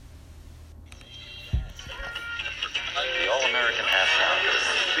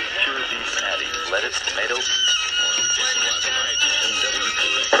lettuce, tomato.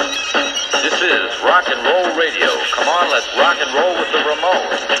 This is rock and roll radio. Come on, let's rock and roll with the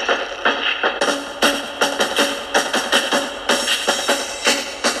Ramones.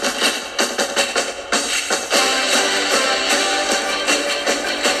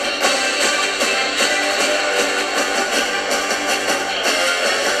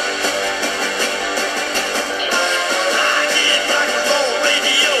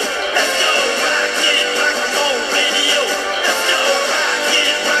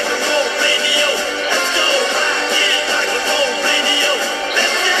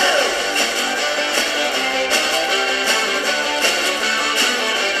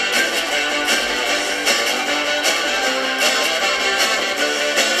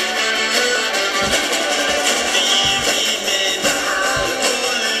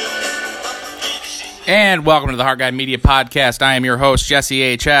 And welcome to the Hard Guy Media Podcast. I am your host, Jesse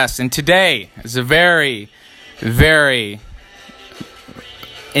H.S., and today is a very, very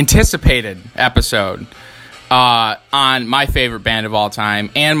anticipated episode on my favorite band of all time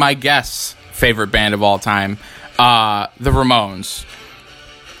and my guest's favorite band of all time, the Ramones.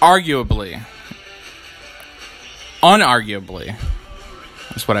 Unarguably,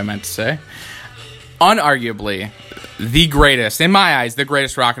 that's what I meant to say. Unarguably, the greatest, in my eyes, the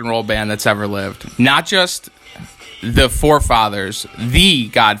greatest rock and roll band that's ever lived. Not just the forefathers, the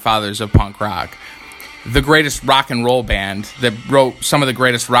godfathers of punk rock. The greatest rock and roll band that wrote some of the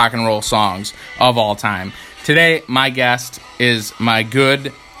greatest rock and roll songs of all time. Today, my guest is my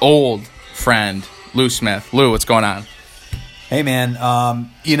good old friend, Lou Smith. Lou, what's going on? Hey, man.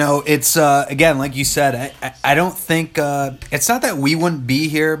 It's, again, like you said, I don't think, it's not that we wouldn't be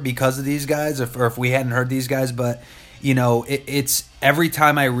here because of these guys or if we hadn't heard these guys, but, you know, it's every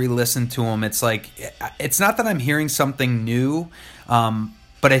time I re-listen to them, it's like, it's not that I'm hearing something new,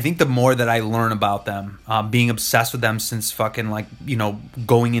 but I think the more that I learn about them, being obsessed with them since fucking, like, you know,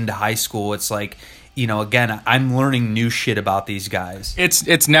 going into high school, it's like, you know, again, I'm learning new shit about these guys.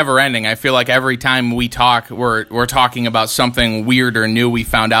 It's never ending. I feel like every time we talk, we're talking about something weird or new we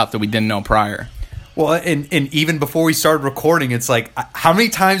found out that we didn't know prior. Well, and even before we started recording, it's like, how many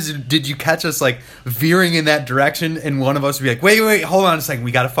times did you catch us like veering in that direction, and one of us would be like, wait, hold on a second,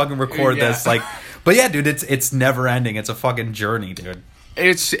 we got to fucking record this. Like, but yeah, dude, it's never ending. It's a fucking journey, dude.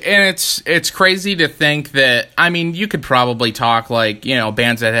 It's crazy to think that, I mean, you could probably talk like, you know,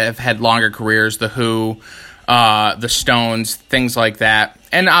 bands that have had longer careers, The Who, the Stones, things like that.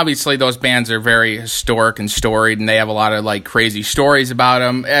 And obviously those bands are very historic and storied, and they have a lot of like crazy stories about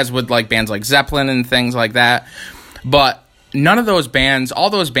them, as with like bands like Zeppelin and things like that. But none of those bands, all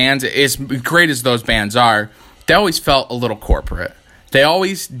those bands, as great as those bands are, they always felt a little corporate. They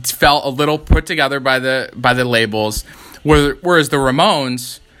always felt a little put together by the labels. Whereas the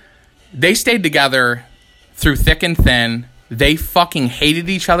Ramones, they stayed together through thick and thin. They fucking hated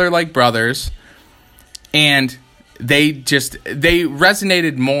each other like brothers. And they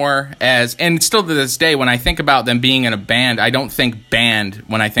resonated more as, and still to this day, when I think about them being in a band, I don't think band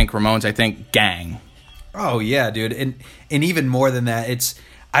when I think Ramones, I think gang. Oh, yeah, dude. And even more than that,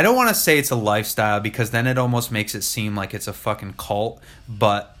 I don't want to say it's a lifestyle, because then it almost makes it seem like it's a fucking cult,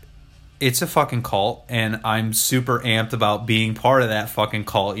 but it's a fucking cult, and I'm super amped about being part of that fucking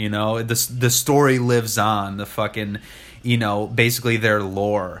cult, you know? The story lives on, the fucking, you know, basically their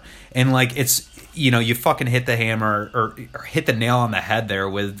lore. And, like, it's, you know, you fucking hit the hammer or hit the nail on the head there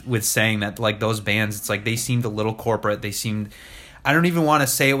with saying that, like, those bands, it's like they seemed a little corporate. They seemed, I don't even want to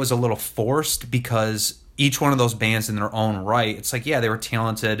say it was a little forced, because each one of those bands in their own right, it's like, yeah, they were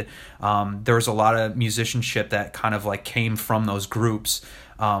talented. There was a lot of musicianship that kind of, like, came from those groups.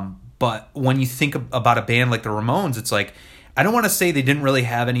 But when you think about a band like the Ramones, it's like, I don't want to say they didn't really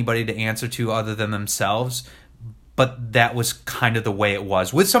have anybody to answer to other than themselves, but that was kind of the way it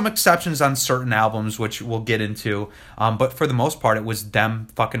was, with some exceptions on certain albums, which we'll get into. But for the most part, it was them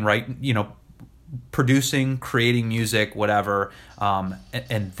fucking producing, creating music, whatever.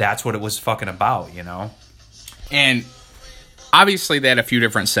 And that's what it was fucking about, you know? And obviously they had a few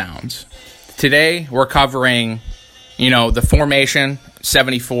different sounds. Today we're covering, you know, the Formation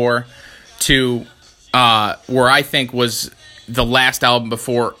 74 to where I think was the last album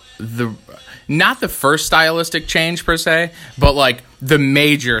before not the first stylistic change per se, but like the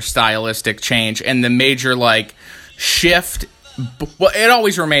major stylistic change and the major like shift. Well, it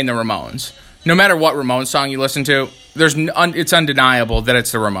always remained the Ramones. No matter what Ramones song you listen to, it's undeniable that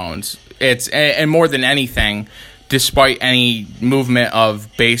it's the Ramones. And more than anything, despite any movement of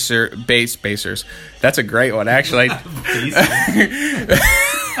bassers. That's a great one, actually.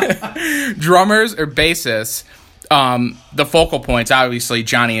 Drummers or bassists, the focal points, obviously,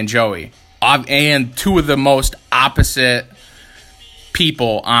 Johnny and Joey. and two of the most opposite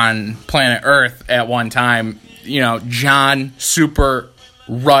people on planet Earth at one time. John, super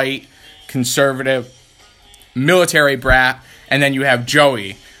right, conservative, military brat, and then you have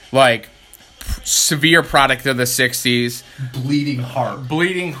Joey, like severe product of the 60s,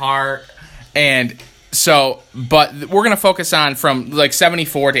 bleeding heart. And so, but we're going to focus on from like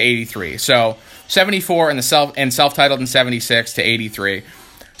 74 to 83. So 74 and self-titled in 76 to 83.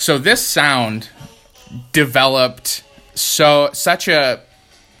 So this sound developed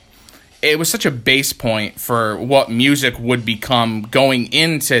it was such a base point for what music would become going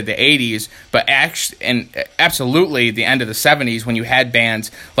into the 80s, but absolutely the end of the 70s when you had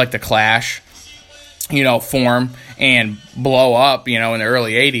bands like The Clash, form and blow up, in the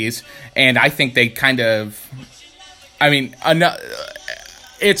early 80s. And I think they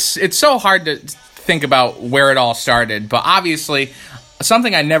it's so hard to think about where it all started, but obviously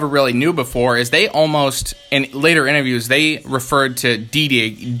something I never really knew before is they almost, in later interviews, they referred to Dee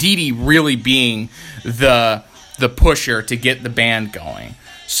Dee really being the pusher to get the band going.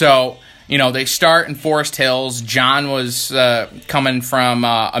 So, they start in Forest Hills. John was coming from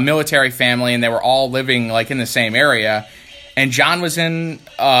a military family, and they were all living like in the same area. And John was in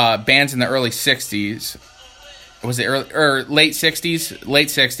bands in the early 60s. Was it late 60s? Late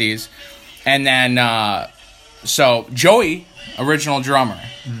 60s. And then, so Joey, original drummer.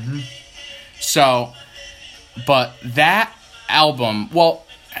 Mm-hmm. So, but that album, well,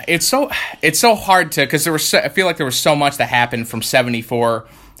 it's so hard to, because I feel like there was so much that happened from 74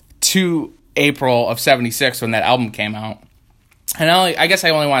 to April of 76 when that album came out. And I guess I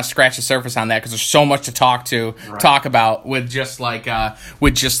only want to scratch the surface on that because there's so much to talk about with just like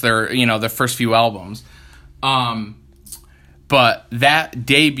with just their the first few albums. But that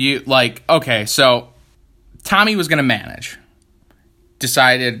debut, like, okay, so Tommy was gonna manage.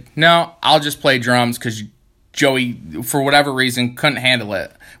 Decided, no, I'll just play drums because Joey, for whatever reason, couldn't handle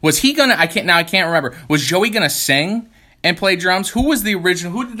it. Was he gonna? I can't remember. Was Joey gonna sing and play drums? Who was the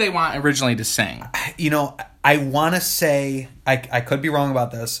original? Who did they want originally to sing? I want to say, I could be wrong about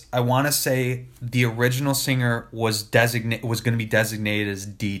this. I want to say the original singer was going to be designated as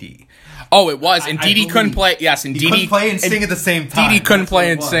Dee Dee. Oh, it was, and Dee Dee couldn't play. Yes, and Dee Dee couldn't play and sing at the same time. Dee Dee couldn't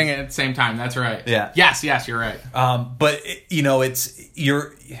play and sing at the same time. That's right. Yeah. Yes, you're right. But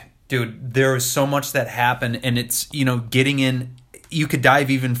dude. There is so much that happened, and it's getting in. You could dive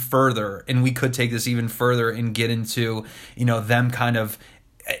even further, and we could take this even further and get into them kind of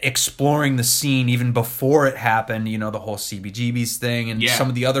exploring the scene even before it happened, the whole CBGB's thing and some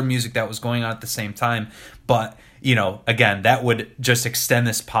of the other music that was going on at the same time. But, again, that would just extend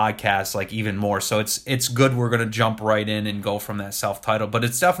this podcast like even more. So it's good we're going to jump right in and go from that self-titled. But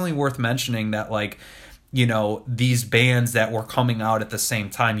it's definitely worth mentioning that, like, these bands that were coming out at the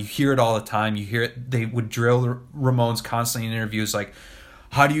same time, you hear it all the time. You hear it, they would drill Ramones constantly in interviews like,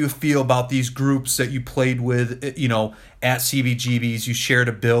 how do you feel about these groups that you played with, at CBGB's, you shared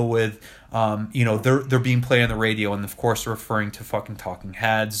a bill with, they're being played on the radio, and of course they're referring to fucking Talking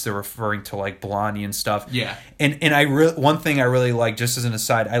Heads, they're referring to like Blondie and stuff. Yeah. And one thing I really like, just as an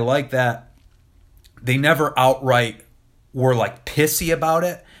aside, I like that they never outright were like pissy about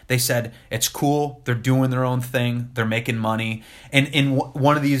it. They said, it's cool, they're doing their own thing, they're making money. And in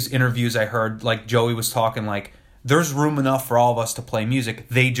one of these interviews I heard, like Joey was talking like, there's room enough for all of us to play music.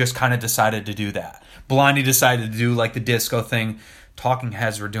 They just kind of decided to do that. Blondie decided to do like the disco thing. Talking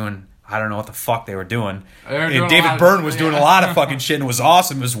Heads were doing, I don't know what the fuck they were doing. And David Byrne was doing a lot of fucking shit, and it was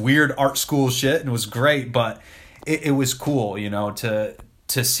awesome. It was weird art school shit, and it was great. But it was cool,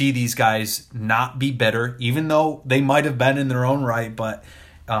 to see these guys not be bitter, even though they might have been in their own right. But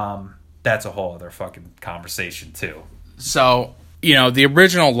that's a whole other fucking conversation too. So, the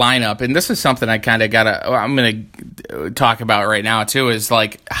original lineup, and this is something I'm going to talk about right now too, is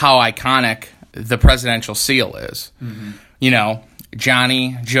like how iconic the presidential seal is. Mm-hmm.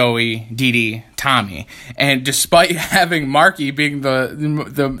 Johnny, Joey, Dee Dee, Tommy. And despite having Marky being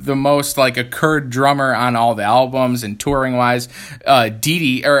the most like occurred drummer on all the albums and touring wise,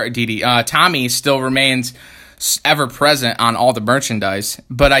 Tommy still remains ever present on all the merchandise,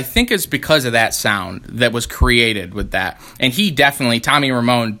 but I think it's because of that sound that was created with that. And Tommy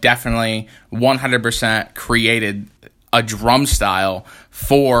Ramone definitely 100% created a drum style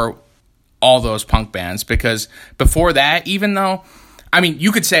for all those punk bands, because before that, even though,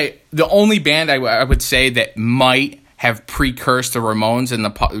 you could say the only band I would say that might have precursed the Ramones in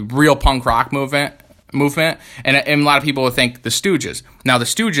the real punk rock movement, and a lot of people would think the Stooges. Now the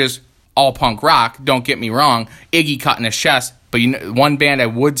Stooges, all punk rock, don't get me wrong, Iggy cutting his chest, but one band I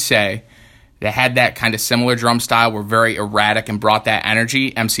would say that had that kind of similar drum style, were very erratic and brought that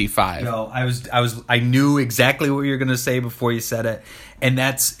energy. MC5. No, I knew exactly what you were gonna say before you said it, and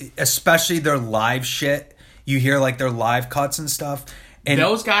that's especially their live shit. You hear like their live cuts and stuff. And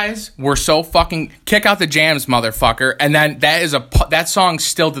those guys were so fucking kick out the jams, motherfucker. And then that song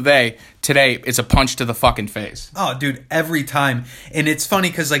still today is a punch to the fucking face. Oh, dude, every time. And it's funny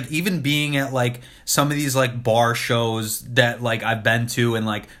because like even being at like some of these like bar shows that like I've been to, and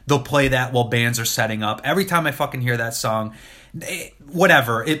like they'll play that while bands are setting up. Every time I fucking hear that song,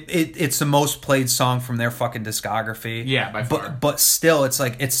 whatever, it's the most played song from their fucking discography. Yeah, by far. But still, it's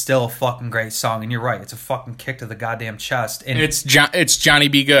like it's still a fucking great song. And you're right, it's a fucking kick to the goddamn chest. And it's Johnny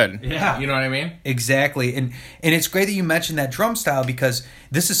B. Good. Yeah, you know what I mean? Exactly. And it's great that you mentioned that drum style, because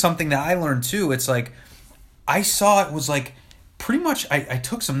this is something that I learned too. It's like I saw it was like pretty much. I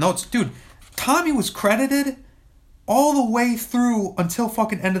took some notes, dude. Tommy was credited all the way through until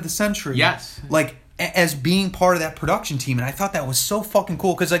fucking end of the century. Yes, like as being part of that production team, and I thought that was so fucking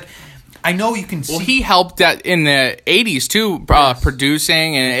cool because like I know you can see. Well, he helped that in the 80s too,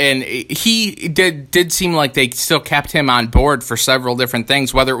 producing, and he did seem like they still kept him on board for several different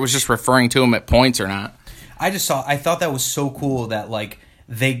things, whether it was just referring to him at points or not. I thought that was so cool that like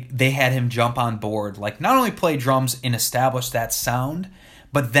they had him jump on board, like not only play drums and establish that sound,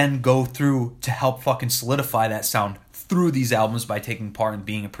 but then go through to help fucking solidify that sound through these albums by taking part and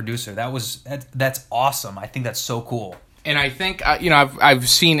being a producer. That's awesome. I think that's so cool. And I think I've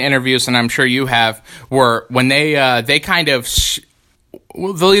seen interviews, and I'm sure you have, where when they kind of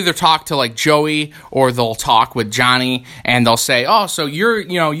they'll either talk to like Joey or they'll talk with Johnny, and they'll say, "Oh, so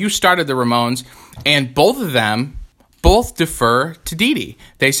you started the Ramones," and both of them defer to Dee Dee.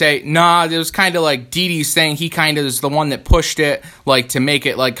 They say, "Nah, it was kind of like Dee Dee's thing. He kind of is the one that pushed it, like to make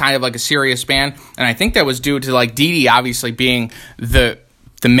it like kind of like a serious band." And I think that was due to like Dee Dee obviously being the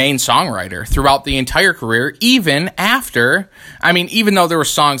main songwriter throughout the entire career, even though there were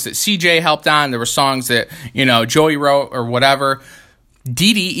songs that CJ helped on, there were songs that, Joey wrote or whatever,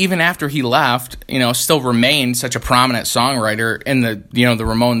 Dee Dee, even after he left, still remained such a prominent songwriter in the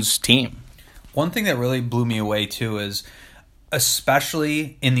Ramones team. One thing that really blew me away too is,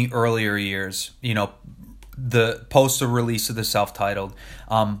 especially in the earlier years, the post release of the self-titled,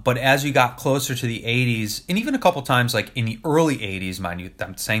 but as you got closer to the 80s, and even a couple times like in the early 80s, mind you,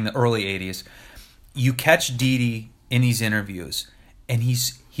 I'm saying the early 80s, you catch Dee Dee in these interviews, and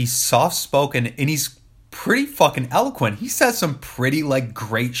he's soft-spoken, and he's pretty fucking eloquent. He says some pretty like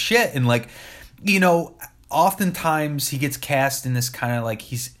great shit, and like, oftentimes he gets cast in this kind of like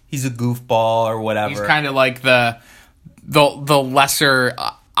he's a goofball or whatever. He's kind of like the lesser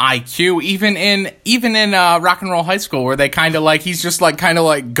IQ, even in Rock and Roll High School, where they kind of like he's just like kind of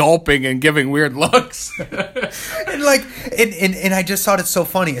like gulping and giving weird looks. and I just thought it's so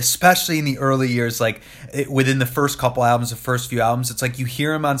funny, especially in the early years, like within the first couple albums, the first few albums. It's like you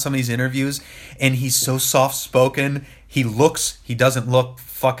hear him on some of these interviews, and he's so soft spoken. He doesn't look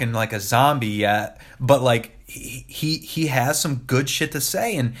fucking like a zombie yet, but like he has some good shit to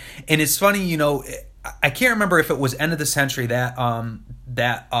say, and it's funny, I can't remember if it was End of the Century that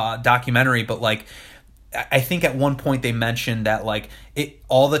documentary, but like I think at one point they mentioned that like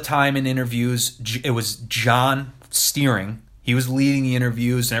all the time in interviews it was John steering. He was leading the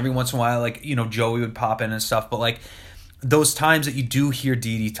interviews, and every once in a while like Joey would pop in and stuff. But like those times that you do hear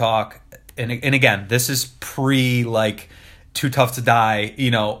Dee Dee talk, and again this is pre like Too Tough to Die,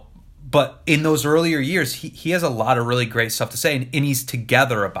 but in those earlier years he has a lot of really great stuff to say, and he's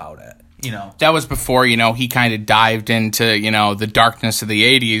together about it. That was before, he kind of dived into, the darkness of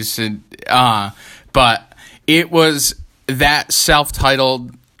the 80s. But it was that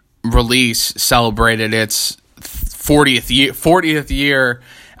self-titled release celebrated its 40th year.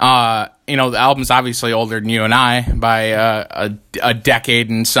 The album's obviously older than you and I by a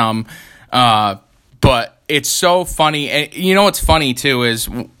decade and some. But it's so funny. And what's funny, too, is,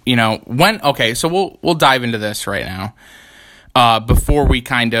 okay, so we'll dive into this right now. Before we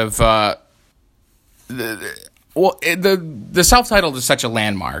kind of the self-titled is such a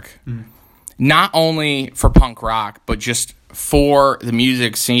landmark, not only for punk rock but just for the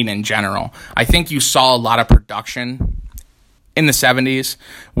music scene in general. I think you saw a lot of production in the 70s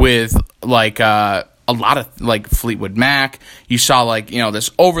with like a lot of like Fleetwood Mac. You saw like this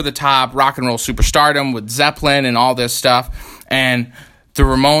over the top rock and roll superstardom with Zeppelin and all this stuff, and the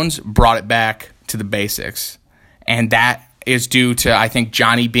Ramones brought it back to the basics, and that is due to, I think,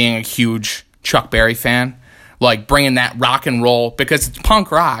 Johnny being a huge Chuck Berry fan, like bringing that rock and roll, because it's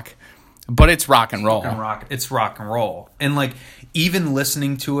punk rock, but it's rock and roll. It's rock and roll. And like even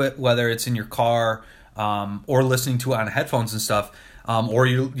listening to it, whether it's in your car or listening to it on headphones and stuff, or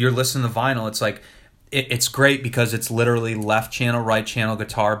you're listening to vinyl, it's like it's great because it's literally left channel, right channel,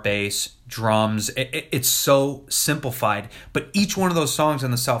 guitar, bass, drums. It's so simplified. But each one of those songs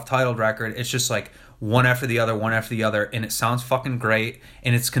on the self-titled record, it's just like one after the other, and it sounds fucking great,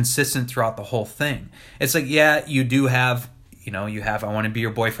 and it's consistent throughout the whole thing. It's like, yeah, you do have, you have I Want to Be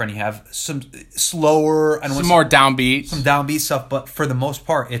Your Boyfriend, you have some slower, some more downbeat stuff, but for the most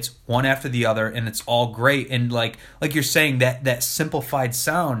part, it's one after the other, and it's all great. And like you're saying, that simplified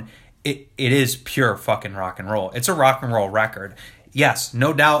sound, it is pure fucking rock and roll. It's a rock and roll record. Yes,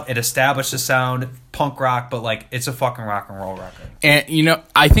 no doubt it established the sound, punk rock, but like it's a fucking rock and roll record. And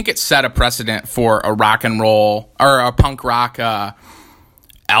I think it set a precedent for a rock and roll or a punk rock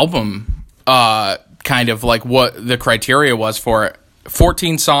album, kind of like what the criteria was for it.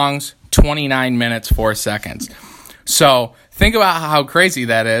 14 songs, 29 minutes, 4 seconds. So think about how crazy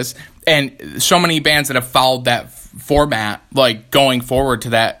that is. And so many bands that have followed that format, like going forward to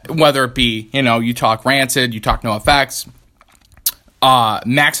that, whether it be, you talk Rancid, you talk NoFX,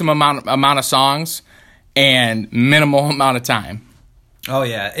 maximum amount of songs and minimal amount of time. Oh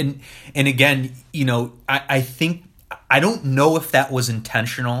yeah, and again, I think, I don't know if that was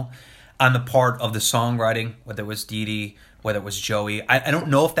intentional on the part of the songwriting, whether it was Dee Dee, whether it was Joey. I don't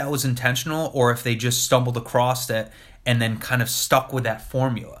know if that was intentional or if they just stumbled across it and then kind of stuck with that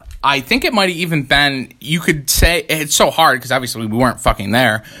formula. I think it might have even been, you could say, it's so hard because obviously we weren't fucking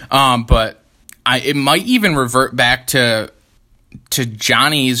there, but it might even revert back to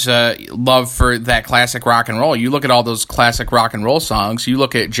Johnny's love for that classic rock and roll. You look at all those classic rock and roll songs, you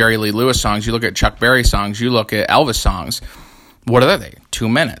look at Jerry Lee Lewis songs, you look at Chuck Berry songs, you look at Elvis songs. What are they? 2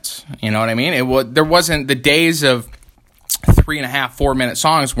 minutes. You know what I mean? There wasn't, the days of 3.5, 4 minute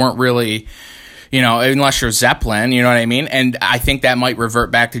songs weren't really, unless you're Zeppelin, you know what I mean? And I think that might revert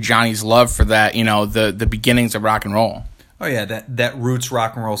back to Johnny's love for that, the beginnings of rock and roll. Oh yeah, that roots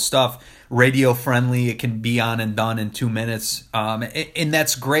rock and roll stuff. Radio friendly, it can be on and done in 2 minutes, and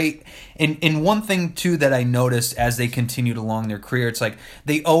that's great. And one thing too that I noticed as they continued along their career, it's like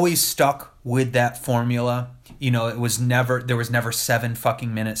they always stuck with that formula. There was never 7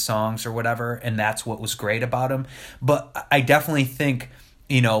 fucking minute songs or whatever, and that's what was great about them. But I definitely think,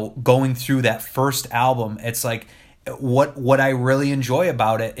 going through that first album, it's like what I really enjoy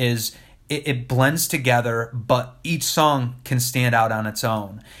about it is it blends together, but each song can stand out on its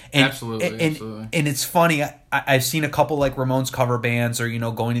own. And, absolutely. And it's funny. I've seen a couple like Ramones cover bands, or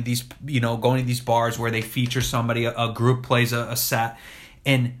going to these bars where they feature somebody. A group plays a set,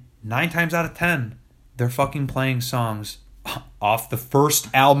 and 9 times out of 10, they're fucking playing songs off the first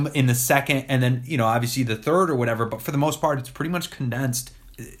album in the second, and then obviously the third or whatever. But for the most part, it's pretty much condensed.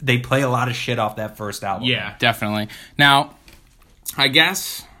 They play a lot of shit off that first album. Yeah, definitely. Now, I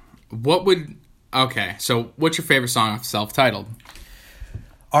guess. So what's your favorite song off self-titled?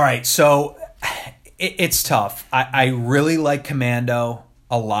 All right, so it's tough. I really like Commando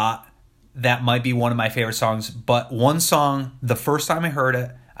a lot. That might be one of my favorite songs. But one song, the first time I heard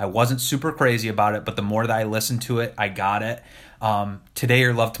it, I wasn't super crazy about it, but the more that I listened to it, I got it. Today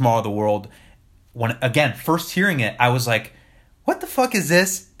Your Love, Tomorrow the World. When, again, first hearing it, I was like, what the fuck is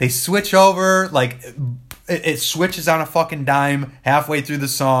this? They switch over, like... It switches on a fucking dime halfway through the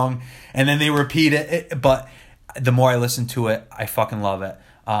song, and then they repeat it. But the more I listen to it, I fucking love it.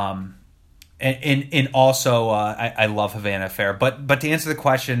 And also, I love Havana Affair. But to answer the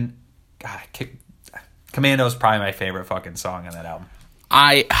question, God, Commando is probably my favorite fucking song on that album.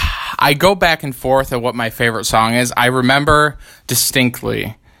 I go back and forth at what my favorite song is. I remember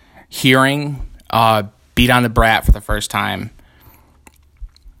distinctly hearing Beat on the Brat for the first time.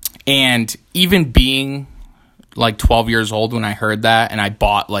 And even being like 12 years old when I heard that, and I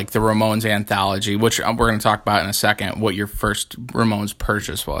bought like the Ramones anthology, which we're going to talk about in a second, what your first Ramones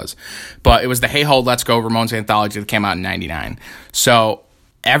purchase was. But it was the Hey Ho, Let's Go Ramones anthology that came out in 99. So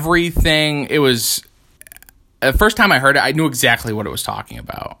everything, it was, the first time I heard it, I knew exactly what it was talking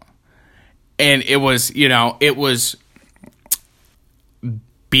about. And it was, it was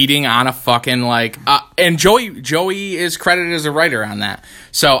beating on a fucking like and Joey is credited as a writer on that.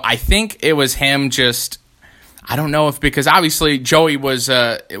 So I think it was him just, I don't know if, because obviously Joey was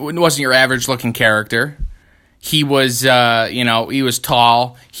it wasn't your average looking character. He was he was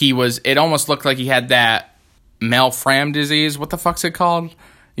tall. It almost looked like he had that Mel Fram disease. What the fuck's it called?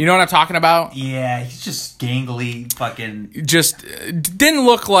 You know what I'm talking about? Yeah, he's just gangly, fucking. Just didn't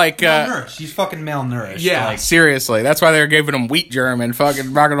look like. Malnourished. He's fucking malnourished. Yeah, like. Seriously. That's why they were giving him wheat germ in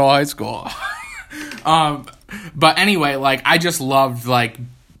fucking Rock and Roll High School. But anyway, like I just loved like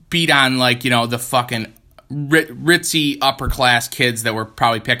beat on like the fucking ritzy upper class kids that were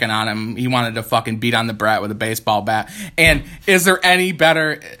probably picking on him. He wanted to fucking beat on the brat with a baseball bat. And is there any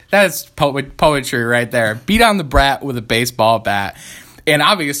better? That's poetry right there. Beat on the brat with a baseball bat. And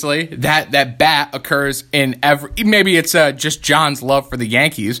obviously, that bat occurs in every... Maybe it's just John's love for the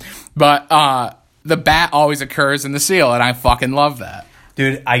Yankees, but the bat always occurs in the seal, and I fucking love that.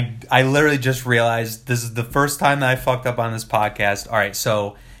 Dude, I literally just realized this is the first time that I fucked up on this podcast. All right,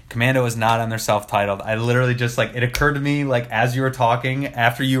 so Commando is not on their self-titled. I literally just, like, it occurred to me, like, as you were talking,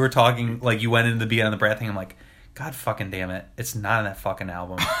 after you were talking, like, you went into the Beat on the Brat thing, I'm like, God fucking damn it. It's not on that fucking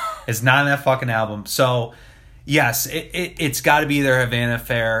album. It's not on that fucking album. So, yes, it's got to be their Havana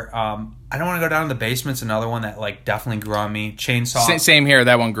Affair. I don't want to go down to the Basement's another one that, like, definitely grew on me. Chainsaw. Same here.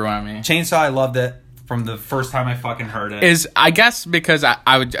 That one grew on me. Chainsaw, I loved it. From the first time I fucking heard it. Is, I guess, because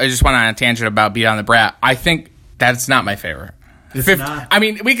I just went on a tangent about Beat on the Brat. I think that's not my favorite. Not. I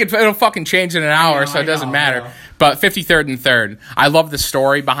mean, it'll fucking change in an hour, so it doesn't matter. But 53rd and 3rd, I love the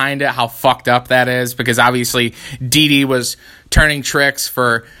story behind it, how fucked up that is, because obviously Dee Dee was turning tricks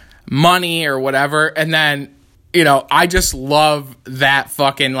for money or whatever, and then, you know, I just love that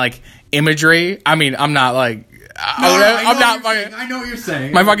fucking, like, imagery. I mean, I'm not, like, I know what you're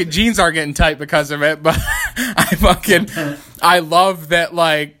saying. My fucking jeans are getting tight because of it, but I love that,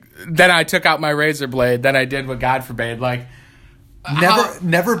 like, then I took out my razor blade, then I did what God forbade, like,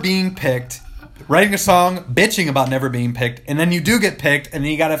 never being picked, writing a song, bitching about never being picked, and then you do get picked, and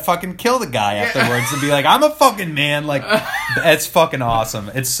then you gotta fucking kill the guy afterwards and be like, I'm a fucking man. Like, it's fucking awesome.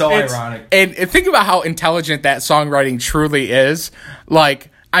 It's so ironic. And think about how intelligent that songwriting truly is. Like,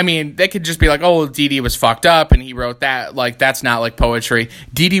 I mean, they could just be like, oh, Dee Dee was fucked up and he wrote that. Like, that's not like poetry.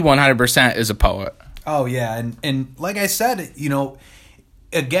 Dee Dee 100% is a poet. Oh, yeah. And like I said, you know,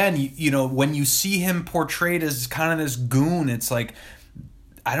 again, you know, when you see him portrayed as kind of this goon, it's like,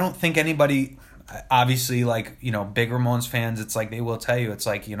 I don't think anybody, obviously, like, you know, big Ramones fans, it's like, they will tell you, it's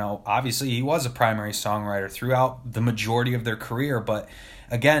like, you know, obviously he was a primary songwriter throughout the majority of their career, but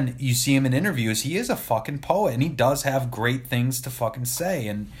again, you see him in interviews, he is a fucking poet, and he does have great things to fucking say.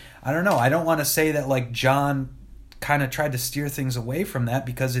 And I don't know, I don't want to say that, like, John kind of tried to steer things away from that,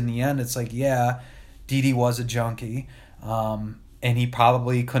 because in the end, it's like, yeah, Dee Dee was a junkie, and he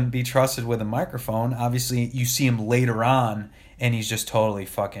probably couldn't be trusted with a microphone. Obviously, you see him later on, and he's just totally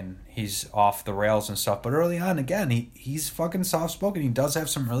fucking, he's off the rails and stuff. But early on, again, he's fucking soft-spoken. He does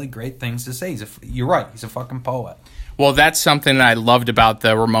have some really great things to say. You're right, he's a fucking poet. Well, that's something that I loved about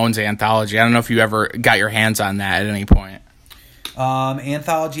the Ramones anthology. I don't know if you ever got your hands on that at any point.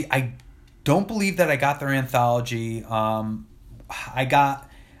 Anthology, I don't believe that I got their anthology. I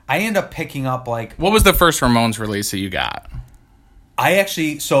ended up picking up, like... What was the first Ramones release that you got? I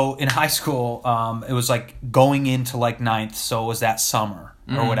actually, so in high school, it was like going into like 9th, so it was that summer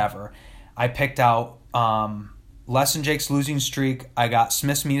or whatever. I picked out Less Than Jake's Losing Streak, I got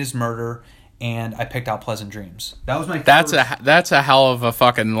Smith's Meat Is Murder, and I picked out Pleasant Dreams. That was my first. That's a hell of a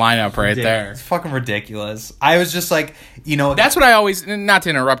fucking lineup right there. It's fucking ridiculous. I was just like, you know... That's what I always... Not to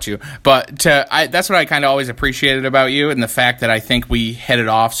interrupt you, but that's what I kind of always appreciated about you, and the fact that I think we hit it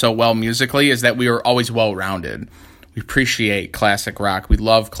off so well musically is that we were always well-rounded. We appreciate classic rock. We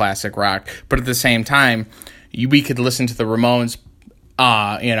love classic rock. But at the same time, we could listen to the Ramones,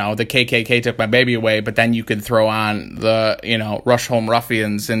 you know, the KKK Took My Baby Away, but then you could throw on the, you know, Rush Home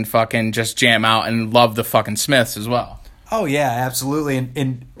Ruffians and fucking just jam out and love the fucking Smiths as well. Oh, yeah, absolutely.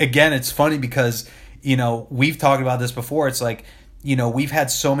 And again, it's funny because, you know, we've talked about this before. It's like, you know, we've had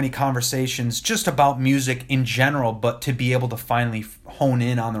so many conversations just about music in general, but to be able to finally hone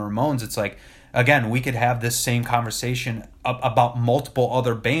in on the Ramones, it's like, again, we could have this same conversation about multiple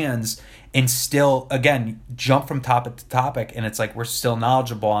other bands and still, again, jump from topic to topic, and it's like we're still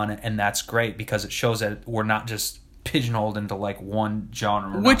knowledgeable on it, and that's great because it shows that we're not just pigeonholed into like one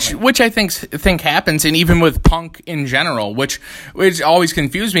genre. Which I think happens, and even with punk in general, which always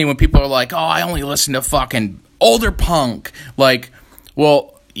confused me when people are like, "Oh, I only listen to fucking older punk." Like,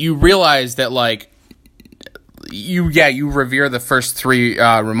 well, you realize that like. You revere the first 3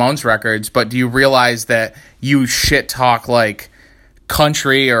 Ramones records, but do you realize that you shit talk like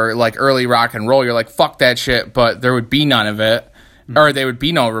country or like early rock and roll? You're like, fuck that shit, but there would be none of it, or there would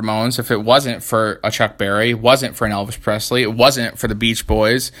be no Ramones if it wasn't for a Chuck Berry, wasn't for an Elvis Presley, it wasn't for the Beach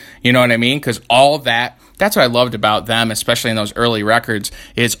Boys. You know what I mean? Because all that's what I loved about them, especially in those early records,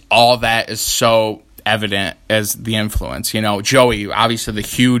 is all that is so evident as the influence. You know, Joey, obviously the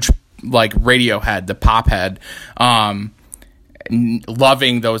huge like Radiohead, the pop head, loving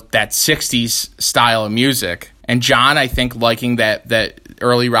that 60s style of music, and John, I think, liking that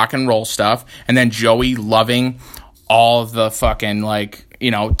early rock and roll stuff, and then Joey loving all the fucking like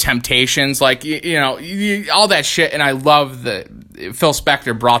Temptations, like, all that shit. And I love that Phil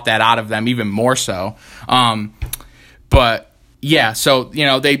Spector brought that out of them even more so. But yeah, so,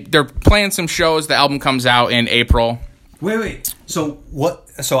 they're playing some shows. The album comes out in April. Wait. So what?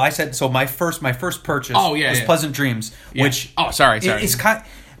 So I said, my first purchase was Pleasant Dreams, which sorry. It's kind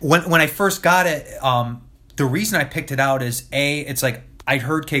when I first got it. The reason I picked it out is it's like I'd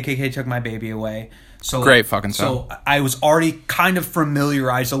heard KKK Took My Baby Away. So great fucking song. So I was already kind of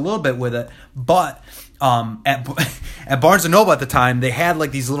familiarized a little bit with it, but at Barnes and Noble at the time, they had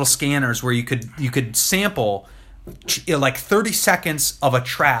like these little scanners where you could sample like 30 seconds of a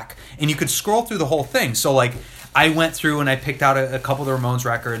track, and you could scroll through the whole thing. So like I went through and I picked out a couple of the Ramones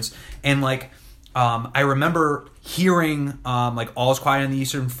records, and like I remember hearing like All's Quiet on the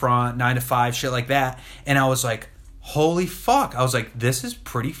Eastern Front, 9 to 5, shit like that, and I was like, holy fuck! I was like, this is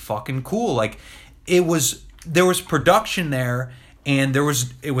pretty fucking cool. Like there was production there, and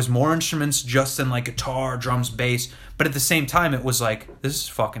it was more instruments just than like guitar, drums, bass. But at the same time, it was like, this is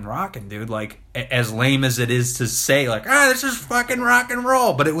fucking rocking, dude. Like, as lame as it is to say, like, this is fucking rock and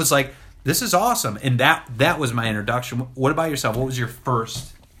roll. But it was like, this is awesome. And that was my introduction. What about yourself? What was your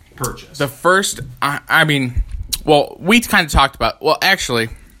first purchase? The first, we kind of talked about, actually,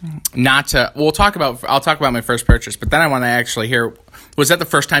 I'll talk about my first purchase, but then I want to actually hear, was that the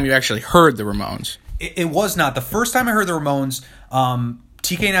first time you actually heard the Ramones? It was not. The first time I heard the Ramones,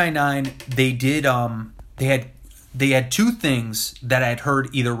 TK99, they had two things that I had heard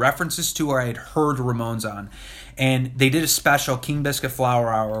either references to or I had heard Ramones on. And they did a special King Biscuit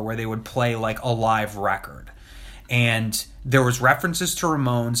Flower Hour where they would play like a live record. And there was references to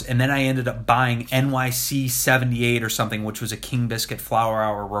Ramones, and then I ended up buying NYC 78 or something, which was a King Biscuit Flower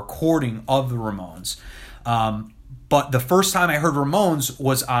Hour recording of the Ramones. But the first time I heard Ramones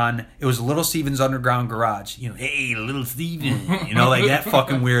was Little Steven's Underground Garage. Hey, Little Steven, like that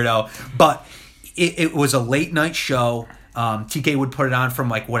fucking weirdo. But it was a late night show. TK would put it on from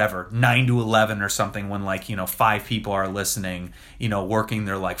like 9 to 11 or something when 5 people are listening, working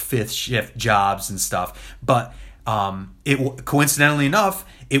their like 5th shift jobs and stuff. But coincidentally enough,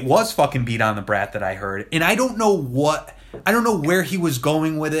 it was fucking Beat on the Brat that I heard, and I don't know where he was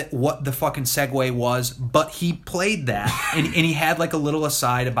going with it, what the fucking segue was, but he played that, and he had like a little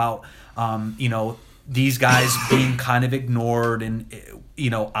aside about, these guys being kind of ignored and,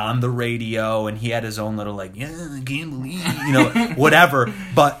 on the radio, and he had his own little like, I can't believe, whatever.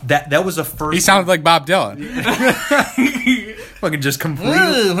 But that was the first. He sounded like Bob Dylan. Fucking just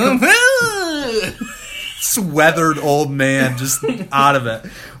completely weathered old man, just out of it.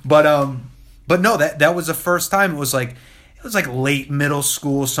 But no, that was the first time. It was like late middle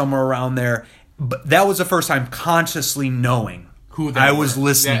school, somewhere around there. But that was the first time consciously knowing who I was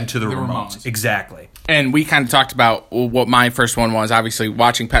listening to the Ramones. Exactly. And we kind of talked about what my first one was, obviously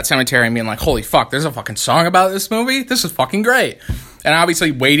watching Pet Sematary and being like, holy fuck, there's a fucking song about this movie? This is fucking great. And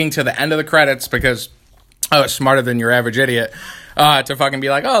obviously waiting to the end of the credits because I was smarter than your average idiot to fucking be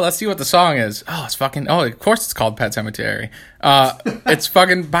like, let's see what the song is. Of course it's called Pet Sematary. It's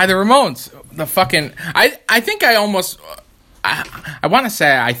fucking by the Ramones. The fucking, I think I almost, I want to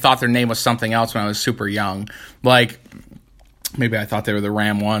say I thought their name was something else when I was super young. Like, maybe I thought they were the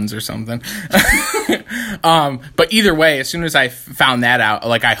Ram Ones or something. But either way, as soon as I found that out,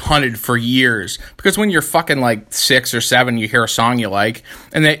 like, I hunted for years. Because when you're fucking, like, 6 or 7, you hear a song you like.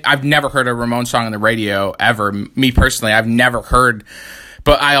 And I've never heard a Ramones song on the radio, ever. Me, personally, I've never heard...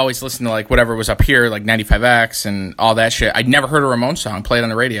 But I always listened to, like, whatever was up here, like 95X and all that shit. I'd never heard a Ramones song played on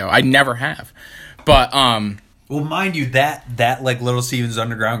the radio. I never have. But, well, mind you, that like, Little Steven's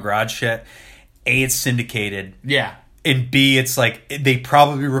Underground Garage shit, A, it's syndicated. Yeah. And B, it's like they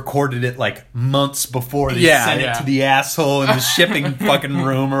probably recorded it like months before they sent it to the asshole in the shipping fucking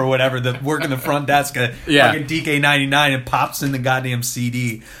room or whatever, that working the front desk at fucking DK99 and pops in the goddamn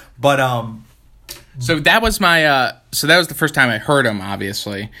CD. But so that was my so that was the first time I heard them,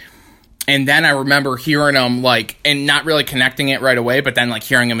 obviously. And then I remember hearing them, like, and not really connecting it right away, but then, like,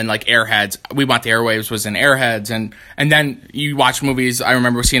 hearing them in, like, Airheads. We Want the Airwaves was in Airheads. And then you watch movies. I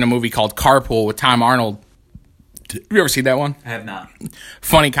remember seeing a movie called Carpool with Tom Arnold. Have you ever seen that one? I have not.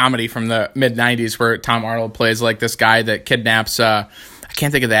 Funny comedy from the mid-'90s where Tom Arnold plays, like, this guy that kidnaps, I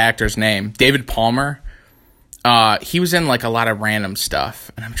can't think of the actor's name, David Palmer. He was in, like, a lot of random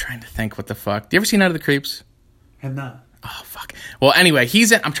stuff. And I'm trying to think what the fuck. Do you ever see Night of the Creeps? I have not. Oh, fuck. Well, anyway,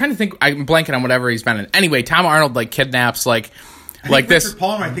 I'm trying to think. I'm blanking on whatever he's been in. Anyway, Tom Arnold, like, kidnaps, like this. Richard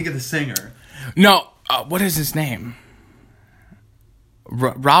Palmer, I think of the singer. No, what is his name?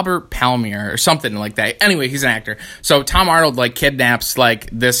 Robert Palmer or something like that. Anyway, he's an actor. So Tom Arnold like kidnaps like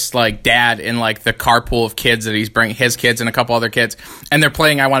this like dad in like the carpool of kids that he's bringing, his kids and a couple other kids, and they're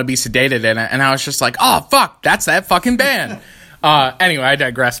playing "I Want to Be Sedated" in it. And I was just like, oh fuck, that's that fucking band. Anyway, I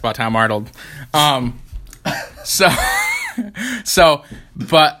digress about Tom Arnold. But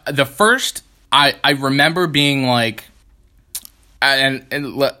the first, I remember being like, and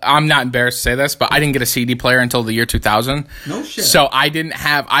I'm not embarrassed to say this, but I didn't get a CD player until the year 2000. No shit. So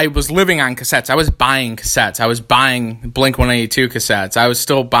I was living on cassettes. I was buying cassettes. I was buying Blink-182 cassettes. I was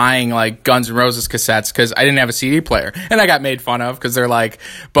still buying like Guns N' Roses cassettes because I didn't have a CD player. And I got made fun of because they're like,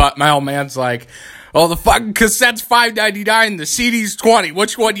 but my old man's like, well, the fucking cassette's $5.99, the CD's $20.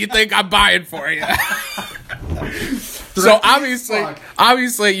 Which one do you think I'm buying for you? So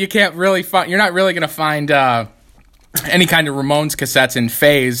obviously you can't really find, you're not really going to find, any kind of Ramones cassettes in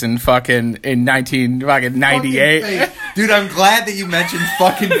Phase in 1998. Dude, I'm glad that you mentioned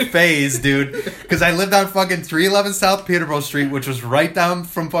fucking Phase, dude. Because I lived on fucking 311 South Peterborough Street, which was right down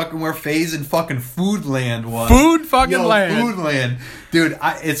from fucking where Phase and fucking Foodland was. Foodland. Dude,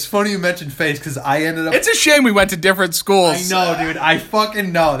 it's funny you mentioned Phase because I ended up... It's a shame we went to different schools. I know, dude. I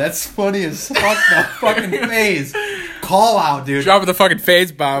fucking know. That's funny as fuck, that fucking Phase. Call out, dude. Drop with the fucking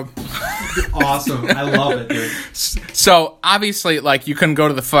Phase bomb. Awesome. I love it, dude. So, obviously, like, you couldn't go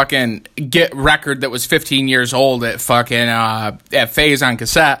to the fucking Get record that was 15 years old at fucking, at Phase on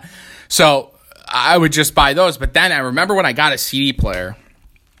cassette. So, I would just buy those. But then I remember when I got a CD player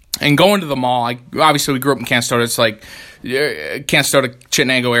and going to the mall. Obviously, we grew up in Canastota. It's like Canastota,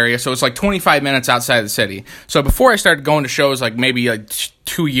 Chittenango area. So, it's like 25 minutes outside of the city. So, before I started going to shows, like, maybe like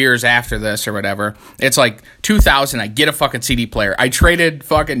 2 years after this or whatever, it's like 2000, I get a fucking CD player. I traded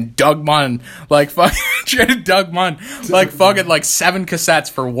fucking Doug Munn, like fucking 7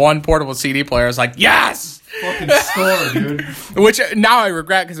 cassettes for one portable CD player. I was like, yes! Fucking score, dude. Which now I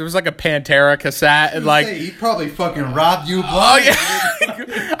regret because it was like a Pantera cassette and like he probably fucking robbed you. Oh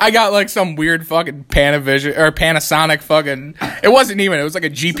yeah, I got like some weird fucking Panavision or Panasonic fucking. It wasn't even. It was like a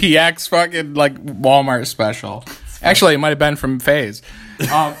GPX fucking like Walmart special. Actually, it might have been from Phase.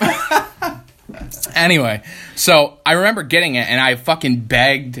 Anyway, so I remember getting it, and I fucking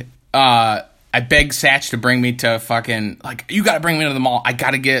begged. I begged Satch to bring me to fucking, like, you gotta bring me to the mall. I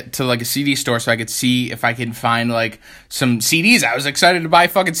gotta get to, like, a CD store so I could see if I could find, like, some CDs. I was excited to buy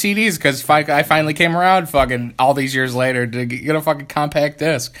fucking CDs because I finally came around fucking all these years later to get a fucking compact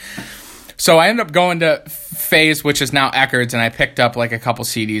disc. So I ended up going to Phase, which is now Eckerd's, and I picked up, like, a couple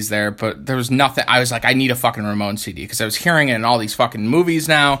CDs there, but there was nothing. I was like, I need a fucking Ramones CD, because I was hearing it in all these fucking movies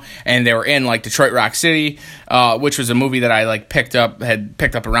now, and they were in, like, Detroit Rock City, which was a movie that I, like, had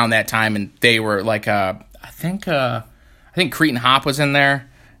picked up around that time, and they were, like, I think Cretin Hop was in there,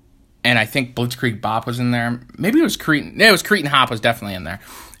 and I think Blitzkrieg Bop was in there. Maybe it was Cretin. Yeah, it was Cretin Hop was definitely in there.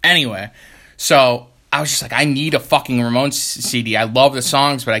 Anyway, so I was just like, I need a fucking Ramones CD. I love the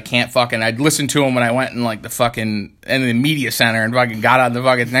songs, but I can't fucking... I'd listen to them when I went in, like, in the media center and fucking got on the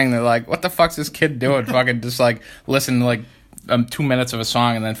fucking thing. They're like, what the fuck's this kid doing? Fucking just, like, listen to, like, 2 minutes of a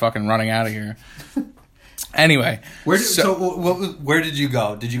song and then fucking running out of here. Anyway. Where did you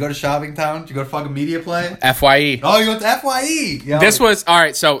go? Did you go to Shopping Town? Did you go to fucking Media Play? FYE. Oh, you went to FYE. Yo. This was... All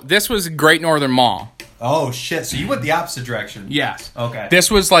right, so this was Great Northern Mall. Oh, shit. So you went the opposite direction. Yes. Okay.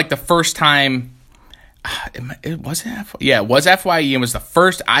 This was, like, the first time... It was FYE and was the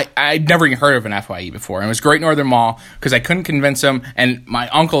first. I'd never even heard of an FYE before. And it was Great Northern Mall because I couldn't convince him. And my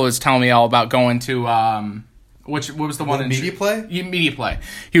uncle was telling me all about going to what was the one in Media Play? Media Play.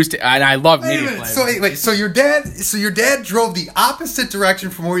 He was, and I love Media Play. So wait, so your dad drove the opposite direction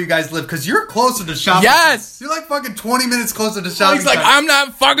from where you guys live because you're closer to Shopping. Yes, you're like fucking 20 minutes closer to Shopping. He's like, I'm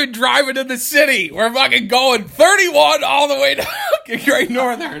not fucking driving to the city. We're fucking going 31 all the way to Great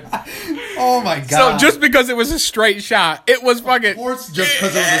Northern. Oh my god! So just because it was a straight shot, it was fucking. Of course, just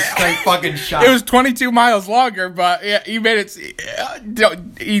because it was a straight fucking shot. It was 22 miles longer, but yeah, he made it.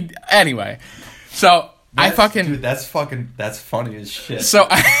 Anyway, so. Dude, that's funny as shit. So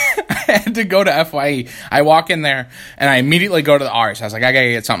I had to go to FYE. I walk in there and I immediately go to the R's. I was like, I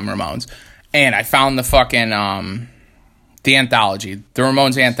gotta get something Ramones. And I found the fucking the anthology, the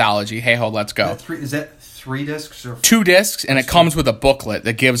Ramones anthology. Hey ho, let's go. Is that 3 discs or 2 discs? And it comes with a booklet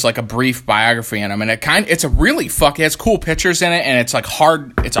that gives like a brief biography in them. And it's a really it has cool pictures in it, and it's like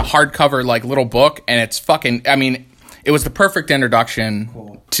it's a hardcover like little book, and it's fucking. I mean, it was the perfect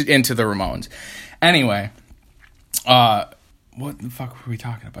introduction into the Ramones. Anyway, what the fuck were we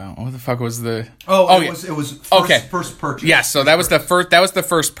talking about? What the fuck was the? It was first purchase. Yes, so that was the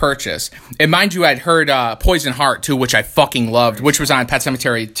first purchase. And mind you, I'd heard Poison Heart too, which I fucking loved, which was on Pet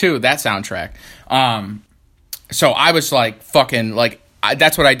Sematary 2, that soundtrack. So I was like fucking like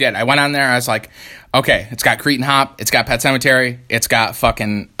that's what I did. I went on there. I was like, okay, it's got Cretin Hop. It's got Pet Sematary. It's got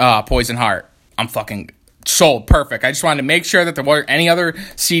fucking Poison Heart. I'm fucking sold. Perfect. I just wanted to make sure that there weren't any other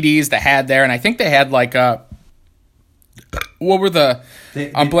CDs that had there. And I think they had like what were the...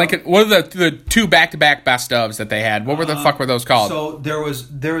 I'm blanking. What are the two back-to-back best ofs that they had? What were the fuck were those called? So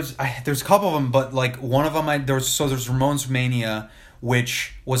there's a couple of them, but like one of them, there's Ramones Mania,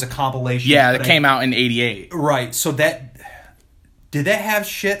 which was a compilation. Yeah, that came out in '88. Right. So did that have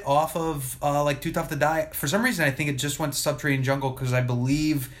shit off of like Too Tough to Die? For some reason, I think it just went to Subterranean Jungle because I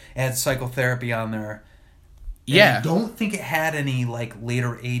believe it had Psychotherapy on there. Yeah. I don't think it had any like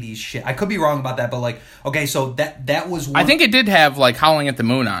later 80s shit. I could be wrong about that, but like, okay, so that was one... I think it did have like Howling at the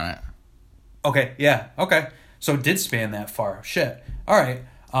Moon on it. Okay, yeah, okay. So it did span that far. Shit. All right.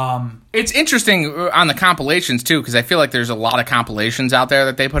 It's interesting on the compilations too, because I feel like there's a lot of compilations out there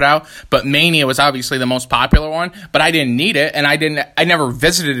that they put out, but Mania was obviously the most popular one, but I didn't need it, and I never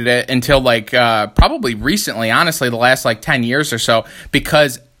visited it until like probably recently, honestly, the last like 10 years or so,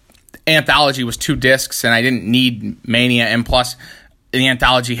 because Anthology was 2 discs and I didn't need Mania, and plus the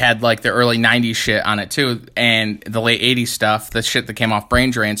Anthology had like the early 90s shit on it too and the late 80s stuff, the shit that came off Brain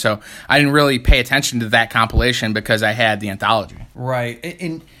Drain, so I didn't really pay attention to that compilation because I had the Anthology. Right.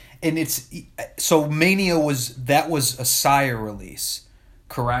 And it's so Mania was a Sire release,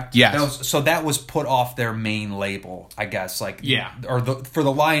 correct? Yes. That was put off their main label, I guess, like, yeah, or for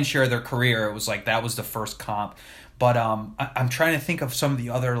the lion's share of their career, it was like that was the first comp. But I'm trying to think of some of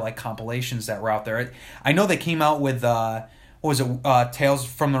the other like compilations that were out there. I know they came out with what was it, Tales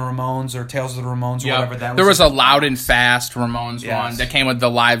from the Ramones or Tales of the Ramones or whatever that was. There was a Loud and Fast Ramones one that came with the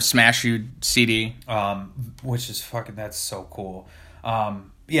live Smash You CD. Which is fucking, that's so cool.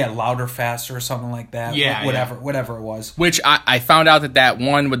 Yeah, Louder, Faster or something like that. Yeah, whatever it was. Which I found out that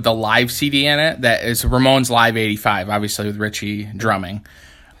one with the live CD in it, that is Ramones Live 85, obviously with Richie drumming.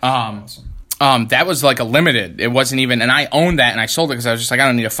 Awesome. That was like a limited. It wasn't even, and I owned that and I sold it because I was just like, I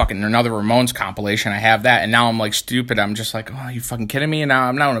don't need another Ramones compilation. I have that, and now I'm like stupid. I'm just like, oh, are you fucking kidding me? And now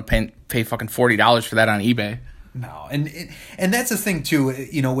I'm not going to pay fucking $40 for that on eBay. No, and that's the thing too.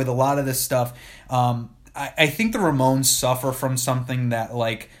 You know, with a lot of this stuff, I think the Ramones suffer from something that,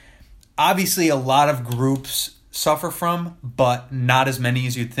 like, obviously a lot of groups suffer from, but not as many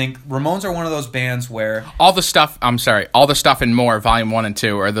as you'd think. Ramones are one of those bands where all the stuff and more, Volume 1 and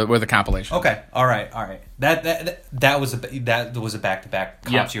 2 were the compilation. Okay, all right. That was a back-to-back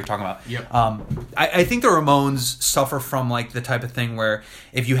comps you were talking about. Yep. I think the Ramones suffer from like the type of thing where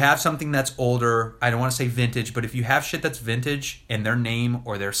if you have something that's older, I don't want to say vintage, but if you have shit that's vintage and their name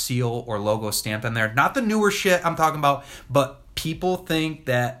or their seal or logo stamped on there, not the newer shit I'm talking about, but people think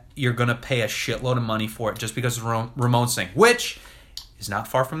that you're going to pay a shitload of money for it just because of Ramones thing, which is not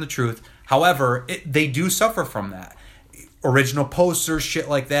far from the truth. However, they do suffer from that. Original posters, shit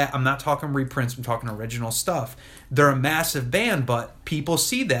like that. I'm not talking reprints. I'm talking original stuff. They're a massive band, but people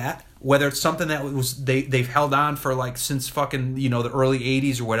see that, whether it's something that was they've held on for like since fucking, you know, the early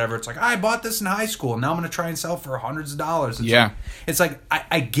 80s or whatever. It's like, I bought this in high school and now I'm going to try and sell for hundreds of dollars. It's like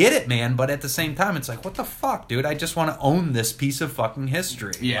I get it, man, but at the same time it's like, what the fuck, dude? I just want to own this piece of fucking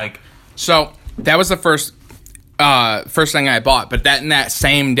history. Yeah. Like, so that was the first thing I bought, but that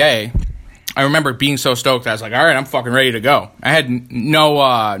same day I remember being so stoked. I was like, all right, I'm fucking ready to go. I had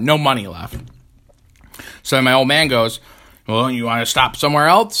no money left. So then my old man goes, well, you want to stop somewhere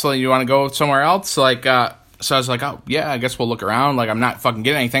else? Like, you want to go somewhere else? Like, so I was like, oh, yeah, I guess we'll look around. Like, I'm not fucking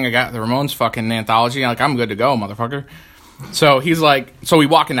getting anything. I got the Ramones fucking Anthology. Like, I'm good to go, motherfucker. So he's like, so we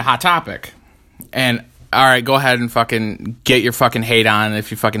walk into Hot Topic. And, all right, go ahead and fucking get your fucking hate on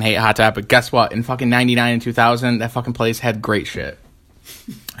if you fucking hate Hot Topic. Guess what? In fucking 99 and 2000, that fucking place had great shit.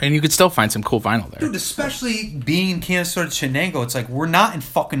 And you could still find some cool vinyl there. Dude, especially being in Kansas or Chenango, it's like, we're not in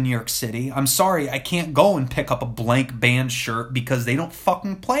fucking New York City. I'm sorry, I can't go and pick up a blank band shirt because they don't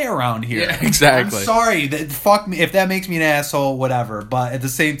fucking play around here. Yeah, exactly. I'm sorry, fuck me, if that makes me an asshole, whatever. But at the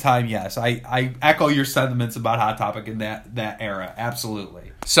same time, yes, I echo your sentiments about Hot Topic in that era.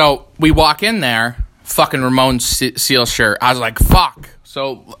 Absolutely. So we walk in there, fucking Ramones seal shirt. I was like, fuck.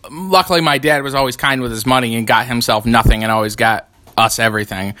 So luckily my dad was always kind with his money and got himself nothing and always got us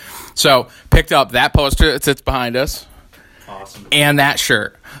everything. So picked up that poster that sits behind us. Awesome. And that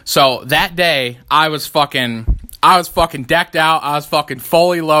shirt. So that day I was fucking decked out. I was fucking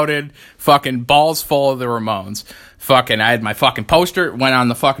fully loaded, fucking balls full of the Ramones. Fucking I had my fucking poster, went on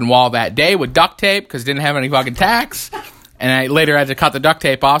the fucking wall that day with duct tape because didn't have any fucking tacks. And I later had to cut the duct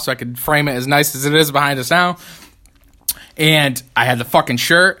tape off so I could frame it as nice as it is behind us now. And I had the fucking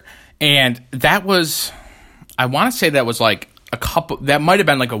shirt, and that was, I want to say that was like that might have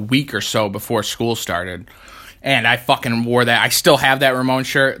been like a week or so before school started. And I fucking wore that. I still have that Ramones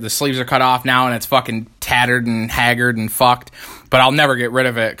shirt. The sleeves are cut off now, and it's fucking tattered and haggard and fucked. But I'll never get rid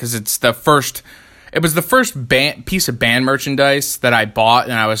of it because it's the first. It was the first piece of band merchandise that I bought,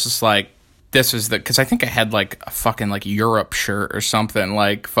 and I was just like, "This is the." Because I think I had like a fucking like Europe shirt or something.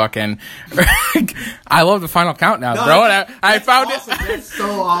 Like fucking. I love the Final Countdown, bro. And I found awesome. it. That's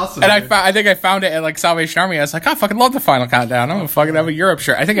so awesome. And I think I found it at like Salvation Army. I was like, I fucking love the Final Countdown. I'm gonna fucking have a Europe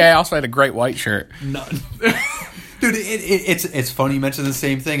shirt. I think I also had a Great White shirt. No. Dude, it's funny you mentioned the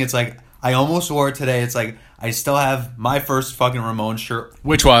same thing. It's like I almost wore it today. It's like I still have my first fucking Ramones shirt,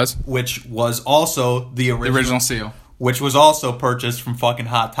 Which was also the original seal. which was also purchased from fucking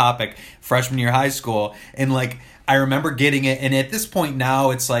Hot Topic freshman year of high school. And like I remember getting it, and at this point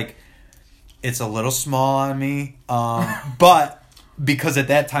now it's like it's a little small on me, but. Because at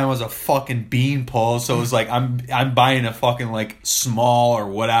that time I was a fucking beanpole, so it was like I'm buying a fucking like small or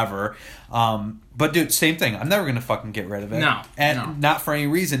whatever. But dude, same thing. I'm never gonna fucking get rid of it. No, Not for any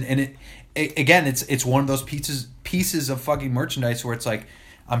reason. And it's one of those pieces of fucking merchandise where it's like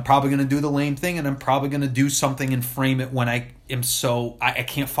I'm probably gonna do the lame thing, and I'm probably gonna do something and frame it when I am I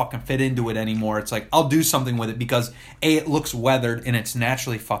can't fucking fit into it anymore. It's like I'll do something with it because A, it looks weathered and it's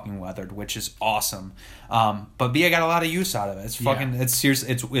naturally fucking weathered, which is awesome. But B, I got a lot of use out of it. It's fucking it's serious.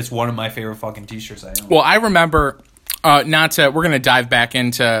 It's one of my favorite fucking t-shirts I own. Well, I remember. We're going to dive back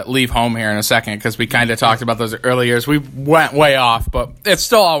into Leave Home here in a second because we kind of talked about those early years. We went way off, but it's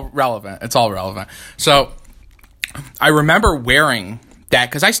still all relevant. It's all relevant. So I remember wearing that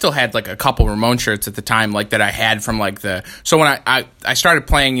because I still had like a couple Ramon shirts at the time, like that I had from like so when I started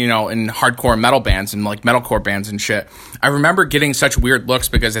playing, in hardcore metal bands and like metalcore bands and shit, I remember getting such weird looks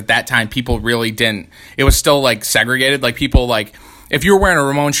because at that time people really didn't, it was still like segregated. Like people like, if you were wearing a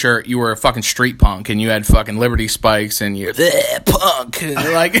Ramon shirt, you were a fucking street punk and you had fucking Liberty Spikes and you're punk.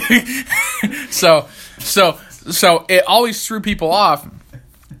 Like, so it always threw people off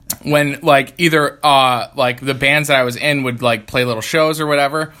when like either like the bands that I was in would like play little shows or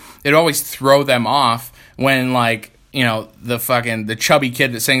whatever. It'd always throw them off when like, the chubby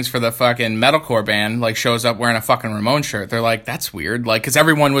kid that sings for the fucking metalcore band like shows up wearing a fucking Ramon shirt. They're like, that's weird. Like, cause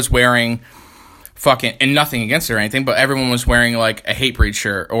everyone was wearing fucking, and nothing against it or anything, but everyone was wearing like a Hatebreed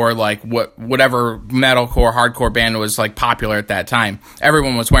shirt or like whatever metalcore, hardcore band was like popular at that time.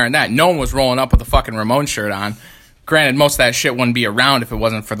 Everyone was wearing that. No one was rolling up with a fucking Ramon shirt on. Granted, most of that shit wouldn't be around if it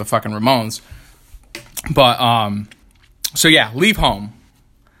wasn't for the fucking Ramones. But, so yeah, Leave Home.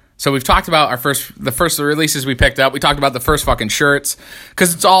 So we've talked about the first releases we picked up. We talked about the first fucking shirts.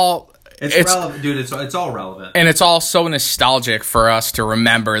 Because it's relevant, dude. It's all relevant. And it's all so nostalgic for us to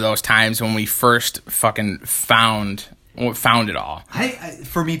remember those times when we first fucking found it all.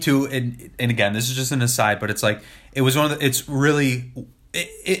 For me too, and again, this is just an aside, but it's like, it was one of the, it's really,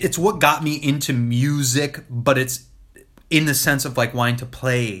 it's what got me into music, but it's in the sense of like wanting to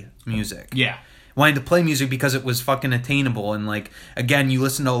play music. Yeah. Wanting to play music because it was fucking attainable. And like, again, you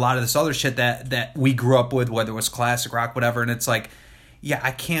listen to a lot of this other shit that we grew up with, whether it was classic rock, whatever, and it's like, yeah,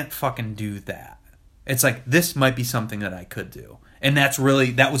 I can't fucking do that. It's like, this might be something that I could do. And that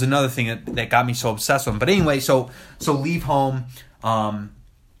was another thing that got me so obsessed with them. But anyway, so Leave Home.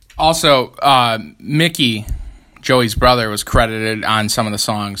 Also, Mickey, Joey's brother, was credited on some of the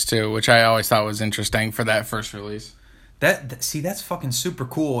songs too, which I always thought was interesting for that first release. That's fucking super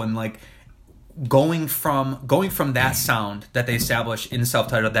cool. And like, going from that sound that they established in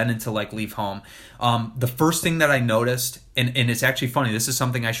self-titled then into like Leave Home, the first thing that I noticed, and it's actually funny, this is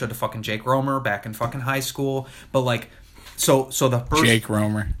something I showed to fucking Jake Romer back in fucking high school, but like, so the first... Jake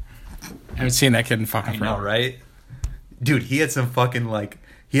Romer. I haven't seen that kid in fucking forever. I know, right? Dude, he had some fucking like,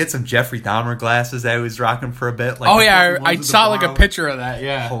 he had some Jeffrey Dahmer glasses that he was rocking for a bit. Like, oh yeah, I saw like a picture of that,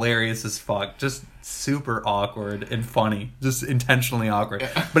 yeah. Hilarious as fuck. Just super awkward and funny. Just intentionally awkward.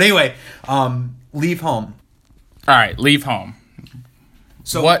 But anyway, Leave Home. All right, Leave Home.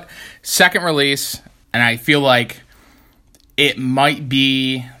 So what second release, and I feel like it might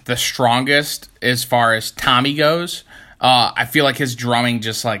be the strongest as far as Tommy goes. I feel like his drumming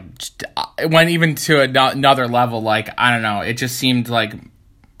just like it went even to another level. Like, I don't know, it just seemed like,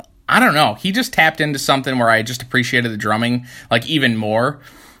 I don't know, he just tapped into something where I just appreciated the drumming like even more.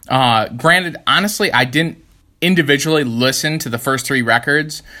 Granted, honestly, I didn't individually listen to the first three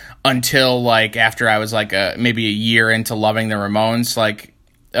records until like after I was like maybe a year into loving the Ramones, like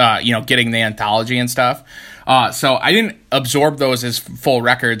getting the anthology and stuff. So I didn't absorb those as full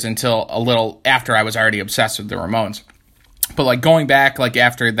records until a little after I was already obsessed with the Ramones. But like going back like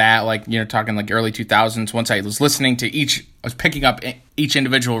after that, like talking like early 2000s, once I was listening to I was picking up each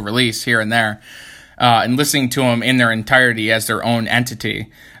individual release here and there, and listening to them in their entirety as their own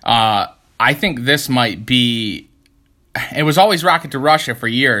entity. I I think this might be. It was always Rocket to Russia for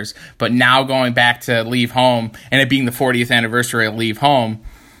years, but now going back to Leave Home and it being the 40th anniversary of Leave Home,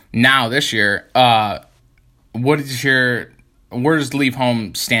 now this year, where does Leave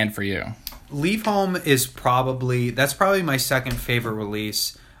Home stand for you? Leave Home is probably my second favorite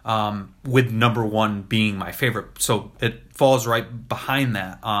release, with number one being my favorite. So it falls right behind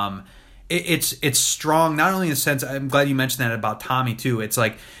that. It's strong, not only in the sense, I'm glad you mentioned that about Tommy too. It's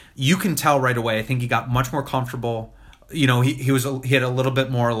like you can tell right away. I think he got much more comfortable. You know, he had a little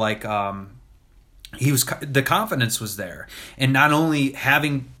bit more like the confidence was there, and not only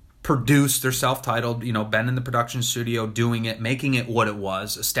having produced their self-titled, you know, been in the production studio, doing it, making it what it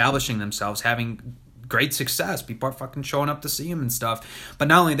was, establishing themselves, having great success. People are fucking showing up to see him and stuff. But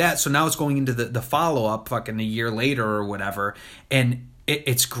not only that, so now it's going into the follow-up fucking a year later or whatever, and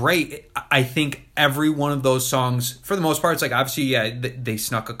it's great. I think every one of those songs, for the most part, it's like, obviously, yeah, they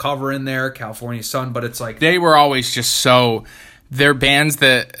snuck a cover in there, California Sun, but it's like... They were always just so... They're bands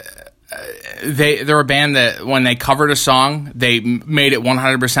that... They're a band that when they covered a song, they made it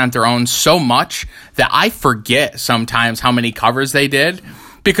 100% their own so much that I forget sometimes how many covers they did,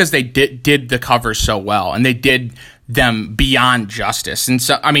 because they did the covers so well, and they did them beyond justice. And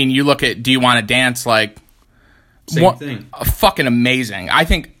so, I mean, you look at Do You Want to Dance, like... Same thing. Fucking amazing. I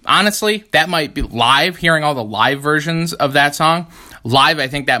think, honestly, that might be live, hearing all the live versions of that song. Live, I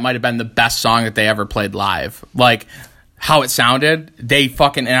think that might have been the best song that they ever played live. Like, how it sounded. They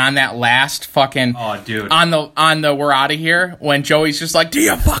fucking, and on that last fucking... Oh, dude. On the We're Outta Here, when Joey's just like, do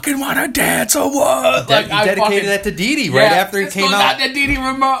you fucking want to dance or what? He dedicated that to Dee Dee right after he came out. The Dee Dee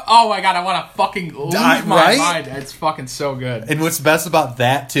remote. Oh my God, I want to fucking lose my mind. It's fucking so good. And what's best about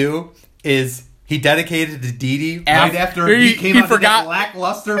that, too, is... He dedicated to Dee Dee right after he came out of that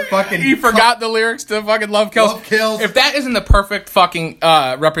lackluster fucking... He forgot the lyrics to fucking Love Kills. Love Kills. If that isn't the perfect fucking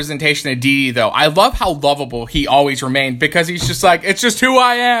representation of Dee Dee, though, I love how lovable he always remained, because he's just like, it's just who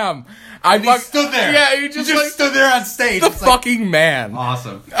I am. He stood there. Yeah, he just like, stood there on stage. The fucking man.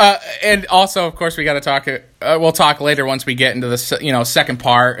 Awesome. And also, of course, we got to talk. We'll talk later once we get into the second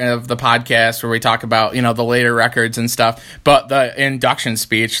part of the podcast where we talk about the later records and stuff. But the induction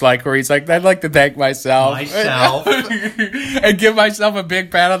speech, like where he's like, "I'd like to thank myself and give myself a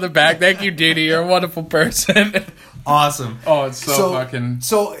big pat on the back. Thank you, Dee Dee. You're a wonderful person." Awesome. Oh, it's so fucking.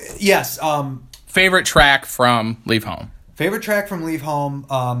 So yes. Favorite track from Leave Home. Favorite track from Leave Home.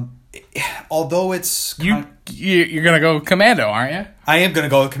 Although it's... You're going to go Commando, aren't you? I am going to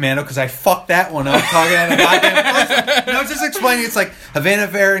go with Commando because I fucked that one up talking on the goddamn first. No, just explaining. It's like Havana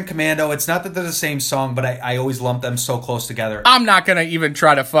Affair and Commando. It's not that they're the same song, but I always lump them so close together. I'm not going to even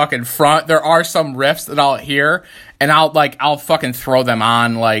try to fucking front. There are some riffs that I'll hear, and I'll fucking throw them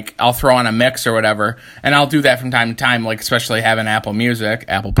on. Like, I'll throw on a mix or whatever, and I'll do that from time to time, like, especially having Apple Music.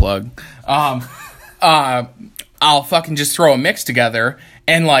 Apple plug. I'll fucking just throw a mix together,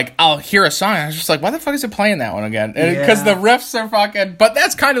 and like I'll hear a song and I was just like, why the fuck is it playing that one again? Because the riffs are fucking, but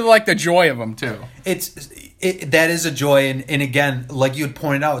that's kind of like the joy of them too. That is a joy, and again, like you had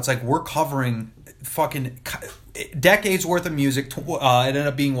pointed out, it's like we're covering fucking decades worth of music. It ended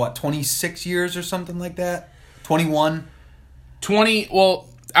up being 26 years or something like that. 21. 20. Well,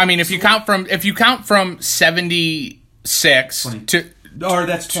 I mean, if you count from 76 20. to, or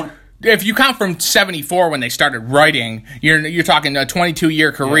that's 20. If you count from 74 when they started writing, you're talking a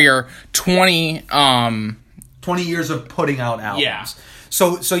 22-year career, 20 years of putting out albums. Yeah.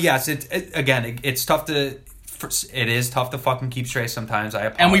 So yes, it's tough to... It is tough to fucking keep straight sometimes. I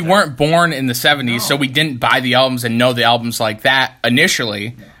apologize. And we weren't born in the 70s, so we didn't buy the albums and know the albums like that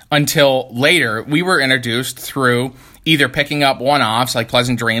initially until later. We were introduced through either picking up one-offs like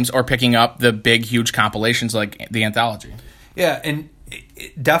Pleasant Dreams or picking up the big, huge compilations like the Anthology. Yeah, and...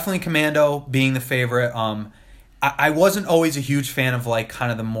 Definitely Commando being the favorite. I wasn't always a huge fan of like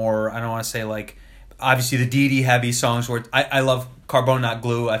kind of the more, I don't want to say like obviously the Dee Dee heavy songs where I love Carbone Not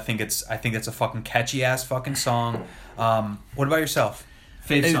Glue. I think it's a fucking catchy ass fucking song. What about yourself?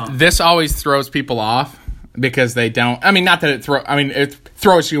 Favorite song? This always throws people off because they don't. I mean, not that it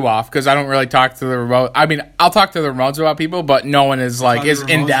throws you off because I don't really talk to the remote. I mean, I'll talk to the remotes about people, but no one is like is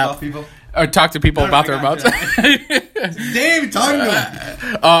in depth. Or talk to people about the remotes. Damn, talking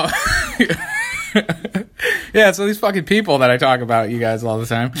about. Yeah, so these fucking people that I talk about, you guys all the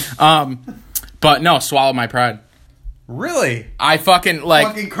time. But no, Swallow My Pride. Really? I fucking like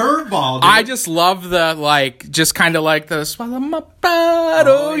fucking curveball. Dude. I just love the like, just kind of like the swallow my pride.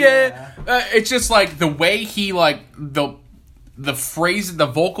 Oh yeah. It's just like the way he like the phrase, the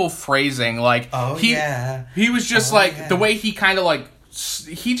vocal phrasing. Like he was just the way he kind of like.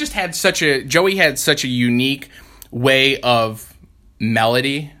 He just had Joey had such a unique way of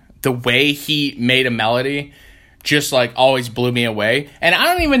melody the way he made a melody just like always blew me away. And I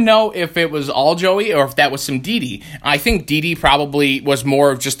don't even know if it was all Joey or if that was some Dee Dee. I think Dee Dee probably was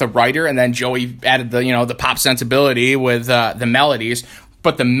more of just the writer, and then Joey added the pop sensibility with the melodies.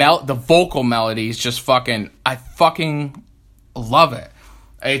 But the vocal melodies just I fucking love it.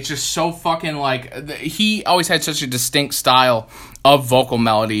 It's just so fucking like, he always had such a distinct style of vocal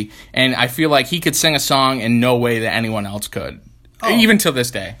melody, and I feel like he could sing a song in no way that anyone else could. Even to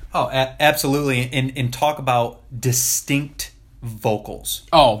this day. Oh, absolutely. And talk about distinct vocals.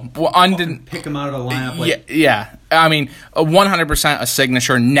 Oh, well, pick them out of the lineup. Yeah. I mean, 100% a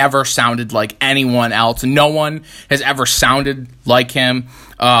signature. Never sounded like anyone else. No one has ever sounded like him.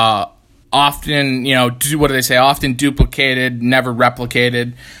 Often, what do they say? Often duplicated, never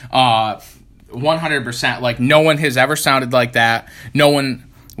replicated. 100%. Like, no one has ever sounded like that. No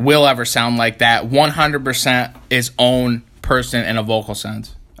one will ever sound like that. 100% his own person in a vocal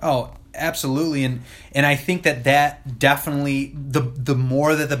sense. Oh, absolutely. And I think that definitely, the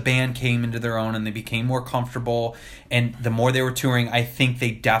more that the band came into their own and they became more comfortable and the more they were touring, I think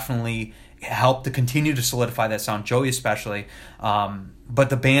they definitely helped to continue to solidify that sound, Joey especially, but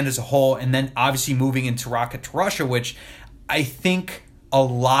the band as a whole. And then obviously moving into Rocket to Russia, which I think a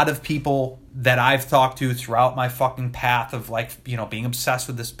lot of people that I've talked to throughout my fucking path of being obsessed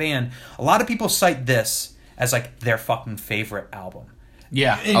with this band, a lot of people cite this as like their fucking favorite album.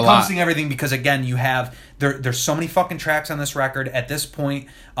 Yeah, encompassing everything, because again, you have there's so many fucking tracks on this record. At this point,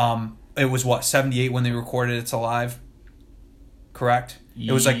 it was 78 when they recorded It's Alive. Correct?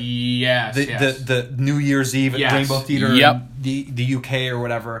 It was like the New Year's Eve at Rainbow Theatre, the UK or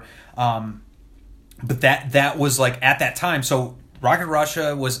whatever. But that was like at that time. So Rocket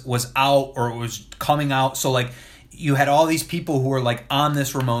Russia was out, or it was coming out. So like you had all these people who were like on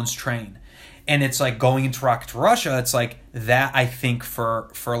this Ramones train. And it's like going into Rocket to Russia, it's like that, I think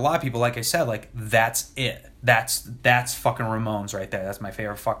for a lot of people, like I said, like that's it. That's fucking Ramones right there. That's my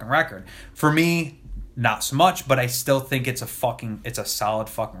favorite fucking record. For me, not so much, but I still think it's a solid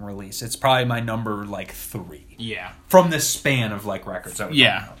fucking release. It's probably my number 3. Yeah. From this span of records.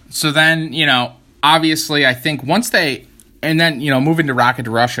 Yeah. So then, obviously I think once they, and then, moving to Rocket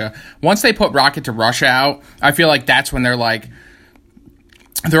to Russia, once they put Rocket to Russia out, I feel like that's when they're like,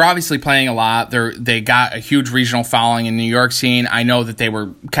 they're obviously playing a lot. They got a huge regional following in the New York scene. I know that they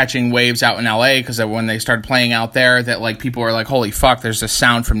were catching waves out in LA because when they started playing out there, that people were like, "Holy fuck!" There's a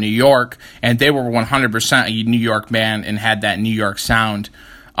sound from New York, and they were 100% a New York band and had that New York sound.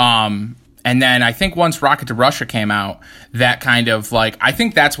 And then I think once Rocket to Russia came out, that kind of I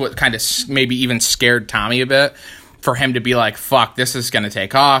think that's what kind of maybe even scared Tommy a bit, for him to be like, "Fuck, this is gonna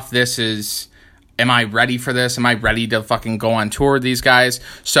take off. Am I ready for this? Am I ready to fucking go on tour with these guys?"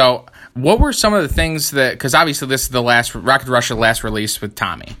 So what were some of the things that, because obviously this is the last Rocket to Russia last release with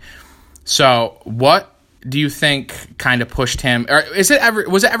Tommy. So what do you think kind of pushed him, or was it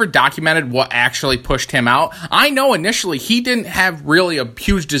ever documented what actually pushed him out? I know initially he didn't have really a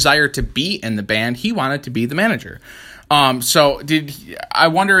huge desire to be in the band. He wanted to be the manager. So I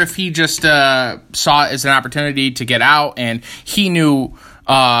wonder if he just saw it as an opportunity to get out, and he knew,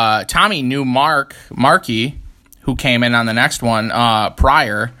 Tommy knew Marky, who came in on the next one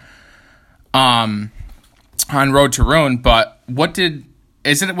prior, on Road to Ruin. But was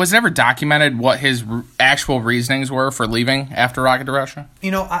it ever documented what his actual reasonings were for leaving after Rocket to Russia?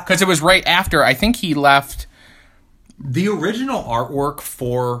 Because it was right after, I think he left. The original artwork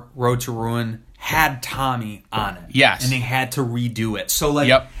for Road to Ruin had Tommy on it. Yes. And they had to redo it. So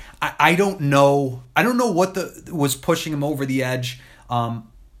I don't know what was pushing him over the edge.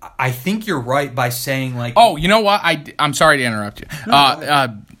 I think you're right by saying oh, you know what? I'm sorry to interrupt you.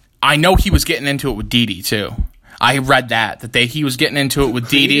 No, I know he was getting into it with Dee Dee too. I read that he was getting into it with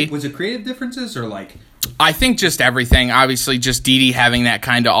Dee Dee. Was it creative differences or I think just everything. Obviously, just Dee Dee having that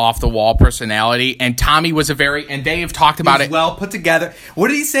kind of off the wall personality, and Tommy was and Dave talked about it. Well put together. What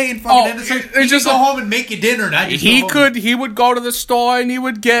did he say in fucking episode? He just go home and make you dinner. He would go to the store and he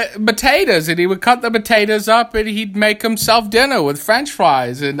would get potatoes and he would cut the potatoes up and he'd make himself dinner with French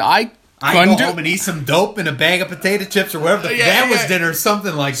fries. And I go home and eat some dope and a bag of potato chips or whatever that was dinner or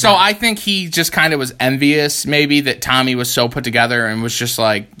something like that. So I think he just kind of was envious maybe that Tommy was so put together and was just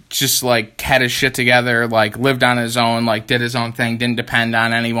had his shit together, lived on his own, did his own thing, didn't depend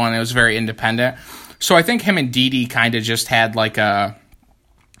on anyone. It was very independent. So I think him and Dee Dee kind of just had a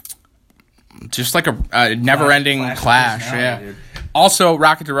never-ending clash. Yeah. Dude. Also,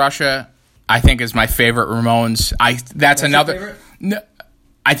 Rocket to Russia, I think, is my favorite Ramones. That's another. Your favorite? No,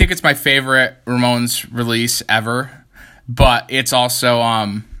 I think it's my favorite Ramones release ever, but it's also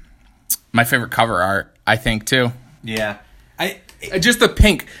my favorite cover art, I think, too. Yeah. Just the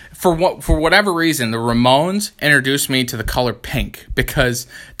pink. For whatever reason, the Ramones introduced me to the color pink, because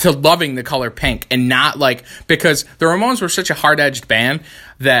to loving the color pink, and not like, because the Ramones were such a hard-edged band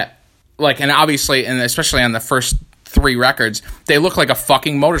that, like, and obviously, and especially on the first 3 records, they look like a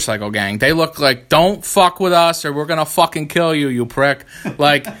fucking motorcycle gang. They look like, don't fuck with us or we're gonna fucking kill you, you prick.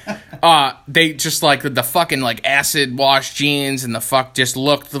 Like, they just, like, the fucking, like, acid wash jeans, and the fuck just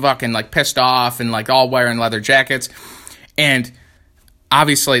looked fucking, like, pissed off, and, like, all wearing leather jackets. And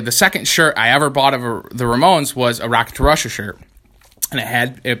obviously, the second shirt I ever bought of the Ramones was a Rocket to Russia shirt, and it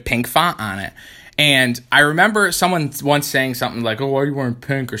had a pink font on it. And I remember someone once saying something like, "Oh, why are you wearing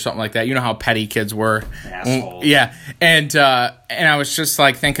pink?" or something like that. You know how petty kids were. Assholes. Yeah. And I was just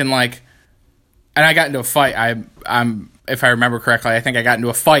like thinking, like, and I got into a fight. I'm if I remember correctly, I think I got into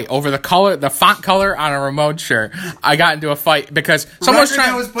a fight over the font color on a Ramones shirt. I got into a fight because someone was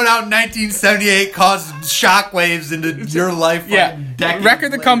trying. That was put out in 1978 caused shockwaves into your life. Yeah,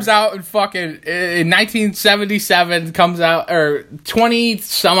 record that comes out in fucking in 1977 comes out, or 20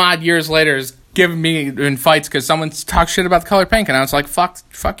 some odd years later is giving me in fights because someone talks shit about the color pink, and I was like,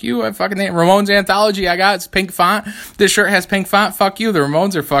 fuck you, I fucking Ramones anthology I got, it's pink font, this shirt has pink font, fuck you, the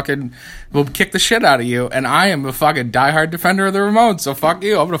Ramones are fucking, will kick the shit out of you, and I am a fucking diehard defender of the Ramones, so fuck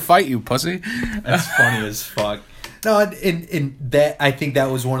you, I'm gonna fight you, pussy. That's funny as fuck. No, and that, I think that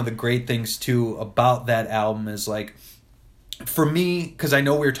was one of the great things too about that album, is like, for me, because I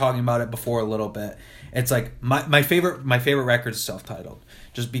know we were talking about it before a little bit, it's like my favorite record is self-titled,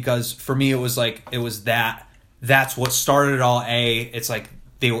 just because for me it was that's what started it all. It's like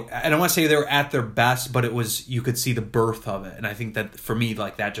they were, I don't want to say they were at their best, but it was, you could see the birth of it, and I think that for me,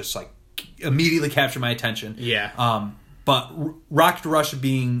 like, that just like immediately captured my attention. Yeah. But Rocket to Russia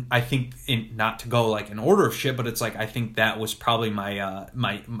being, I think, not to go like in order of shit, but it's like, I think that was probably my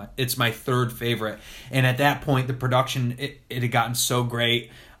it's my third favorite. And at that point, the production it had gotten so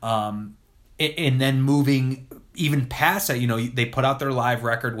great. And then moving even past that, you know, they put out their live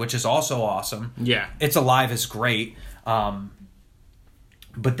record, which is also awesome. Yeah. It's Alive is great.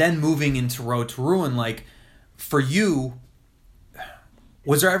 But then moving into Road to Ruin, like, for you,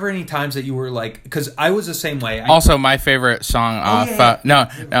 was there ever any times that you were like, because I was the same way. Also, my favorite song off,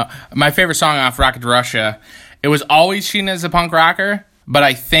 my favorite song off Rocket to Russia, it was always Sheena as a Punk Rocker, but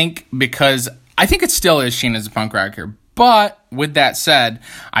I think it still is Sheena as a Punk Rocker. But with that said,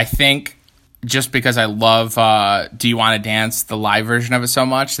 I think just because I love Do You Want to Dance, the live version of it so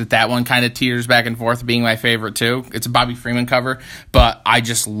much, that one kind of teeters back and forth being my favorite too. It's a Bobby Freeman cover, but I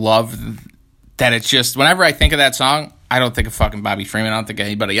just love that it's just, whenever I think of that song, I don't think of fucking Bobby Freeman. I don't think of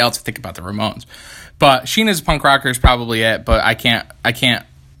anybody else. I think about the Ramones. But Sheena's Punk Rocker is probably it, but I can't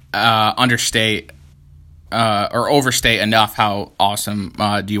understate or overstate enough how awesome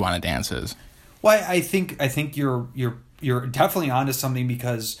Do You Want to Dance is. Well, I think you're definitely onto something,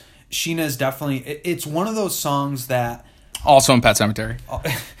 because Sheena is definitely, it's one of those songs that, also in Pet Sematary.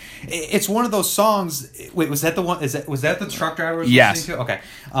 It's one of those songs. Wait, was that the one? Was that the truck driver was yes. listening to? Okay.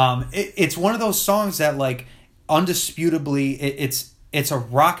 It's one of those songs that, like, undisputably, it's a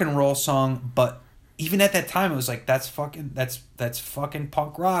rock and roll song, but even at that time, it was like, that's fucking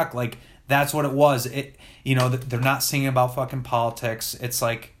punk rock. Like, that's what it was. You know, they're not singing about fucking politics. It's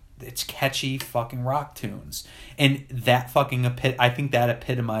like, it's catchy fucking rock tunes, and that fucking I think that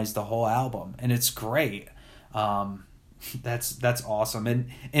epitomized the whole album, and it's great. That's awesome,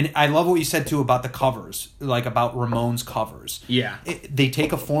 and I love what you said too about the covers, like about Ramones covers. Yeah, they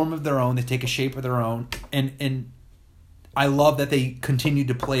take a form of their own, they take a shape of their own, and I love that they continue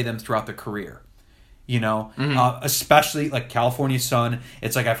to play them throughout their career. You know, especially like California Sun.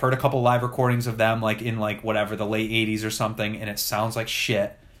 It's like, I've heard a couple live recordings of them, like in like whatever the late '80s or something, and it sounds like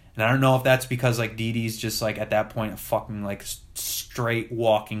shit. And I don't know if that's because, like, Dee Dee's just, like, at that point a fucking, like, straight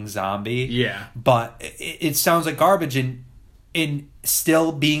walking zombie. Yeah. But it sounds like garbage, and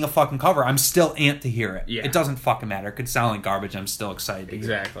still being a fucking cover, I'm still amped to hear it. Yeah. It doesn't fucking matter. It could sound like garbage. I'm still excited to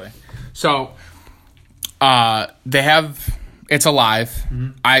hear it. Exactly. So, they have It's Alive,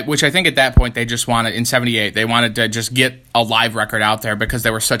 which I think at that point they just wanted, in 78, they wanted to just get a live record out there because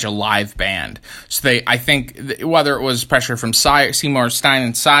they were such a live band. So I think whether it was pressure from Seymour Stein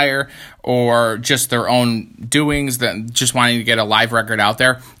and Sire, or just their own doings, that just wanting to get a live record out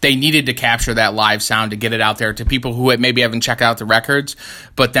there, they needed to capture that live sound to get it out there to people who maybe haven't checked out the records,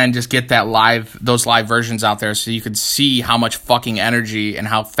 but then just get those live versions out there so you could see how much fucking energy and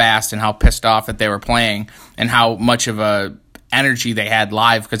how fast and how pissed off that they were playing, and how much of a energy they had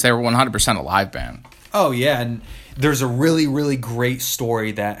live, because they were 100% a live band. Oh yeah, and there's a really, really great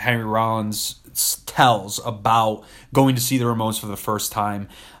story that Henry Rollins tells about going to see the Ramones for the first time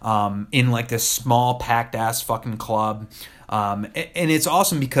in like this small packed ass fucking club. And it's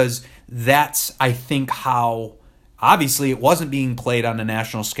awesome because that's, I think, how obviously it wasn't being played on a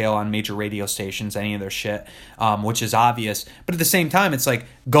national scale on major radio stations, any of their shit, which is obvious. But at the same time, it's like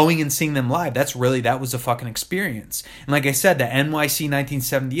going and seeing them live. That was a fucking experience. And like I said, the NYC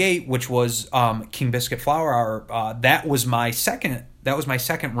 1978, which was King Biscuit Flower Hour, that was my second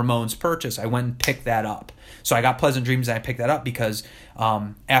Ramones purchase. I went and picked that up. So I got Pleasant Dreams and I picked that up because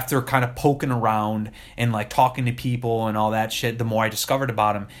after kind of poking around and like talking to people and all that shit, the more I discovered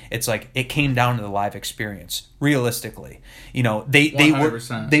about them, it's like it came down to the live experience. Realistically, you know, they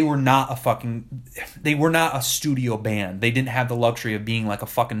were not a studio band. They didn't have the luxury of being like a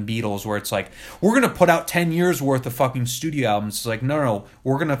fucking Beatles where it's like, we're gonna put out 10 years worth of fucking studio albums. It's like, no,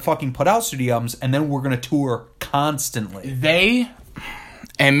 we're gonna fucking put out studio albums and then we're gonna tour constantly.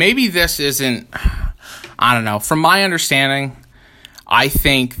 And maybe this isn't, I don't know. From my understanding, I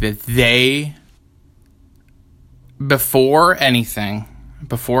think that they, before any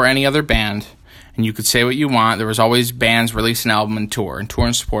other band, and you could say what you want, there was always bands release an album and tour in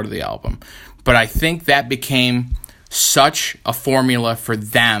support of the album. But I think that became such a formula for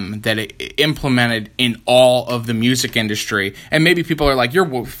them that it implemented in all of the music industry. And maybe people are like,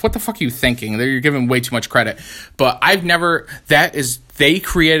 what the fuck are you thinking? You're giving way too much credit. But they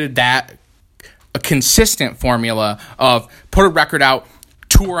created that, a consistent formula of put a record out,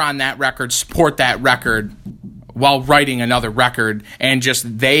 tour on that record, support that record while writing another record. And just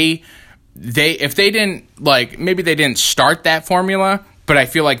if they didn't, like, maybe they didn't start that formula, but I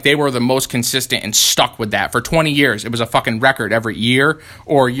feel like they were the most consistent and stuck with that for 20 years. It was a fucking record every year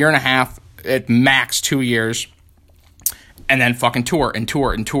or year and a half, at max 2 years. And then fucking tour and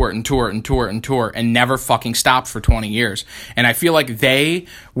never fucking stopped for 20 years. And I feel like they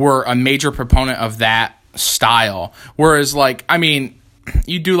were a major proponent of that style. Whereas, like, I mean,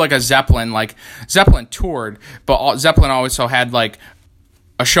 you do like a Zeppelin toured, but Zeppelin also had like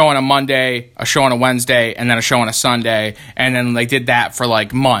a show on a Monday, a show on a Wednesday, and then a show on a Sunday, and then they did that for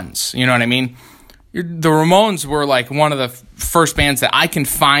like months. You know what I mean? The Ramones were like one of the first bands that I can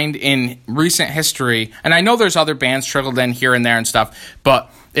find in recent history, and I know there's other bands trickled in here and there and stuff, but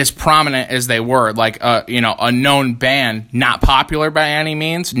as prominent as they were, like a known band, not popular by any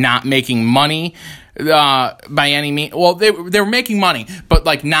means, not making money by any means. Well, they were making money, but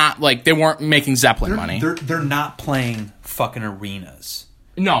like not like they weren't making Zeppelin money. They're not playing fucking arenas.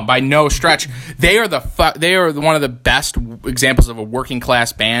 No, by no stretch. They are one of the best examples of a working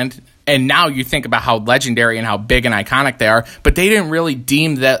class band. And now you think about how legendary and how big and iconic they are, but they didn't really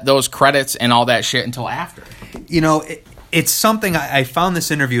deem those credits and all that shit until after. You know, it's something I found this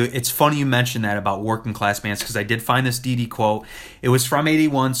interview. It's funny you mentioned that about working class bands because I did find this Dee Dee quote. It was from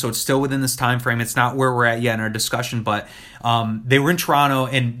 81, so it's still within this time frame. It's not where we're at yet in our discussion, but they were in Toronto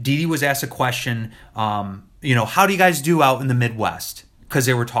and Dee Dee was asked a question. How do you guys do out in the Midwest? Because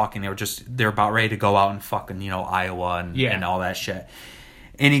they were talking, they're about ready to go out and fucking Iowa and all that shit.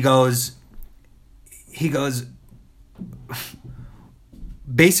 And he goes,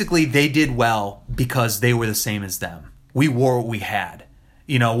 basically they did well because they were the same as them. We wore what we had.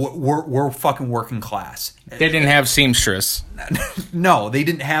 We're fucking working class. They didn't have seamstress. No, they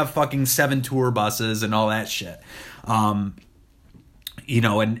didn't have fucking 7 tour buses and all that shit. And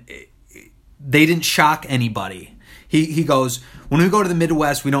they didn't shock anybody. He goes, when we go to the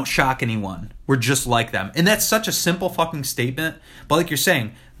Midwest, we don't shock anyone. We're just like them. And that's such a simple fucking statement. But like you're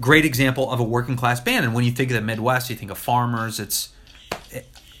saying, great example of a working class band. And when you think of the Midwest, you think of farmers.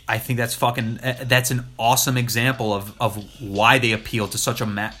 I think that's an awesome example of why they appeal to such a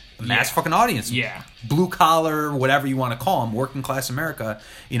mass fucking audience. Yeah. Blue collar, whatever you want to call them, working class America,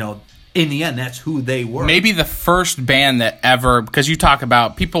 in the end, that's who they were. Maybe the first band that ever, because you talk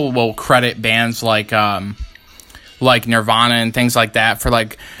about, people will credit bands like Nirvana and things like that for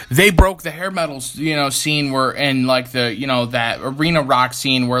like they broke the hair metal scene where and like the that arena rock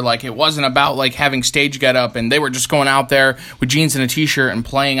scene where like it wasn't about like having stage get up and they were just going out there with jeans and a t-shirt and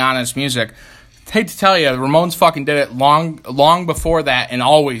playing honest music. I hate to tell you, the Ramones fucking did it long before that and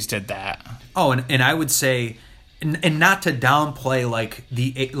always did that. Oh, and I would say, and not to downplay like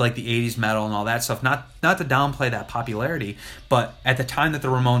the 80s metal and all that stuff, not to downplay that popularity, but at the time that the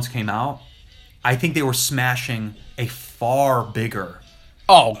Ramones came out, I think they were smashing a far bigger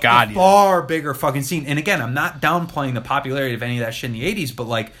fucking scene. And again, I'm not downplaying the popularity of any of that shit in the 80s, but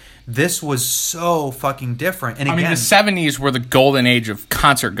like this was so fucking different. And I again, mean, the 70s were the golden age of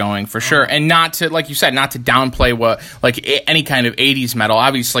concert going for sure. And not to, like you said, not to downplay what, like any kind of 80s metal.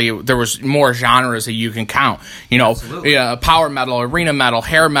 Obviously, there was more genres that you can count. You know, power metal, arena metal,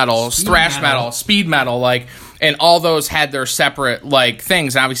 hair metal, thrash metal, speed metal, like, and all those had their separate, like,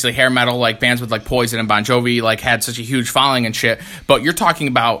 things. And obviously, hair metal, like, bands with, like, Poison and Bon Jovi, like, had such a huge following and shit. But you're talking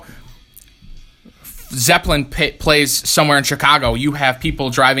about Zeppelin plays somewhere in Chicago. You have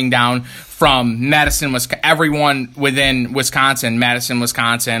people driving down from Madison, Wisconsin, everyone within Wisconsin, Madison,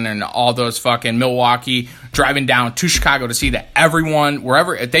 Wisconsin, and all those fucking Milwaukee, driving down to Chicago to see that everyone,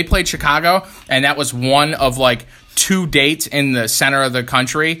 wherever, if they played Chicago, and that was one of, like, 2 dates in the center of the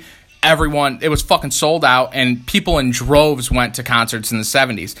country, everyone, it was fucking sold out, and people in droves went to concerts in the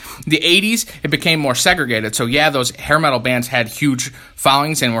 70s. The 80s, it became more segregated. So, yeah, those hair metal bands had huge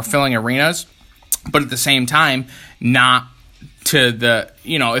followings and were filling arenas, but at the same time, not to the,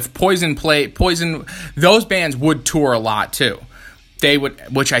 you know, if Poison, those bands would tour a lot too. They would,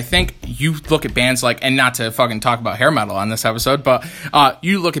 which I think you look at bands like, and not to fucking talk about hair metal on this episode, but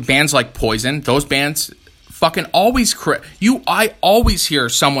you look at bands like Poison, those bands fucking always, I always hear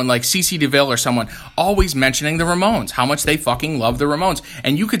someone like CeCe DeVille or someone always mentioning the Ramones, how much they fucking love the Ramones.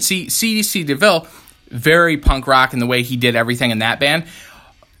 And you could see CeCe DeVille, very punk rock in the way he did everything in that band.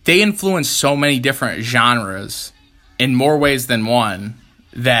 They influenced so many different genres in more ways than one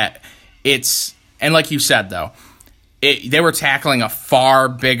that it's, and like you said though, they were tackling a far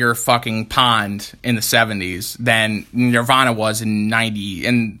bigger fucking pond in the 70s than Nirvana was in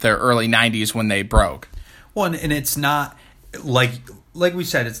the early 90s when they broke. Well, and it's not like we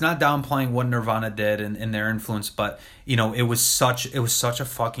said, it's not downplaying what Nirvana did and their influence, but you know, it was so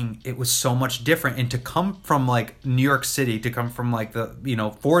much different. And to come from like New York City, to come from like the, you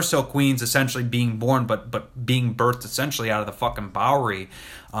know, Forest Hill Queens essentially being born, but being birthed essentially out of the fucking Bowery,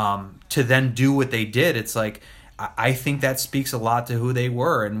 to then do what they did, it's like, I think that speaks a lot to who they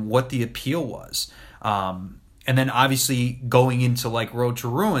were and what the appeal was. And then obviously going into like Road to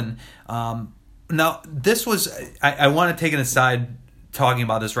Ruin. Now this was, I want to take an aside talking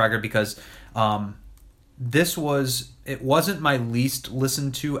about this record because it wasn't my least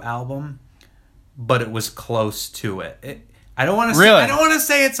listened to album, but it was close to it. I don't want to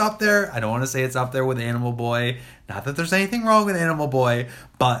say it's up there. I don't want to say it's up there with Animal Boy. Not that there's anything wrong with Animal Boy,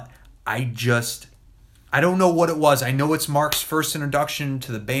 but I don't know what it was. I know it's Mark's first introduction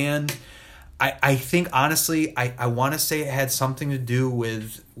to the band. I think honestly, I want to say it had something to do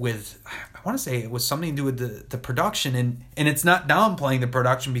with I want to say it was something to do with the production, and it's not downplaying the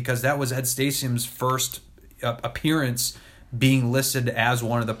production because that was Ed Stasium's first appearance being listed as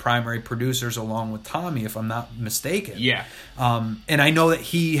one of the primary producers along with Tommy, if I'm not mistaken. Yeah. And I know that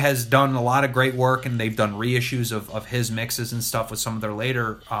he has done a lot of great work, and they've done reissues of his mixes and stuff with some of their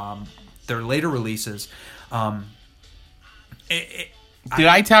later releases. Did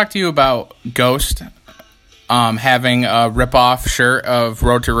I talk to you about Ghost having a rip-off shirt of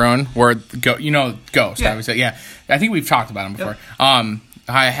Road to Ruin? Where Ghost, yeah. Obviously, yeah. I think we've talked about him before. Yep.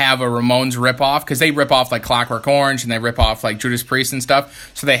 I have a Ramones rip-off because they rip off like Clockwork Orange and they rip off like Judas Priest and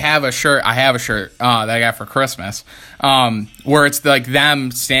stuff. So they have a shirt. I have a shirt that I got for Christmas where it's like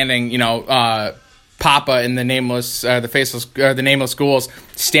them standing, Papa and the Nameless, the Nameless Ghouls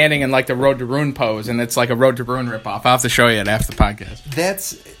standing in like the Road to Ruin pose, and it's like a Road to Ruin ripoff. I'll have to show you it after the podcast.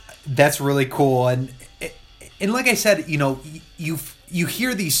 That's really cool, and like I said, you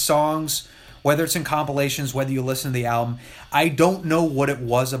hear these songs, whether it's in compilations, whether you listen to the album. I don't know what it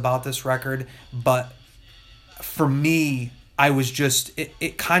was about this record, but for me, I was just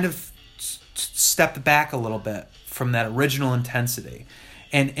it kind of stepped back a little bit from that original intensity.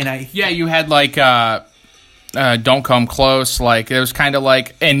 And you had like Don't Come Close, like it was kind of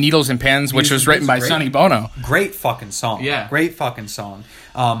like, and Needles and Pins, which was written by Sonny Bono. Great fucking song. Yeah, great fucking song.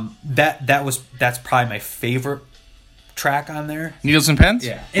 That's probably my favorite track on there. Needles and Pins.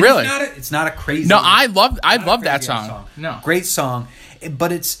 Yeah, and really. It's not a crazy. No, I love that song. No, great song,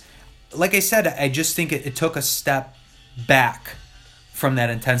 but it's like I said. I just think it took a step back from that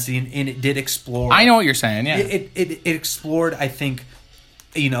intensity, and it did explore. I know what you're saying. Yeah, it explored. I think.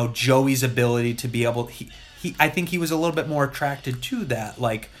 Joey's ability to be able. I think he was a little bit more attracted to that,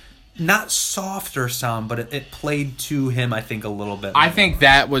 like not softer sound, but it played to him. I think a little bit. I think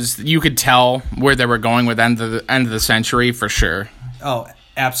that was, you could tell where they were going with end of the century for sure. Oh,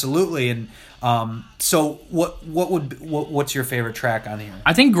 absolutely. And so what's your favorite track on here?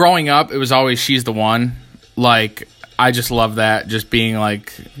 I think growing up, it was always She's the One. Like I just love that, just being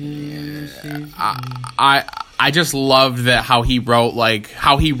like, I just loved that how he wrote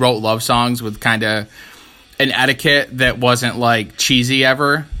love songs with kind of an etiquette that wasn't like cheesy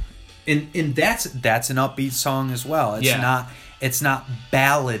ever. And that's an upbeat song as well. It's not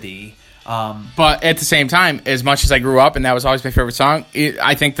ballady. But at the same time, as much as I grew up and that was always my favorite song,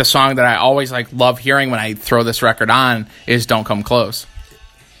 I think the song that I always like love hearing when I throw this record on is "Don't Come Close."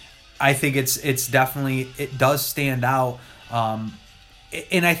 I think it's definitely, it does stand out, and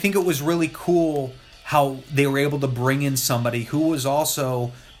I think it was really cool how they were able to bring in somebody who was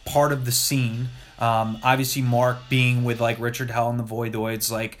also part of the scene. Obviously, Mark being with like Richard Hell and the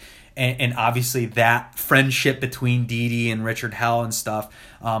Voidoids, like. And obviously that friendship between Dee Dee and Richard Hell and stuff.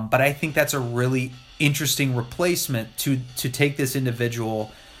 But I think that's a really interesting replacement to take this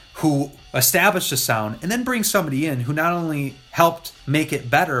individual who established a sound and then bring somebody in who not only helped make it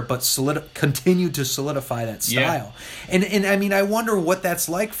better, but continued to solidify that style. Yeah. And I mean, I wonder what that's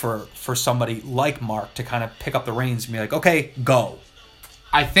like for somebody like Mark to kind of pick up the reins and be like, okay, go.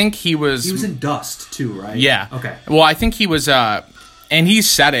 I think he was in Dust too, right? Yeah. Okay. Well, I think he was... And he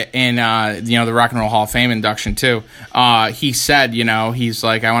said it in, the Rock and Roll Hall of Fame induction, too. He said, he's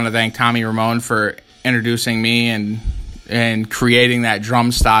like, I want to thank Tommy Ramone for introducing me and creating that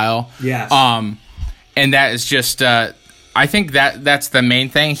drum style. Yes. And that is just, I think that's the main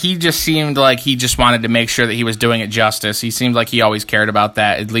thing. He just seemed like he just wanted to make sure that he was doing it justice. He seemed like he always cared about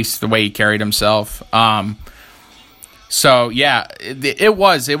that, at least the way he carried himself. So, yeah, it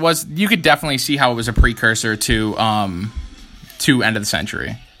was, you could definitely see how it was a precursor to End of the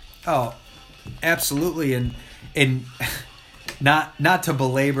Century. Oh, absolutely, and not to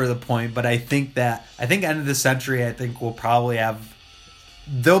belabor the point, but I think End of the Century, I think we'll probably have.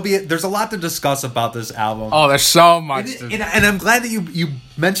 There's a lot to discuss about this album. Oh, there's so much. And I'm glad that you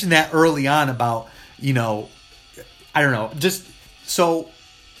mentioned that early on about I don't know, just so.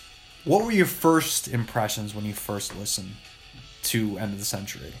 What were your first impressions when you first listened to End of the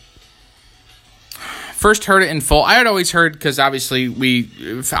Century? First heard it in full. I had always heard, because obviously at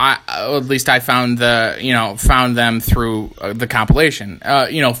least I found them through the compilation.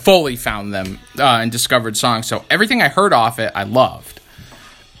 Fully found them and discovered songs. So everything I heard off it, I loved.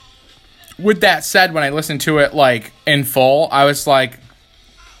 With that said, when I listened to it like in full, I was like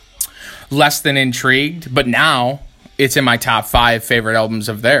less than intrigued. But now it's in my top 5 favorite albums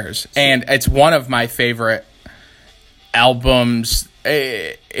of theirs, and it's one of my favorite albums.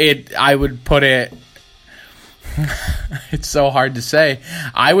 I would put it. It's so hard to say.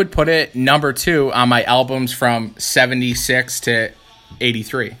 I would put it number 2 on my albums from 76 to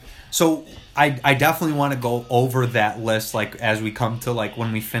 83. So I definitely want to go over that list, like as we come to like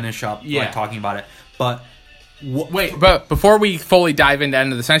when we finish up like talking about it. But but before we fully dive into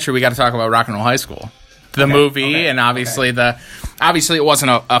End of the Century, we got to talk about Rock and Roll High School, the movie, and obviously it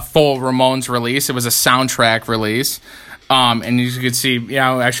wasn't a full Ramones release; it was a soundtrack release. And as you can see,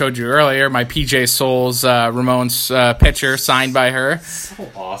 I showed you earlier my PJ Souls Ramones picture signed by her.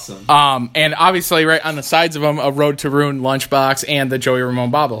 So awesome. And obviously, right on the sides of them, a Road to Ruin lunchbox and the Joey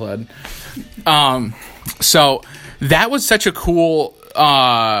Ramone bobblehead. So that was such a cool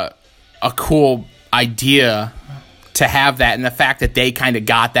idea to have that, and the fact that they kind of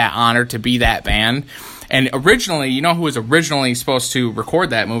got that honor to be that band. And originally, who was originally supposed to record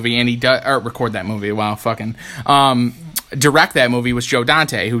that movie, and direct that movie was Joe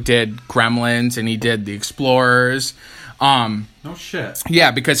Dante, who did Gremlins and he did The Explorers. No shit.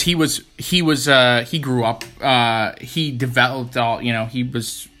 Yeah, because he grew up, he developed all, he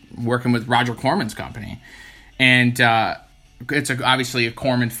was working with Roger Corman's company, and it's obviously a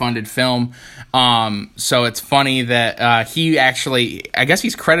Corman-funded film. So it's funny that he actually, I guess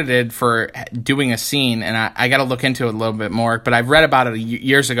he's credited for doing a scene, and I got to look into it a little bit more, but I've read about it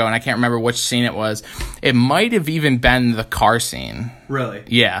years ago, and I can't remember which scene it was. It might have even been the car scene. Really?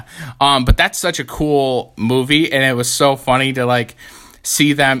 Yeah. But that's such a cool movie, and it was so funny to, like,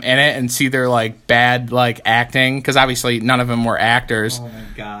 see them in it and see their, like, bad, like, acting, because obviously none of them were actors. Oh, my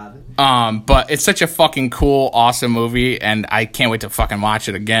God. But it's such a fucking cool, awesome movie, and I can't wait to fucking watch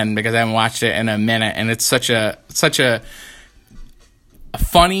it again, because I haven't watched it in a minute, and it's such a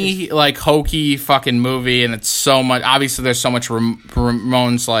funny, like, hokey fucking movie, and it's so much, obviously there's so much Ramones-dom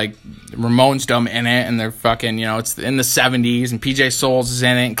in it, and they're fucking, it's in the 70s, and PJ Souls is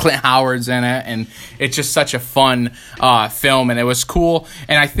in it, and Clint Howard's in it, and it's just such a fun film, and it was cool,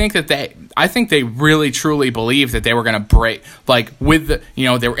 and I think they really truly believed that they were going to break, like, with the,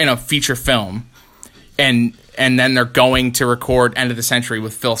 they were in a feature film, and then they're going to record End of the Century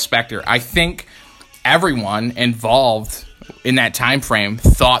with Phil Spector. I think everyone involved in that time frame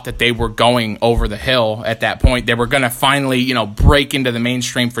thought that they were going over the hill at that point. They were going to finally, break into the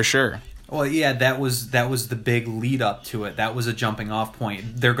mainstream for sure. Well, yeah, that was the big lead up to it. That was a jumping off point.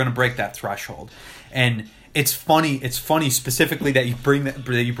 They're going to break that threshold. And it's funny. It's funny specifically that you bring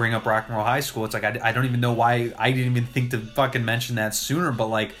up Rock and Roll High School. It's like I don't even know why I didn't even think to fucking mention that sooner. But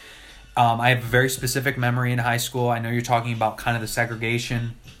like, I have a very specific memory in high school. I know you're talking about kind of the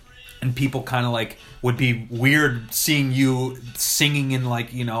segregation, and people kind of like would be weird seeing you singing in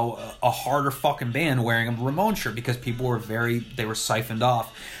like, you know, a harder fucking band wearing a Ramones shirt because people were they were siphoned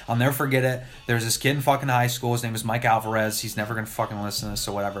off. I'll never forget it. There's this kid in fucking high school. His name is Mike Alvarez. He's never gonna fucking listen to this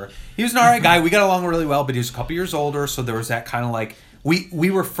or whatever. He was an alright guy. We got along really well, but he was a couple years older, so there was that kind of like we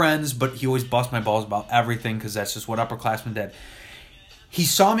were friends, but he always bust my balls about everything because that's just what upperclassmen did. He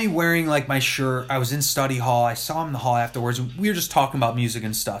saw me wearing like my shirt. I was in study hall. I saw him in the hall afterwards. And we were just talking about music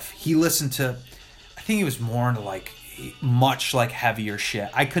and stuff. He listened to, I think he was more into like much like heavier shit.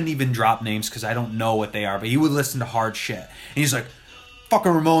 I couldn't even drop names because I don't know what they are, but he would listen to hard shit. And he's like,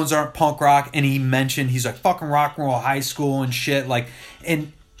 fucking Ramones aren't punk rock. And he mentioned, he's like, fucking Rock and Roll High School and shit. Like,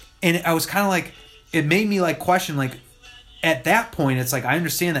 and I was kind of like, it made me like question, like, at that point, it's like I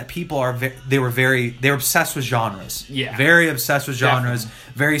understand that people are they're obsessed with genres, very obsessed with genres,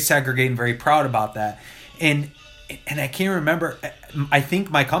 definitely. Very segregated, very proud about that, and I can't remember. I think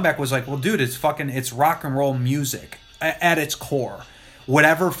my comeback was like, well, dude, it's rock and roll music at its core.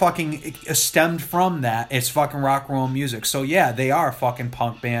 Whatever fucking stemmed from that, it's fucking rock and roll music. So yeah, they are a fucking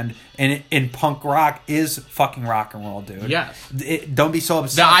punk band, and punk rock is fucking rock and roll, dude. Yes, don't be so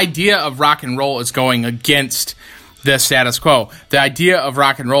obsessed. The idea of rock and roll is going against the status quo. The idea of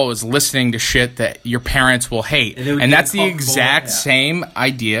rock and roll is listening to shit that your parents will hate. And that's the exact same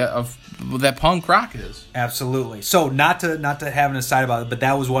idea of that punk rock is. Absolutely. So not to have an aside about it, but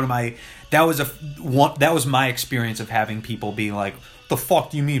that was that was my experience of having people be like, the fuck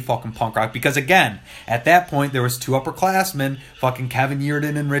do you mean fucking punk rock? Because again, at that point there was two upperclassmen, fucking Kevin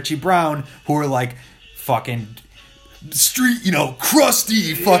Yearden and Richie Brown, who were like fucking street, you know,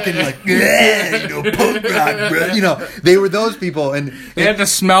 crusty, fucking like, yeah, you know, punk rock, bro. You know, they were those people, and they had to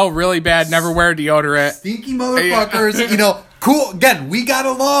smell really bad, never wear deodorant, stinky motherfuckers. You know, cool. Again, we got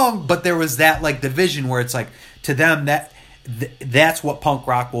along, but there was that like division where it's like to them that's what punk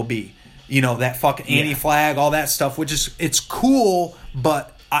rock will be. You know, that fucking anti-flag, all that stuff, which is it's cool,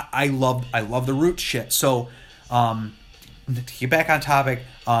 but I love the root shit. So, to get back on topic,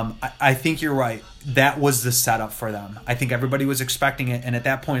 I think you're right. That was the setup for them. I think everybody was expecting it, and at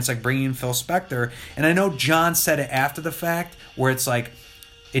that point, it's like bringing in Phil Spector. And I know John said it after the fact, where it's like,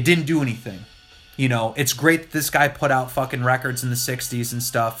 it didn't do anything. You know, it's great that this guy put out fucking records in the 60s and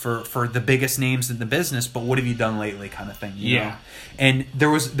stuff for the biggest names in the business, but what have you done lately kind of thing, you know? And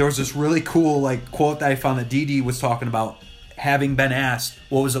there was this really cool like quote that I found that Dee Dee was talking about, having been asked,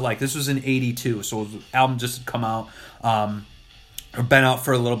 what was it like? This was in 82, so the album just had come out, or been out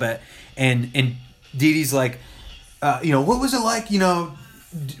for a little bit, and Dee Dee's like, you know, what was it like, you know,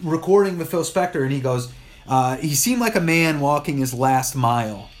 recording with Phil Spector? And he goes, he seemed like a man walking his last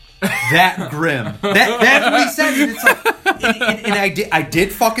mile. That grim. That's what he said. And it's like, and I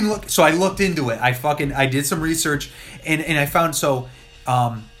did fucking look. So I looked into it. I did some research, and I found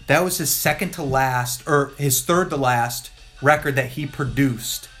that was his second to last, or his third to last record that he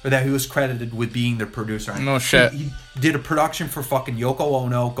produced, or that he was credited with being the producer. No shit. He did a production for fucking Yoko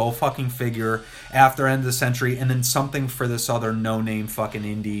Ono, go fucking figure, after End of the Century, and then something for this other no-name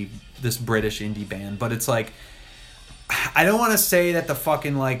fucking this British indie band. But it's like, I don't want to say that the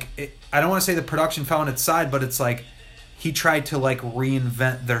fucking like, I don't want to say the production fell on its side, but it's like, he tried to like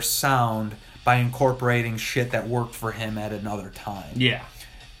reinvent their sound by incorporating shit that worked for him at another time. Yeah.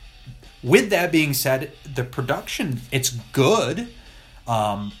 With that being said, the production, it's good,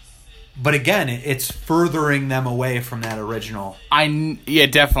 but again, it's furthering them away from that original.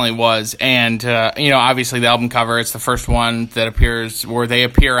 It definitely was, and you know, obviously the album cover, it's the first one that appears where they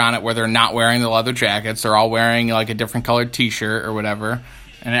appear on it where they're not wearing the leather jackets, they're all wearing like a different colored T-shirt or whatever.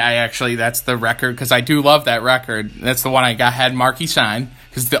 And that's the record, because I do love that record. That's the one I had Marky sign,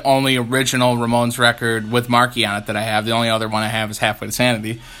 because the only original Ramones record with Marky on it that I have. The only other one I have is Halfway to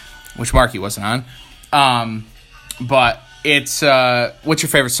Sanity, which Marky wasn't on. But it's what's your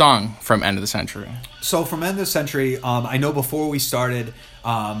favorite song from End of the Century? So from End of the Century, I know before we started,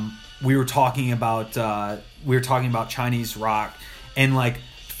 we were talking about Chinese rock, and like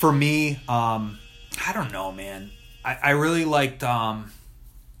for me, I don't know, man. I really liked.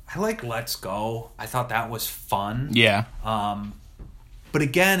 I like Let's Go. I thought that was fun. Yeah. But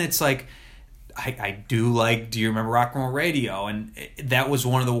again, it's like, I do like, do you remember Rock and Roll Radio? And that was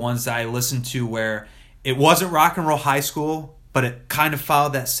one of the ones that I listened to where it wasn't Rock and Roll High School, but it kind of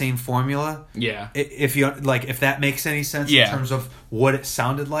followed that same formula. Yeah. If you like, if that makes any sense in terms of what it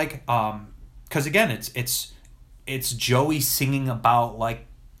sounded like. Because again, it's Joey singing about like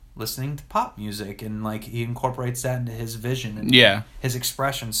listening to pop music, and like he incorporates that into his vision and his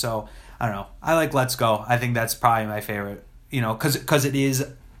expression. So I don't know. I like Let's Go. I think that's probably my favorite. Because it is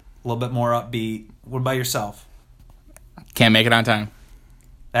a little bit more upbeat. What about yourself? Can't Make It on Time.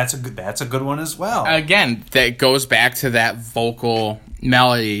 That's a good one as well. Again, that goes back to that vocal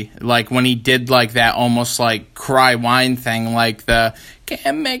melody, like when he did like that almost like cry whine thing, like the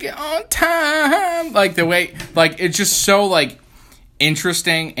can't make it on time, like the way, like it's just so like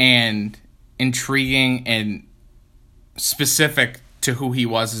interesting and intriguing and specific to who he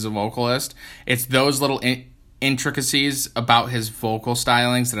was as a vocalist. It's those little intricacies about his vocal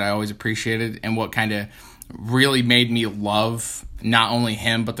stylings that I always appreciated, and what kind of really made me love not only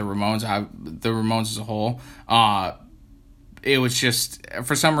him but the Ramones as a whole. It was just,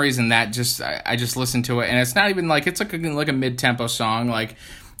 for some reason, that just I just listened to it, and it's not even like it's like a mid-tempo song, like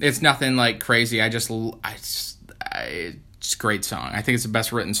it's nothing like crazy. It's a great song. I think it's the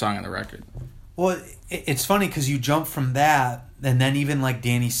best written song on the record. Well, it's funny because you jump from that, and then even like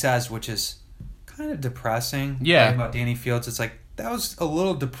Danny Says, which is kind of depressing. Yeah. Talking about Danny Fields, it's like that was a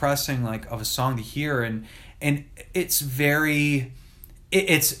little depressing, like of a song to hear, and it's very,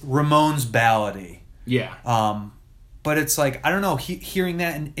 it's Ramones ballady. Yeah. But it's like, I don't know, hearing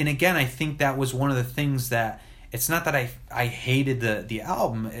that, and again, I think that was one of the things that, it's not that I hated the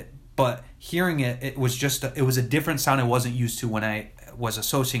album, but hearing it, it was just, it was a different sound I wasn't used to when I was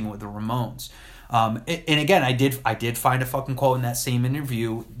associating with the Ramones. And again, I did find a fucking quote in that same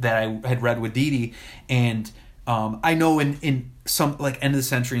interview that I had read with Dee Dee, and I know in some like End of the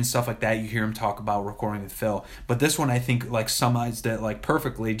Century and stuff like that, you hear him talk about recording with Phil, but this one I think like summarized it like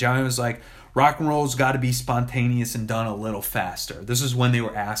perfectly. Johnny was like, rock and roll's got to be spontaneous and done a little faster. This is when they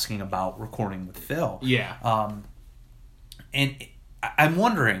were asking about recording with Phil. Yeah. And I'm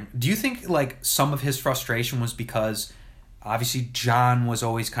wondering, do you think like some of his frustration was because obviously John was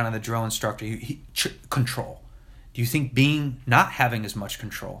always kind of the drill instructor, control. Do you think not having as much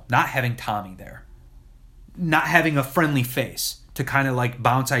control, not having Tommy there, not having a friendly face to kind of like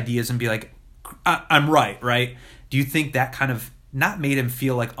bounce ideas and be like, I'm right? Do you think that kind of not made him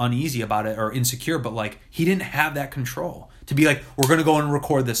feel like uneasy about it or insecure, but like he didn't have that control to be like, we're going to go and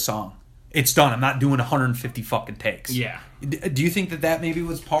record this song. It's done. I'm not doing 150 fucking takes. Yeah. Do you think that maybe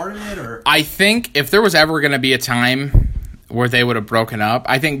was part of it? Or I think if there was ever going to be a time where they would have broken up,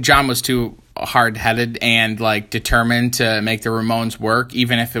 I think John was too hard-headed and like determined to make the Ramones work,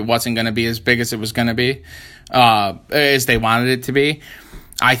 even if it wasn't going to be as big as it was going to be, as they wanted it to be.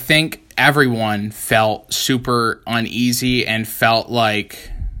 I think everyone felt super uneasy and felt like,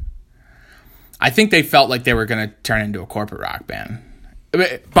 I think they felt like they were going to turn into a corporate rock band.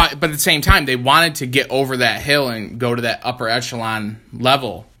 But at the same time, they wanted to get over that hill and go to that upper echelon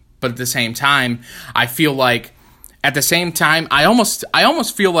level. But at the same time, I feel like at the same time, I almost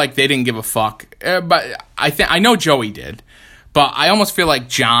feel like they didn't give a fuck. But I know Joey did. But I almost feel like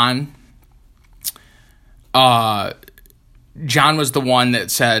John was the one that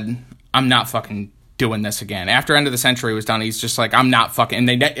said, I'm not fucking doing this again. After End of the Century was done, he's just like, I'm not fucking, and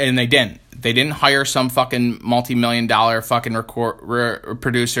they didn't. They didn't hire some fucking multi-million-dollar fucking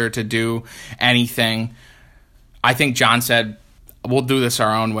producer to do anything. I think John said, we'll do this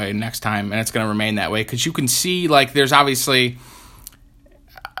our own way next time, and it's going to remain that way. Because you can see, like, there's obviously,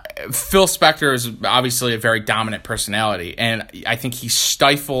 Phil Spector is obviously a very dominant personality, and I think he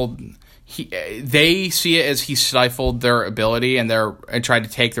stifled, they see it as he stifled their ability and tried to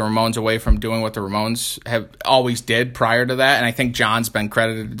take the Ramones away from doing what the Ramones have always did prior to that. And I think John's been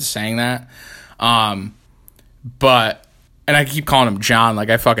credited to saying that. But, and I keep calling him John like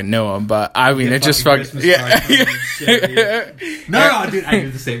I fucking knew him, but I mean, it just fucking, yeah. No, dude, I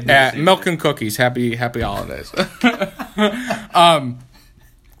do the same thing. Milk and cookies. Happy holidays.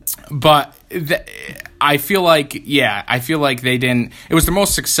 But I feel like they didn't. It was the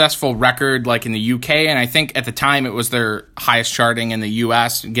most successful record like in the UK, and I think at the time it was their highest charting in the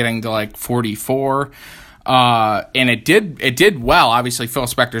US, getting to like 44. And it did well. Obviously, Phil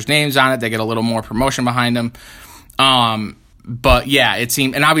Spector's name's on it. They get a little more promotion behind them. But yeah, it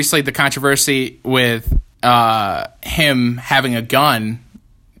seemed, and obviously the controversy with him having a gun,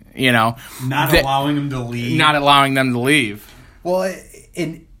 not allowing them to leave. Well,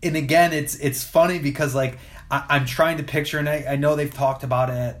 and again, it's funny because like I'm trying to picture, and I know they've talked about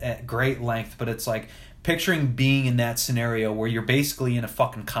it at great length, but it's like picturing being in that scenario where you're basically in a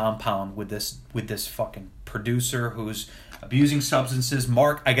fucking compound with this fucking producer who's abusing substances.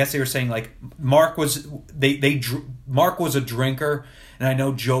 Mark, I guess they were saying like Mark was a drinker, and I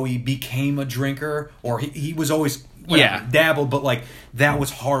know Joey became a drinker, or he was always dabbled, but like that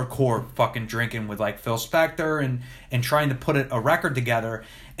was hardcore fucking drinking with like Phil Spector and trying to put a record together,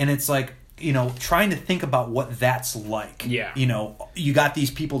 and it's like, you know, trying to think about what that's like. Yeah, you know, you got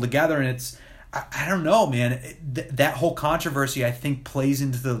these people together, and it's I don't know, man. That whole controversy, I think, plays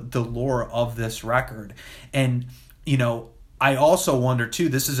into the lore of this record. And, you know, I also wonder, too,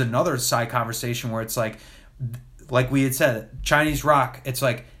 this is another side conversation where it's like we had said, Chinese rock, it's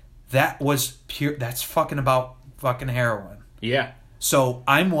like, that was pure, that's fucking about fucking heroin. Yeah. So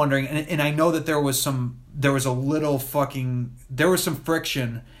I'm wondering, and I know that there was some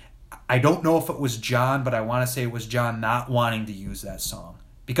friction. I don't know if it was John, but I want to say it was John not wanting to use that song.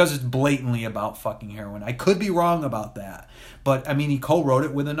 Because it's blatantly about fucking heroin. I could be wrong about that. But, I mean, he co-wrote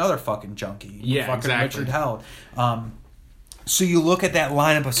it with another fucking junkie. Yeah, fucking exactly. Richard Held. So you look at that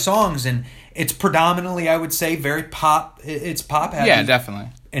lineup of songs, and it's predominantly, I would say, very pop. It's pop heavy. Yeah, definitely.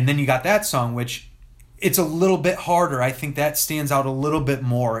 And then you got that song, which it's a little bit harder. I think that stands out a little bit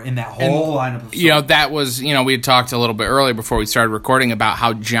more in that whole lineup of songs. You know, that was, you know, we had talked a little bit earlier before we started recording about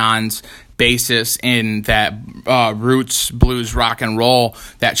how John's basis in that roots blues rock and roll,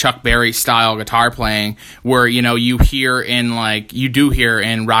 that Chuck Berry style guitar playing, where, you know, you do hear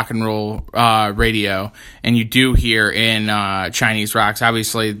in rock and roll radio, and you do hear in Chinese rocks.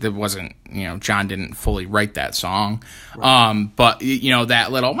 Obviously, there wasn't, you know, John didn't fully write that song, right. But, you know,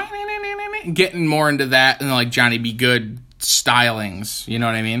 that little getting more into that and like Johnny B. Good stylings, you know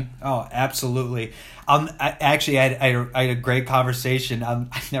what I mean? Oh, absolutely. I had a great conversation. I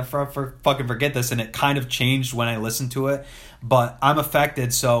never fucking forget this, and it kind of changed when I listened to it. But I'm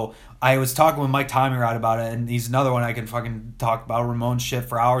affected, so I was talking with Mike Tommyrod about it, and he's another one I can fucking talk about Ramon shit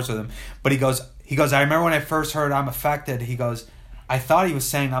for hours with him. But he goes, I remember when I first heard I'm Affected, he goes, I thought he was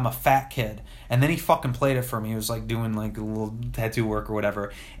saying I'm a fat kid. And then he fucking played it for me. He was like doing like a little tattoo work or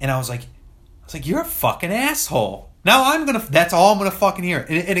whatever. And I was like, you're a fucking asshole. Now that's all I'm gonna fucking hear.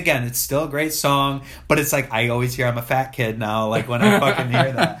 And again, it's still a great song, but it's like I always hear I'm a fat kid now, like when I fucking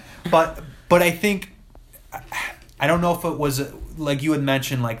hear that. But I think, I don't know if it was, like you had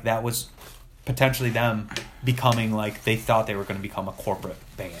mentioned, like that was potentially them becoming like, they thought they were going to become a corporate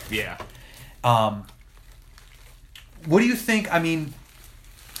band. Yeah. What do you think, I mean,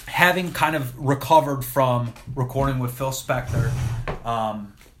 having kind of recovered from recording with Phil Spector,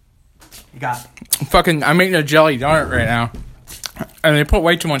 you got... I'm eating a jelly donut right now. And they put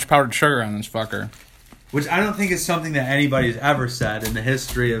way too much powdered sugar on this fucker. Which I don't think is something that anybody's ever said in the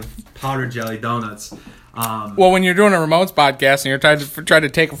history of powdered jelly donuts. Well, when you're doing a Ramones podcast and you're trying to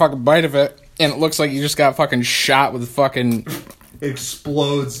take a fucking bite of it, and it looks like you just got fucking shot with fucking... It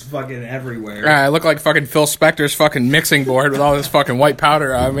explodes fucking everywhere. I look like fucking Phil Spector's fucking mixing board with all this fucking white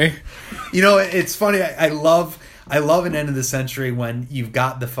powder on me. You know, it's funny. I love an end of the century when you've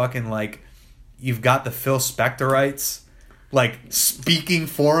got the fucking, like, you've got the Phil Spectorites, like, speaking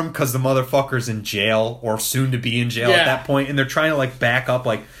for him because the motherfucker's in jail or soon to be in jail at that point, and they're trying to, like, back up,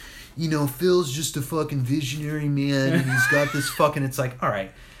 like, you know, Phil's just a fucking visionary man, and he's got this fucking... It's like, all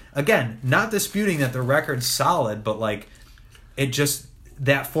right. Again, not disputing that the record's solid, but, like, it just...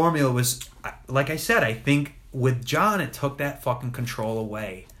 That formula was... Like I said, I think with John, it took that fucking control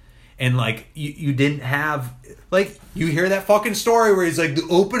away. And, like, you didn't have... Like, you hear that fucking story where he's like, the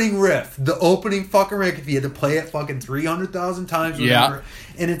opening fucking riff, if you had to play it fucking 300,000 times. Whatever,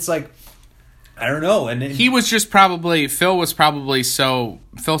 and it's like... I don't know. And he was just probably... Phil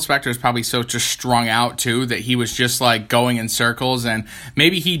Spector was probably so just strung out, too, that he was just, like, going in circles. And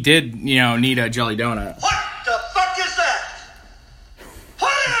maybe he did, you know, need a jelly donut. What the fuck is that?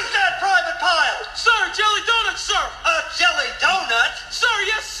 What is that, Private Pile? Sir, jelly donut, sir. A jelly donut? Sir,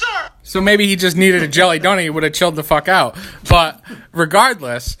 yes, sir. So maybe he just needed a jelly donut. He would have chilled the fuck out. But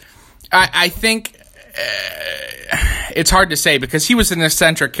regardless, I think it's hard to say because he was an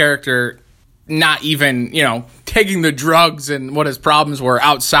eccentric character, not even, you know, taking the drugs and what his problems were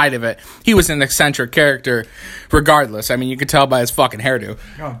outside of it. He was an eccentric character regardless. I mean, you could tell by his fucking hairdo.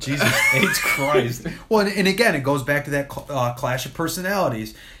 Oh, Jesus H. Christ. Well, and again, it goes back to that clash of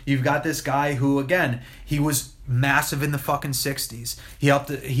personalities. You've got this guy who, again, he was massive in the fucking 60s. He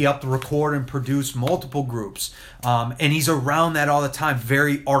helped record and produce multiple groups. And he's around that all the time.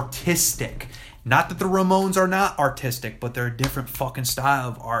 Very artistic. Not that the Ramones are not artistic, but they're a different fucking style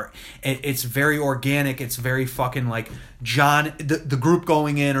of art. It's very organic. It's very fucking like John, the group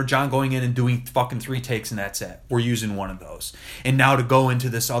going in or John going in and doing fucking 3 takes and that's it. We're using one of those. And now to go into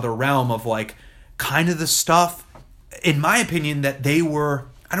this other realm of like kind of the stuff, in my opinion, that they were,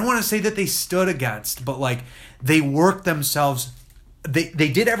 I don't want to say that they stood against, but like they worked themselves. They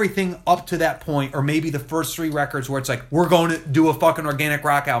did everything up to that point, or maybe the first 3 records where it's like, we're going to do a fucking organic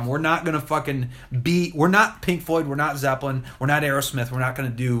rock album. We're not going to fucking we're not Pink Floyd, we're not Zeppelin, we're not Aerosmith, we're not going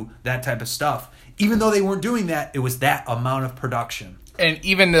to do that type of stuff. Even though they weren't doing that, it was that amount of production. And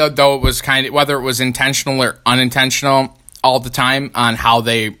even though it was kind of, whether it was intentional or unintentional all the time on how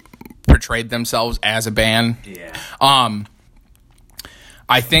they portrayed themselves as a band. Yeah.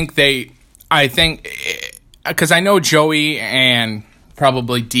 I think, because I know Joey and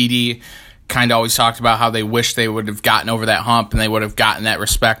probably Dee Dee kind of always talked about how they wish they would have gotten over that hump and they would have gotten that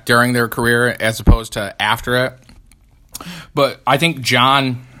respect during their career as opposed to after it. But I think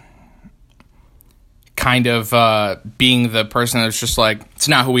John kind of being the person that's just like, it's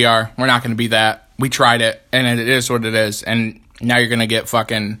not who we are. We're not going to be that. We tried it, and it is what it is. And now you're going to get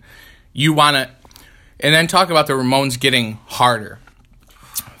fucking, you want to, and then talk about the Ramones getting harder,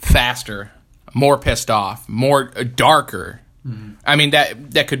 faster, more pissed off, more darker. Mm-hmm. I mean,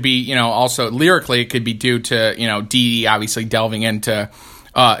 that could be, also lyrically, it could be due to, Dee Dee obviously delving into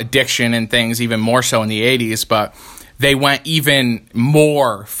addiction and things even more so in the 80s, but they went even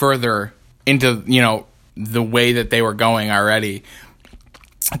more further into, the way that they were going already.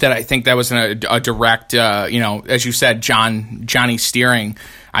 That I think that was a direct, as you said, Johnny steering.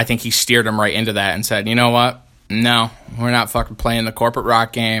 I think he steered him right into that and said, you know what? No, we're not fucking playing the corporate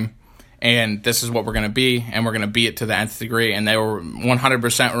rock game. And this is what we're going to be, and we're going to be it to the nth degree. And they were 100%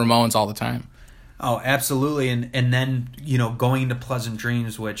 Ramones all the time. Oh, absolutely. And then, going into Pleasant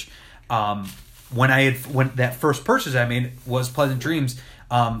Dreams, which when that first purchase I made was Pleasant Dreams,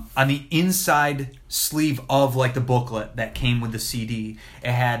 on the inside sleeve of like the booklet that came with the CD,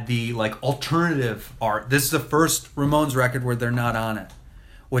 it had the like alternative art. This is the first Ramones record where they're not on it.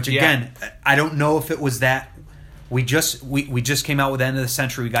 Which again, I don't know if it was that. We just came out with the End of the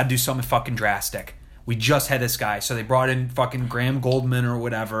Century. We got to do something fucking drastic. We just had this guy, so they brought in fucking Graham Goldman or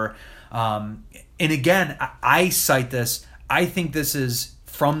whatever. And again, I cite this. I think this is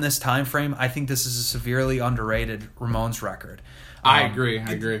from this time frame. I think this is a severely underrated Ramones record. I agree.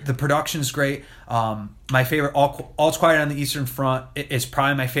 The production's great. My favorite, All's Quiet on the Eastern Front, is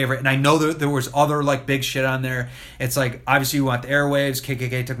probably my favorite. And I know there was other like big shit on there. It's like, obviously you want the Airwaves,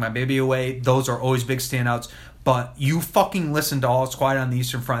 KKK Took My Baby Away. Those are always big standouts. But you fucking listen to All's Quiet on the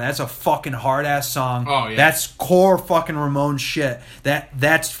Eastern Front. That's a fucking hard ass song. Oh yeah. That's core fucking Ramones shit.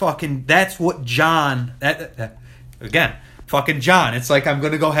 That's what John. Again. Fucking John. It's like I'm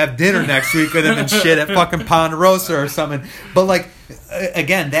gonna go have dinner next week with him and shit at fucking Ponderosa or something. But like,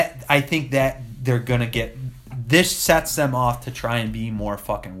 again, I think that they're gonna get, this sets them off to try and be more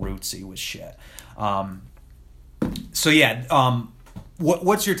fucking rootsy with shit. So yeah,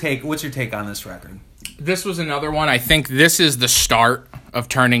 what's your take? What's your take on this record? This was another one. I think this is the start of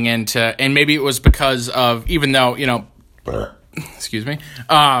turning into, and maybe it was because of, even though excuse me,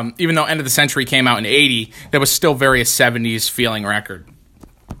 even though End of the Century came out in 80, that was still very a 70s feeling record.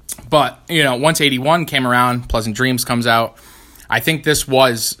 But, once 81 came around, Pleasant Dreams comes out, I think this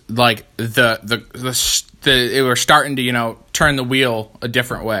was like they were starting to, turn the wheel a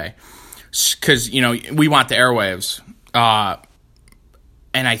different way. Because, we want the airwaves.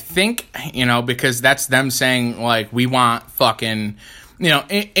 And I think, because that's them saying, like, we want fucking,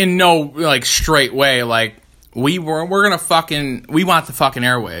 in no, like, straight way, like, we're gonna fucking, we want the fucking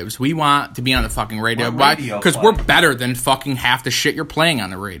airwaves. We want to be on the fucking radio. Why? Because we're better than fucking half the shit you're playing on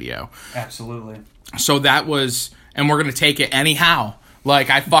the radio. Absolutely. So that was, and we're gonna take it anyhow. Like,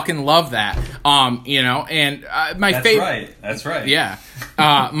 I fucking love that. And my favorite. That's right. Yeah.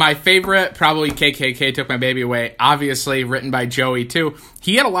 My favorite, probably KKK Took My Baby Away, obviously written by Joey, too.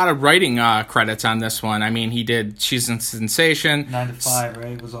 He had a lot of writing credits on this one. I mean, he did She's a Sensation. 9 to 5,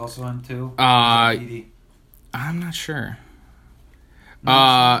 right? Was also on, too. I'm not sure.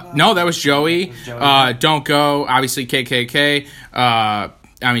 No, that was Joey. Don't Go, obviously KKK.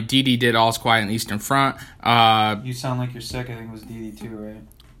 Dee Dee did All's Quiet on the Eastern Front. You Sound Like You're Sick, I think it was Dee Dee too, right?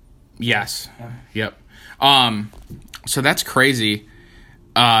 Yes. Yeah. Yep. So that's crazy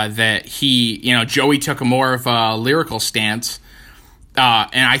that he, Joey took a more of a lyrical stance.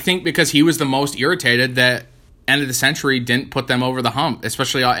 And I think because he was the most irritated that End of the Century didn't put them over the hump,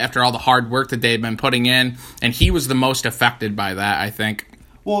 especially after all the hard work that they had been putting in. And he was the most affected by that, I think.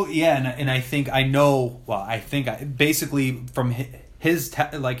 Well, yeah, and I think basically from his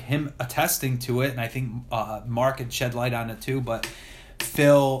him attesting to it, and I think Mark had shed light on it too, but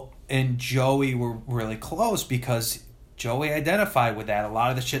Phil and Joey were really close because Joey identified with that. A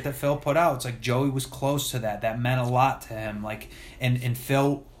lot of the shit that Phil put out, it's like Joey was close to that. That meant a lot to him. Like, and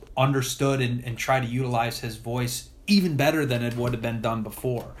Phil understood and tried to utilize his voice even better than it would have been done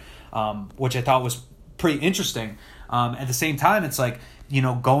before, which I thought was pretty interesting. At the same time, it's like, you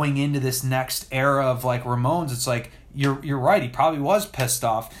know, going into this next era of like Ramones, it's like you're right. He probably was pissed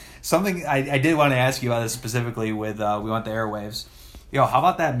off. Something I did want to ask you about this specifically with We Want the Airwaves. Yo, how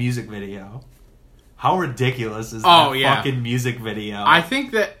about that music video? How ridiculous is that fucking music video? I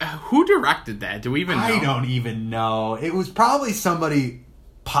think that who directed that? Do we even know? I don't even know. It was probably somebody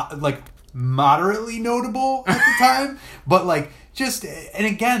like moderately notable at the time, but like just, and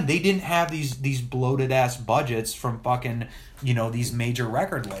again, they didn't have these bloated ass budgets from fucking, you know, these major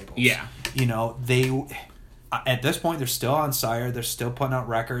record labels. Yeah. You know, they at this point they're still on Sire, they're still putting out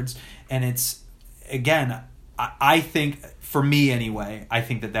records, and it's, again, I think, for me anyway, I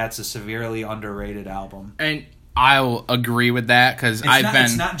think that that's a severely underrated album. And I'll agree with that because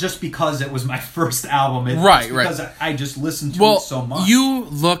It's not just because it was my first album. It's because I just listened to it so much. You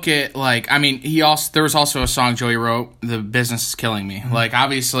look at, like, I mean, there was also a song Joey wrote, "The Business Is Killing Me." Mm-hmm. Like,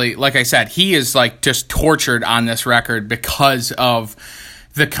 obviously, like I said, he is like just tortured on this record because of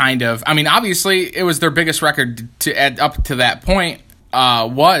the kind of, I mean, obviously, it was their biggest record up to that point.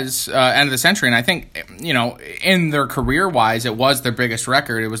 Was End of the Century, and I think, you know, in their career wise, it was their biggest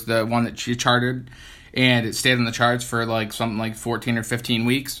record. It was the one that she charted, and it stayed on the charts for like something like 14 or 15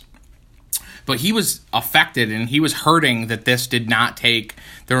 weeks. But he was affected, and he was hurting that this did not take,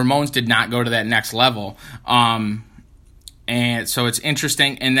 the Ramones did not go to that next level. And so it's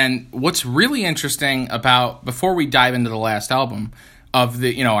interesting. And then what's really interesting about, before we dive into the last album of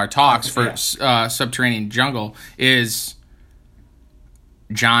the, you know, our talks for Subterranean Jungle, is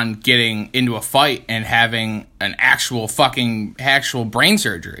John getting into a fight and having an actual brain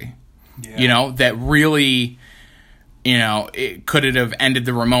surgery. Yeah. You know, that really, you know, it could it have ended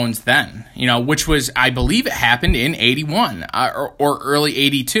the Ramones then, you know, which was, I believe it happened in 81 or early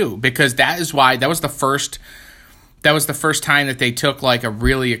 82, because that was the first time that they took like a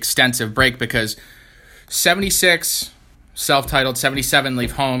really extensive break, because 76 self-titled, 77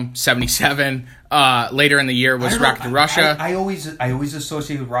 Leave Home, 77 later in the year was Rocket to Russia. I always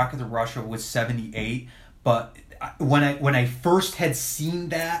associated Rocket to Russia with 78, but when I first had seen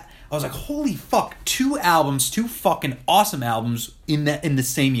that, I was like, holy fuck, two fucking awesome albums in the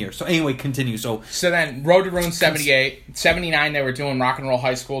same year. So anyway, continue. So then Road to Ruin 78, 79 they were doing Rock and Roll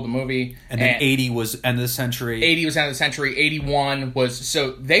High School, the movie. And then 80 was End of the Century. 80 was End of the Century. 81 was,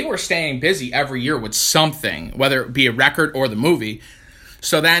 so they were staying busy every year with something, whether it be a record or the movie.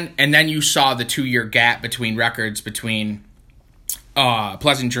 So then you saw the 2-year gap between records between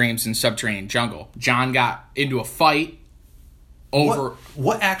Pleasant Dreams and Subterranean Jungle. John got into a fight over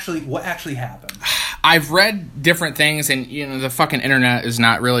what actually happened. I've read different things, and you know, the fucking internet is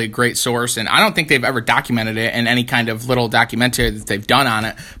not really a great source, and I don't think they've ever documented it in any kind of little documentary that they've done on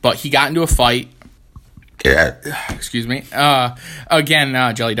it. But he got into a fight. Excuse me.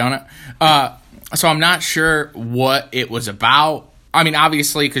 Again, Jelly Donut. So I'm not sure what it was about. I mean,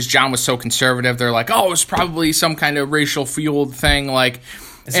 obviously, because John was so conservative, they're like, oh, it was probably some kind of racial fueled thing, like.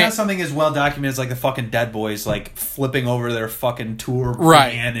 It's not something as well documented as like the fucking Dead Boys, like flipping over their fucking tour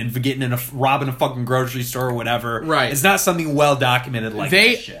van and getting robbing a fucking grocery store or whatever. Right. It's not something well documented like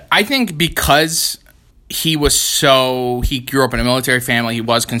that shit. I think because he grew up in a military family, he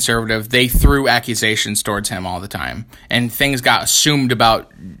was conservative, they threw accusations towards him all the time. And things got assumed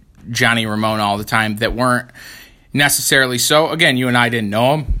about Johnny Ramone all the time that weren't necessarily so. Again, you and I didn't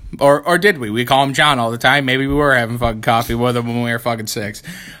know him. Or did we? We call him John all the time. Maybe we were having fucking coffee with him when we were fucking 6.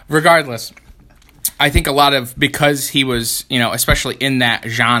 Regardless, I think a lot of, because he was, you know, especially in that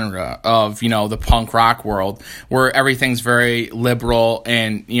genre of, you know, the punk rock world where everything's very liberal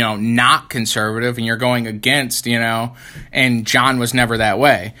and, you know, not conservative, and you're going against, you know, and John was never that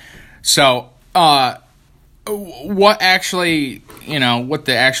way. So, what actually, you know, what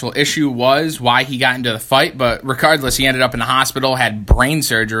the actual issue was, why he got into the fight, but regardless, he ended up in the hospital, had brain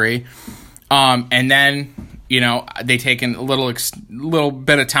surgery, and then, you know, they taken a little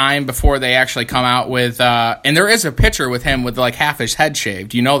bit of time before they actually come out with, and there is a picture with him with like half his head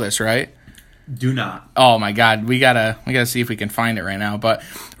shaved. You know this, right? Do not. Oh my God, we gotta see if we can find it right now. But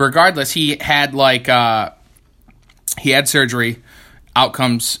regardless, he had like he had surgery. Out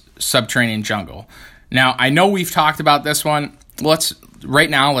comes Subterranean Jungle. Now, I know we've talked about this one. Let's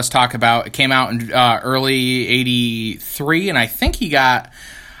talk about, it came out in early 83, and I think he got,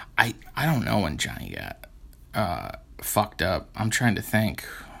 I don't know when Johnny got fucked up. I'm trying to think.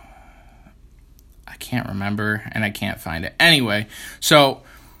 I can't remember, and I can't find it. Anyway, so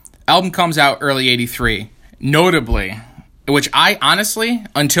album comes out early 83. Notably, which I honestly,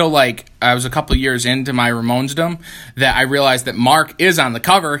 until like I was a couple years into my Ramonesdom, that I realized that Mark is on the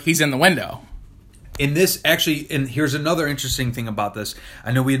cover. He's in the window. In this, actually, and here's another interesting thing about this.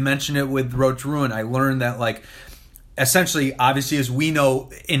 I know we had mentioned it with Road to Ruin. I learned that, like, essentially, obviously, as we know,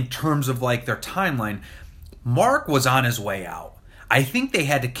 in terms of, like, their timeline, Mark was on his way out. I think they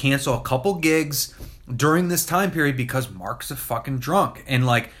had to cancel a couple gigs during this time period because Mark's a fucking drunk. And,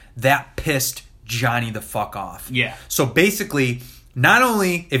 like, that pissed Johnny the fuck off. Yeah. So, basically, not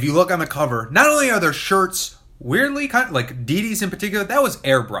only, if you look on the cover, not only are their shirts weirdly, kind of, like, Dee Dee's in particular, that was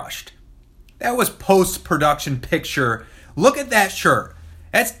airbrushed. That was post-production picture. Look at that shirt.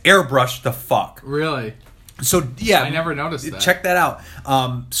 That's airbrushed the fuck. Really? So, yeah. I never noticed that. Check that out.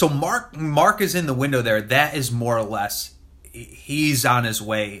 So, Mark is in the window there. That is more or less, he's on his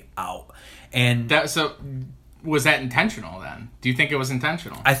way out. And So, was that intentional then? Do you think it was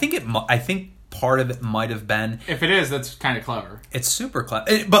intentional? I think part of it might have been. If it is, that's kind of clever. It's super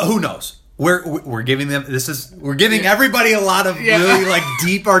clever. But who knows? We're giving them we're giving everybody a lot of really like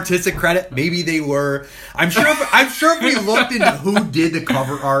deep artistic credit. Maybe they were. I'm sure if we looked into who did the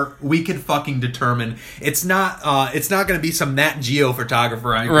cover art, we could fucking determine. It's not going to be some Nat Geo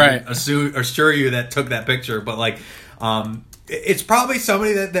photographer. I can assure you that took that picture. But like, it's probably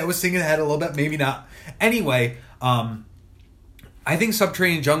somebody that was thinking ahead a little bit. Maybe not. Anyway, I think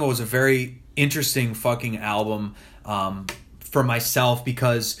Subterranean Jungle was a very interesting fucking album for myself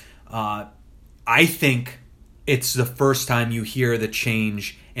because. I think it's the first time you hear the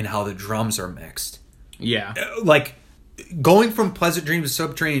change in how the drums are mixed. Yeah. Like, going from Pleasant Dreams to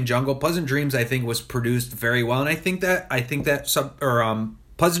Subterranean Jungle, Pleasant Dreams, I think, was produced very well. And I think that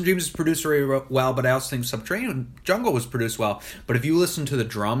Pleasant Dreams is produced very well, but I also think Subterranean Jungle was produced well. But if you listen to the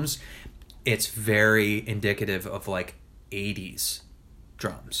drums, it's very indicative of, like, 80s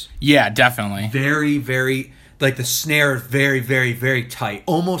drums. Yeah, definitely. Very, very... Like, the snare is very, very, very tight.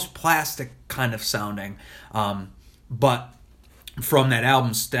 Almost plastic kind of sounding. But from that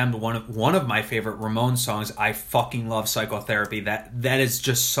album stemmed one of my favorite Ramones songs. I fucking love Psychotherapy. That is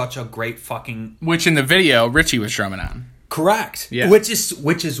just such a great fucking... Which in the video, Richie was drumming on. Correct. Yeah. Which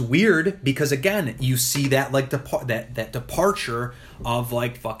is weird because, again, you see that like that departure of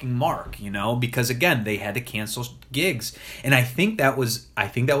like fucking Mark, you know, because again they had to cancel gigs, and I think that was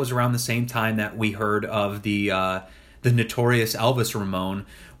around the same time that we heard of the notorious Elvis Ramone,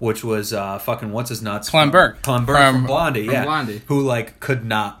 which was fucking what's his nuts, Clem Burke from Blondie, Blondie, who like could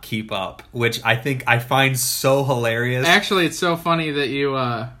not keep up, which I find so hilarious. Actually, it's so funny that you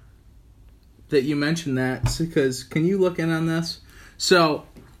mentioned that, because can you look in on this? So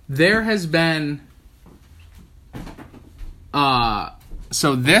there has been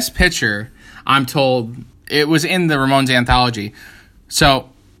so this picture, I'm told, it was in the Ramones anthology. So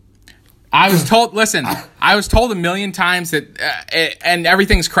I was told, listen, I was told a million times that and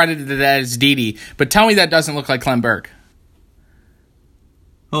everything's credited as Dee Dee, but tell me that doesn't look like Clem Burke.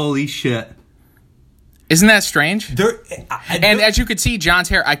 Holy shit. Isn't that strange? And as you could see, John's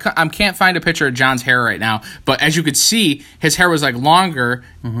hair, I can't find a picture of John's hair right now, but as you could see, his hair was like longer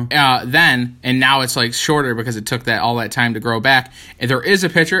then, and now it's like shorter because it took all that time to grow back. And there is a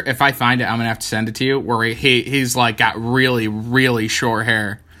picture, if I find it, I'm going to have to send it to you, where he's like got really, really short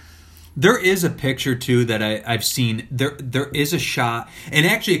hair. There is a picture, too, that I've seen. There is a shot, and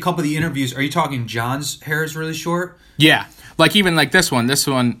actually a couple of the interviews, are you talking John's hair is really short? Yeah. Like even like this one,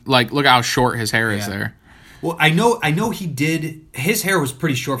 like look how short his hair is there. Well, I know he did. His hair was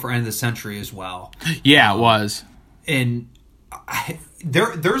pretty short for End of the Century as well. Yeah, it was. And I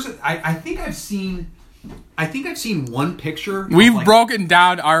think I've seen one picture. We've broken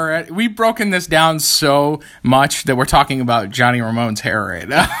this down so much that we're talking about Johnny Ramone's hair right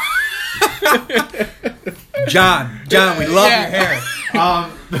now. John, we love your hair.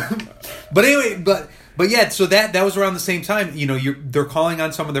 But anyway, But yeah, so that was around the same time. You know, they're calling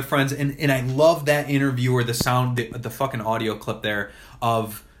on some of their friends, and I love that interview or the sound, the fucking audio clip there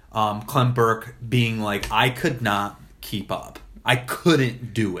of Clem Burke being like, "I could not keep up. I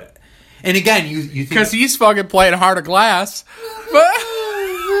couldn't do it." And again, you think because he's fucking playing Heart of Glass.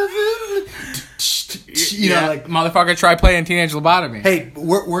 You know, like, motherfucker, try playing Teenage Lobotomy. Hey,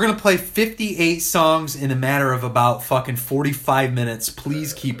 we're gonna play 58 songs in a matter of about fucking 45 minutes.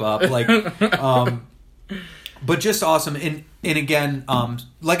 Please keep up, like, but just awesome. And again,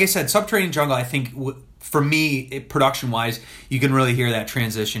 like I said, Subterranean Jungle, I think for me, production wise, you can really hear that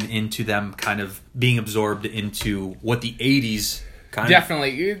transition into them kind of being absorbed into what the 80s.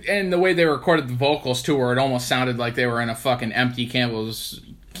 Definitely, and the way they recorded the vocals too, where it almost sounded like they were in a fucking empty Campbell's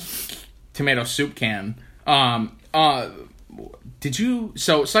tomato soup can.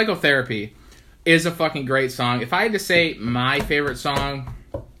 So Psychotherapy, is a fucking great song. If I had to say my favorite song,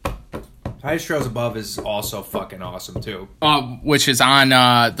 Highest Trails Above is also fucking awesome too. which is on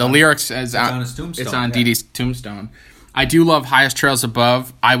the lyrics is on his tombstone, It's on yeah. Dee Dee's tombstone. I do love Highest Trails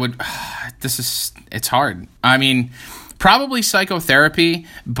Above. I would. It's hard. I mean, probably Psychotherapy,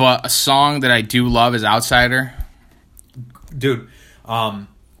 but a song that I do love is Outsider. Dude,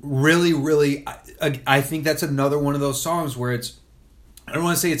 really, I think that's another one of those songs where it's, I don't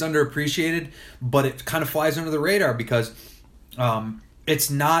want to say it's underappreciated, but it kind of flies under the radar because it's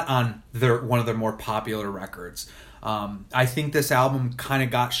not on one of their more popular records. I think this album kind of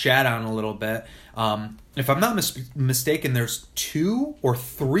got shat on a little bit. If I'm not mistaken, there's 2 or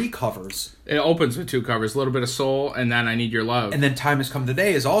 3 covers. It opens with 2 covers, a little bit of Soul, and then I Need Your Love. And then Time Has Come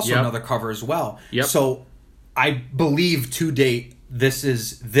Today is also Yep. another cover as well. Yep. So I believe to date,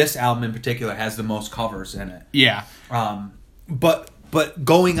 this album in particular has the most covers in it. Yeah. But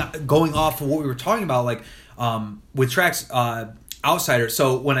going off of what we were talking about, like with tracks Outsider.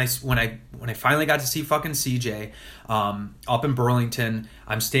 So when I finally got to see fucking CJ up in Burlington,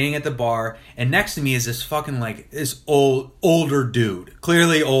 I'm staying at the bar, and next to me is this fucking like this older dude,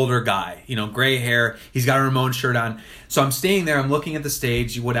 clearly older guy, gray hair. He's got a Ramones shirt on. So I'm staying there. I'm looking at the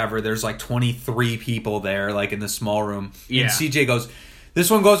stage. Whatever. There's like 23 people there, like in the small room. Yeah. And CJ goes, "This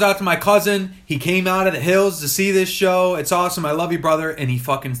one goes out to my cousin. He came out of the hills to see this show. It's awesome. I love you, brother." And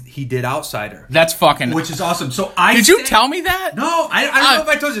he did Outsider, That's fucking... which is awesome. So Did you tell me that? No, I don't know if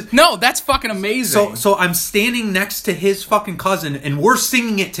I told you. No, that's fucking amazing. So I'm standing next to his fucking cousin, and we're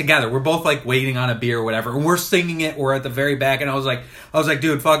singing it together. We're both like waiting on a beer or whatever, and we're singing it. We're at the very back, and I was like,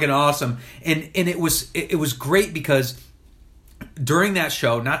 dude, fucking awesome. And it was great because during that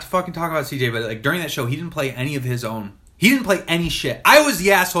show, not to fucking talk about CJ, but like during that show, he didn't play any of his own. He didn't play any shit. I was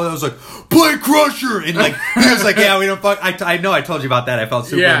the asshole that was like, "Play Crusher," and like he was like, "Yeah, we don't fuck." I know I told you about that. I felt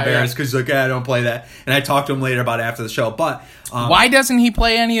super embarrassed because he's like, "Yeah, I don't play that." And I talked to him later about it after the show. But why doesn't he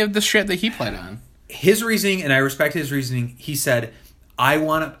play any of the shit that he played on? his reasoning, and I respect his reasoning, he said, I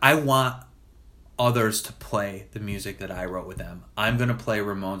want others to play the music that I wrote with them. I'm going to play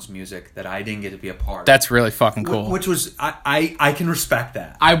Ramones music that I didn't get to be a part of. That's really fucking cool. Which was, I can respect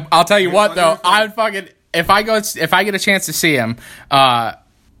that. I'll tell you what though, I would fucking if I get a chance to see him,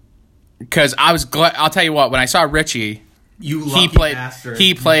 because I was glad. I'll tell you what, when I saw Richie, he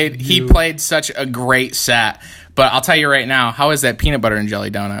played such a great set. But I'll tell you right now, how is that peanut butter and jelly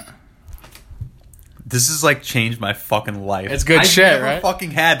donut? This has like changed my fucking life. It's good shit, I've never right?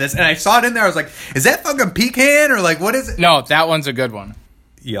 fucking had this, and I saw it in there. I was like, "Is that fucking pecan or like what is it?" No, that one's a good one.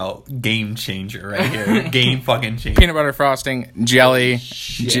 Yo, game changer right here. Game fucking changer. Peanut butter frosting, jelly,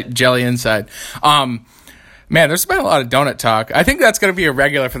 jelly inside. Man, there's been a lot of donut talk. I think that's going to be a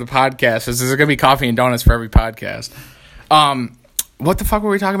regular for the podcast. Is there's going to be coffee and donuts for every podcast. What the fuck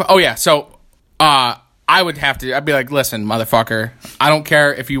were we talking about? Oh yeah, so I'd be like, listen, motherfucker, I don't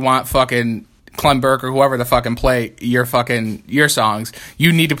care if you want fucking Clem Burke or whoever to fucking play your songs.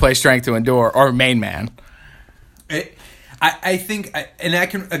 You need to play Strength to Endure or Main Man. I think, and I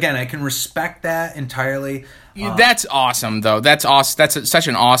can respect that entirely. That's awesome, though. That's awesome. That's such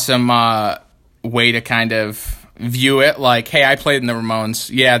an awesome way to kind of view it. Like, hey, I played in the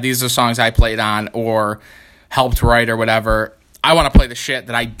Ramones. Yeah, these are songs I played on or helped write or whatever. I want to play the shit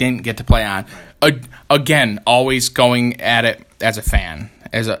that I didn't get to play on. Again, always going at it as a fan,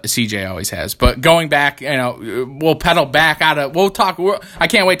 as CJ always has. But going back, we'll pedal back out of. We'll talk. I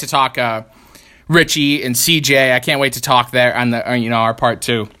can't wait to talk Richie and CJ. I can't wait to talk there on the our part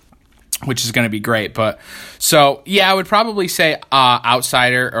 2, which is going to be great. But so yeah, I would probably say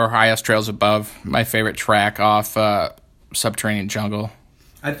Outsider or Highest Trails Above, my favorite track off Subterranean Jungle.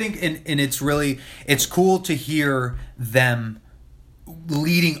 I think, and it's cool to hear them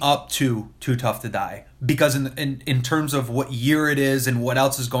leading up to Too Tough to Die, because in terms of what year it is and what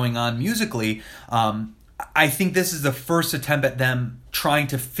else is going on musically, I think this is the first attempt at them trying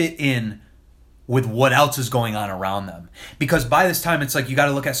to fit in with what else is going on around them. Because by this time, it's like you got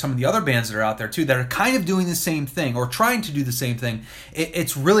to look at some of the other bands that are out there too that are kind of doing the same thing or trying to do the same thing.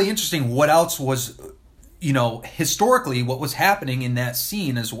 It's really interesting what else was, historically what was happening in that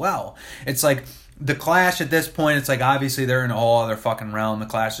scene as well. It's like the Clash at this point, it's like obviously they're in a whole other fucking realm. The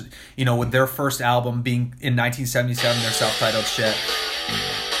Clash, with their first album being in 1977, their self-titled shit.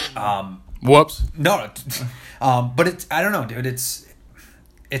 Whoops. No, but it's, I don't know, dude.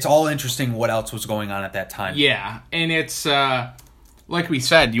 It's all interesting what else was going on at that time. Yeah, and it's like we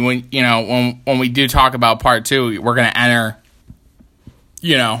said, when we do talk about part 2, we're gonna enter,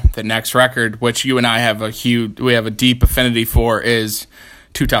 the next record, which you and I have a deep affinity for, is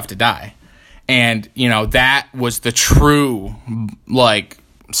Too Tough to Die. And, that was the true,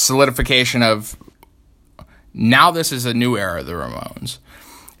 solidification of now this is a new era of the Ramones.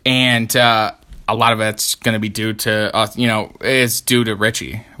 And a lot of it's going to be due to, is due to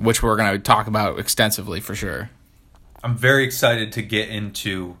Richie, which we're going to talk about extensively for sure. I'm very excited to get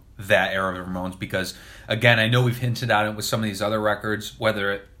into that era of the Ramones because, again, I know we've hinted at it with some of these other records,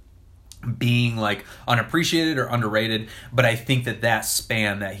 whether it being like unappreciated or underrated, but I think that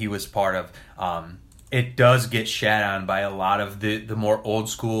span that he was part of, it does get shat on by a lot of the more old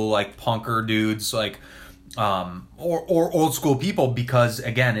school like punker dudes, like or old school people, because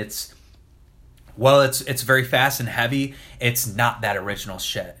again it's very fast and heavy. It's not that original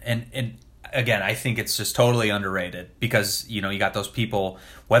shit, and again, I think it's just totally underrated because, you got those people,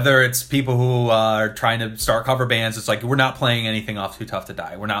 whether it's people who are trying to start cover bands, it's like, we're not playing anything off Too Tough to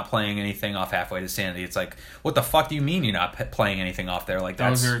Die. We're not playing anything off Halfway to Sanity. It's like, what the fuck do you mean you're not playing anything off there? Like,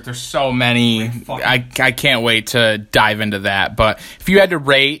 there's so many. I can't wait to dive into that. But if you had to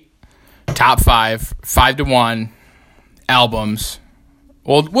rate top 5 to 1 albums,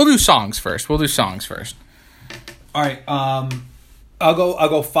 we'll do songs first. All right. I'll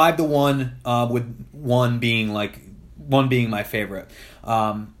go 5 to 1, with one being my favorite.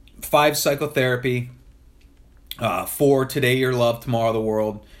 5 Psychotherapy, 4 Today Your Love, Tomorrow the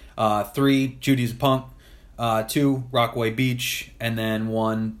World, 3 Judy's a Punk, 2 Rockaway Beach, and then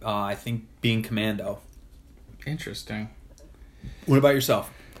 1 I think being Commando. Interesting. What about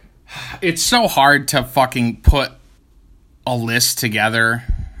yourself? It's so hard to fucking put a list together.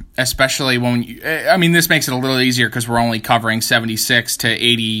 Especially when this makes it a little easier because we're only covering 76 to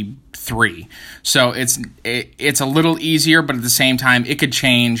 83. So it's a little easier, but at the same time, it could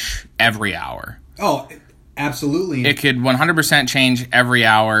change every hour. Oh, absolutely. It could 100% change every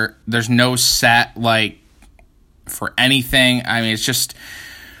hour. There's no set, for anything. I mean, it's just,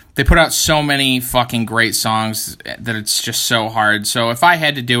 they put out so many fucking great songs that it's just so hard. So if I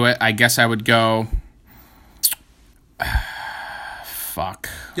had to do it, I guess I would go... Fuck.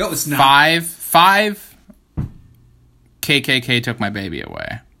 Yo, it's not. 5. KKK Took My Baby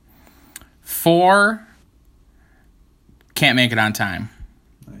Away. 4. Can't Make It on Time.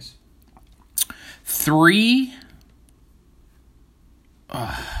 Nice. 3.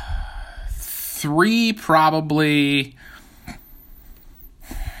 3 probably.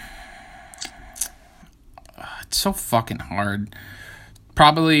 It's so fucking hard.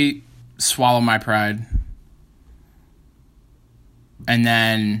 Probably Swallow My Pride. And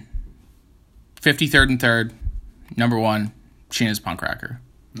then 53rd and 3rd, number 1, Sheena's Punk Rocker.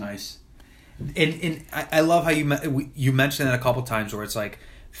 Nice. And I love how you mentioned that a couple times where it's like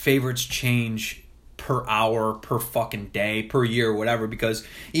favorites change per hour, per fucking day, per year, whatever. Because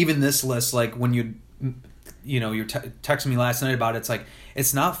even this list, like when you're texting me last night about it, it's like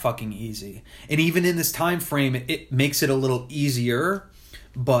it's not fucking easy. And even in this time frame, it makes it a little easier,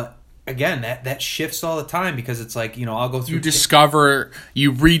 but. Again, that shifts all the time because it's like, I'll go through...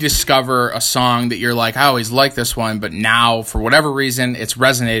 You rediscover a song that you're like, I always liked this one, but now, for whatever reason, it's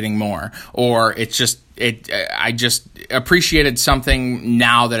resonating more. Or it's just... I just appreciated something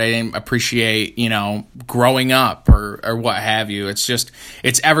now that I didn't appreciate, growing up or what have you. It's just...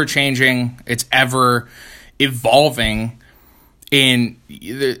 It's ever-changing. It's ever-evolving.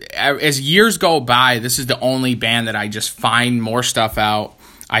 As years go by, this is the only band that I just find more stuff out.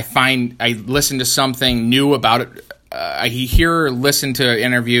 I listen to something new about it. I hear or listen to an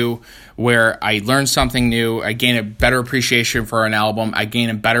interview where I learn something new. I gain a better appreciation for an album. I gain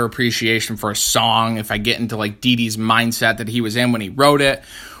a better appreciation for a song if I get into Dee Dee's mindset that he was in when he wrote it.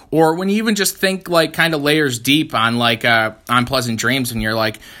 Or when you even just think kind of layers deep on Unpleasant Dreams, and you're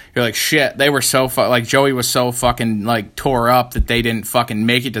like shit, they were so Joey was so fucking tore up that they didn't fucking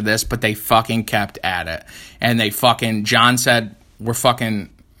make it to this, but they fucking kept at it. And John said, we're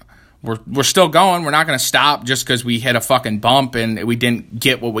still going. We're not going to stop just because we hit a fucking bump and we didn't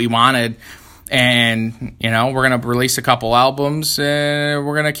get what we wanted. And, we're going to release a couple albums. We're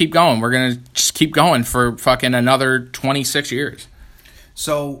going to keep going. We're going to just keep going for fucking another 26 years.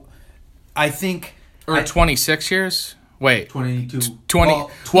 So, I think... Or 26 years? Wait. 22.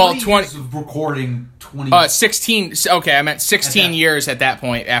 20 years of recording. 16. Okay, I meant 16 years at that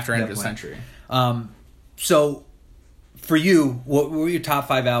point after End of the Century. So... For you, what were your top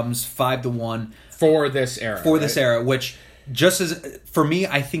 5 albums, 5 to 1? For this era. This era, which, just as... For me,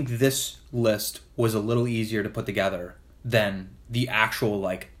 I think this list was a little easier to put together than the actual,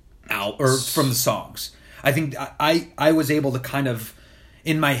 or from the songs. I think I was able to kind of,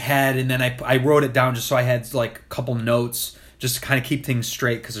 in my head, and then I wrote it down just so I had, a couple notes, just to kind of keep things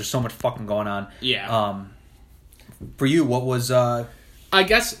straight, because there's so much fucking going on. Yeah. For you, what was... I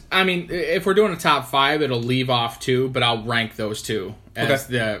guess, if we're doing a top 5, it'll leave off 2, but I'll rank those 2. as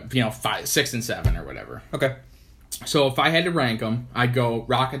the 5, 6, and 7 or whatever. Okay. So if I had to rank them, I'd go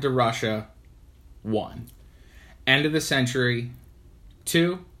Rocket to Russia 1, End of the Century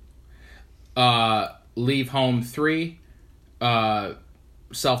 2, Leave Home 3,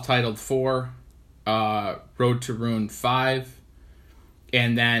 Self-Titled 4, Road to Ruin 5,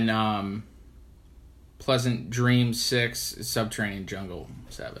 and then Pleasant Dreams 6, Subterranean Jungle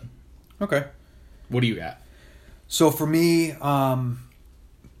 7. Okay. What do you got? So for me, we'll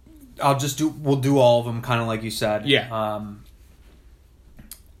do all of them, kind of like you said. Yeah.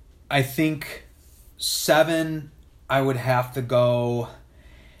 I think 7, I would have to go.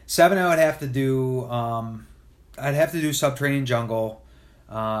 7, I would have to do. I'd have to do Subterranean Jungle.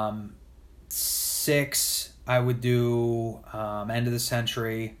 6, I would do End of the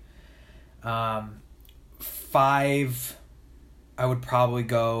Century. 5, I would probably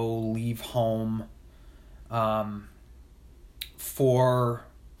go Leave Home. 4,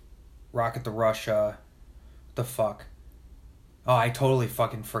 Rocket to Russia. The fuck? Oh, I totally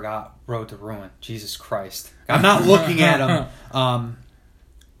fucking forgot Road to Ruin. Jesus Christ. I'm not looking at them.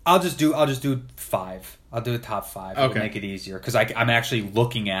 I'll just do 5. I'll do the top 5. It'll Okay. make it easier because I'm actually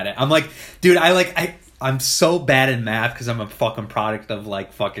looking at it. I'm like, dude, I'm so bad at math because I'm a fucking product of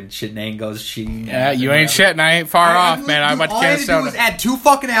like fucking Shenango's cheating. Yeah, you ain't shit, and I ain't far off, man. I went to all I had to do was Canastota. add 2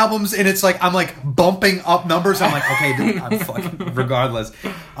 fucking albums, and it's like I'm like bumping up numbers. I'm like, okay, dude, I'm fucking regardless.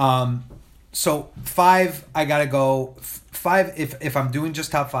 So 5, I gotta go 5. If I'm doing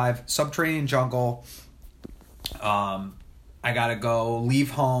just top 5, Subterranean Jungle. I gotta go Leave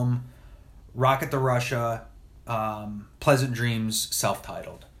Home, Rocket to Russia, Pleasant Dreams,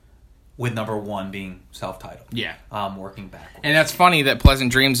 Self-Titled. With number 1 being Self-Titled. Yeah. Working backwards. And that's funny that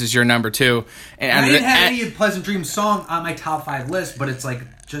Pleasant Dreams is your number 2. And I didn't have any Pleasant Dreams song on my top 5 list, but it's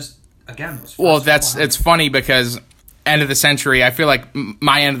like just again. Those first it's funny because End of the Century. I feel like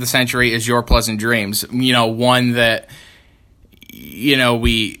my End of the Century is your Pleasant Dreams. One that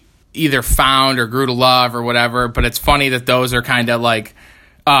we either found or grew to love or whatever. But it's funny that those are kind of like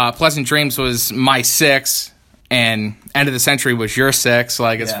Pleasant Dreams was my 6. And End of the Century was your 6.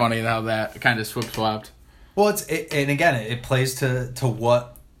 Like, it's funny how that kind of swapped. Well, it plays to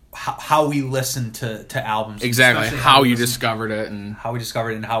how we listen to albums. Exactly. Especially How we you listen- discovered it. And how we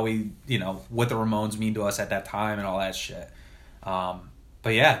discovered it and how we, what the Ramones mean to us at that time and all that shit. But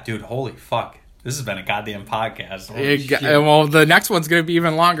yeah, dude, holy fuck. This has been a goddamn podcast. Holy shit. Well, the next one's going to be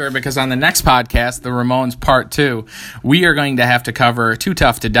even longer because on the next podcast, the Ramones Part 2, we are going to have to cover Too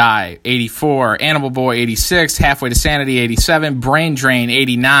Tough to Die, 84, Animal Boy, 86, Halfway to Sanity, 87, Brain Drain,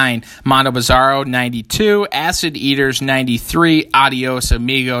 89, Mondo Bizarro, 92, Acid Eaters, 93, Adios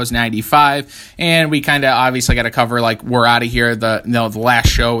Amigos, 95, and we kind of obviously got to cover, like, We're Out of Here, the last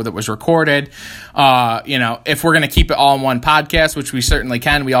show that was recorded. If we're going to keep it all in one podcast, which we certainly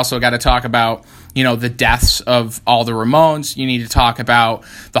can, we also got to talk about the deaths of all the Ramones. You need to talk about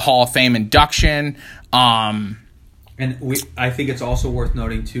the Hall of Fame induction. And I think it's also worth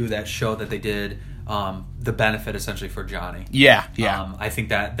noting, too, that show that they did, the benefit essentially for Johnny. Yeah. I think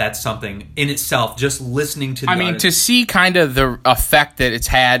that's something in itself, just listening to the artist. To see kind of the effect that it's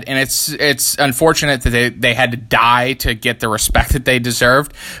had, and it's unfortunate that they had to die to get the respect that they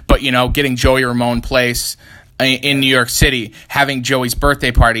deserved, but, getting Joey Ramone Place in New York City, having Joey's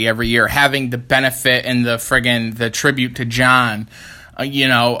birthday party every year, having the benefit and the tribute to John,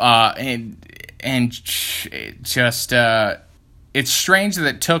 and just it's strange that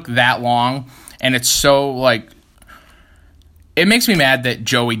it took that long, and it's so like it makes me mad that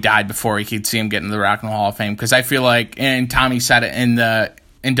Joey died before he could see him get into the Rock and Roll Hall of Fame, because I feel like, and Tommy said it in the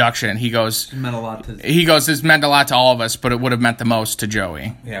induction, he goes, it meant a lot to this meant a lot to all of us, but it would have meant the most to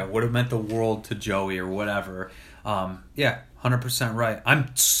Joey. Yeah, would have meant the world to Joey or whatever. 100% right.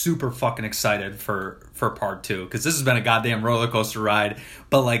 I'm super fucking excited for part 2 because this has been a goddamn roller coaster ride.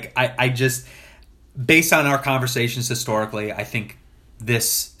 But like, I just, based on our conversations historically, I think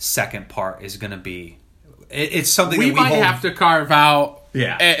this second part is going to be. It's something we that we might hold, have to carve out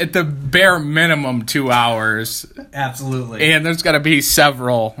at the bare minimum 2 hours. Absolutely. And there's got to be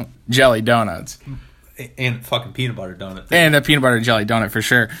several jelly donuts. And fucking peanut butter donut. And a peanut butter and jelly donut for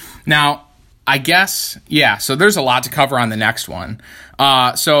sure. Now, I guess, so there's a lot to cover on the next one.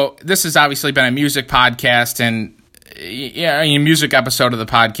 So this has obviously been a music podcast and a music episode of the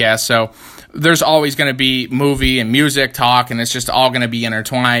podcast. So there's always going to be movie and music talk, and it's just all going to be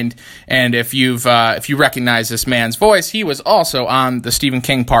intertwined. And if you recognize this man's voice, he was also on the Stephen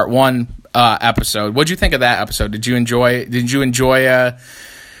King Part 1 episode. What'd you think of that episode? Did you enjoy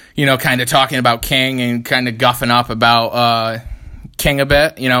kind of talking about King and kind of guffing up about King a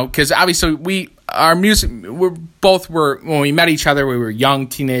bit? Because obviously our music, when we met each other, we were young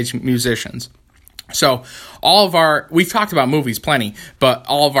teenage musicians. So we've talked about movies plenty, but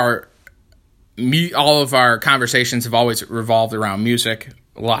all of our conversations have always revolved around music.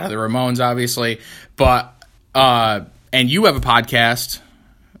 A lot of the Ramones, obviously, but and you have a podcast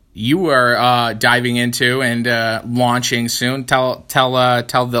you are diving into and launching soon. Tell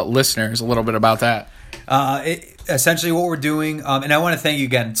the listeners a little bit about that. Essentially what we're doing, and I want to thank you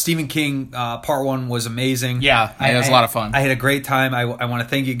again. Stephen King, part 1 was amazing. Yeah, it was a lot of fun. I had a great time. I want to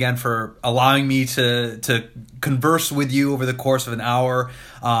thank you again for allowing me to converse with you over the course of an hour.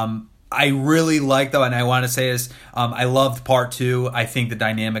 I really like, though, and I want to say this, I loved part 2. I think the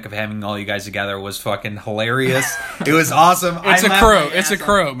dynamic of having all you guys together was fucking hilarious. It was awesome. It's a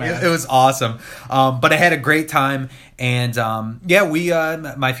crew, man. It was awesome. But I had a great time. And we,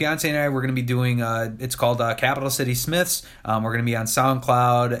 my fiance and I, we're going to be doing. It's called Capital City Smiths. We're going to be on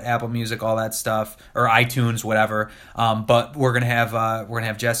SoundCloud, Apple Music, all that stuff, or iTunes, whatever. But we're going to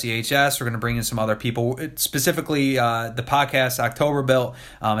have Jesse HS. We're going to bring in some other people, specifically the podcast October Built.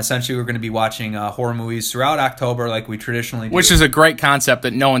 Essentially, we're going to be watching horror movies throughout October, like we traditionally do. Which is a great concept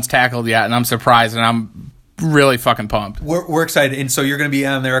that no one's tackled yet, and I'm surprised, and I'm really fucking pumped. We're excited, and so you're going to be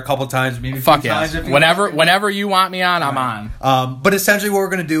on there a couple times, maybe a few times. Whenever you want me on, I'm on. But essentially, what we're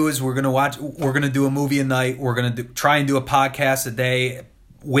going to do is we're going to do a movie a night. We're going to try and do a podcast a day,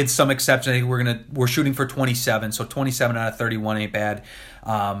 with some exception. I think we're shooting for 27, so 27 out of 31 ain't bad.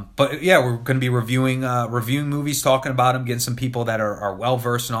 But yeah, we're going to be reviewing movies, talking about them, getting some people that are well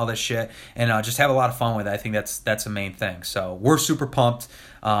versed in all this shit, and just have a lot of fun with it. I think that's the main thing. So we're super pumped,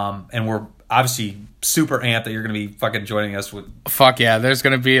 and we're obviously super amped that you're going to be fucking joining us with. Fuck yeah, there's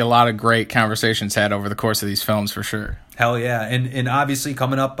going to be a lot of great conversations had over the course of these films for sure. Hell yeah, and obviously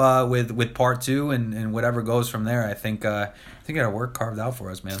coming up with part 2 and whatever goes from there. I think I got our work carved out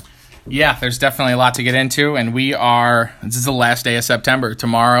for us, man. Yeah, there's definitely a lot to get into, and this is the last day of September.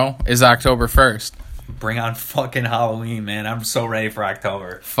 Tomorrow is October 1st. Bring on fucking Halloween, man. I'm so ready for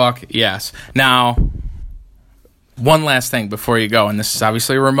October. Fuck yes. Now, one last thing before you go, and this is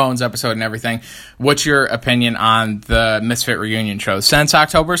obviously a Ramones episode and everything. What's your opinion on the Misfit reunion show? Since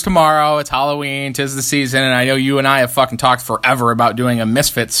October's tomorrow, it's Halloween, 'tis the season, and I know you and I have fucking talked forever about doing a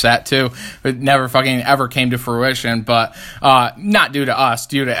Misfit set too. It never fucking ever came to fruition, but not due to us,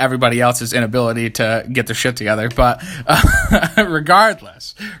 due to everybody else's inability to get their shit together. But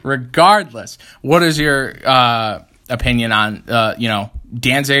regardless, what is your opinion on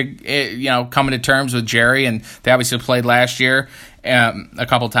Danzig, coming to terms with Jerry, and they obviously played last year a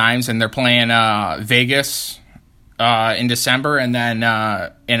couple times, and they're playing Vegas in December, and then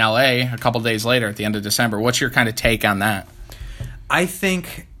in LA a couple days later at the end of December. What's your kind of take on that? I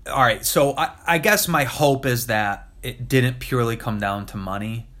think, all right, so I guess my hope is that it didn't purely come down to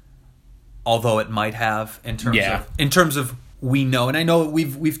money, although it might have in terms of we know, and I know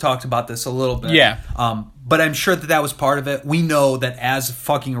we've talked about this a little bit. Yeah. But I'm sure that was part of it. We know that as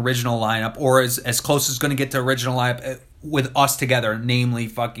fucking original lineup, or as close as going to get to original lineup with us together, namely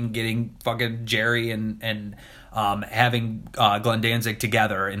fucking getting fucking Jerry and having Glenn Danzig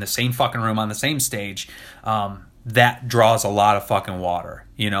together in the same fucking room on the same stage, that draws a lot of fucking water.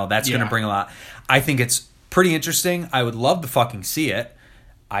 That's going to bring a lot. I think it's pretty interesting. I would love to fucking see it.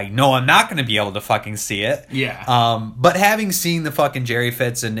 I know I'm not going to be able to fucking see it. Yeah. But having seen the fucking Jerry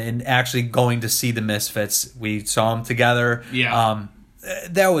Fits and actually going to see the Misfits, we saw them together. Yeah.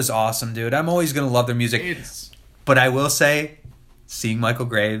 That was awesome, dude. I'm always going to love their music. But I will say, seeing Michael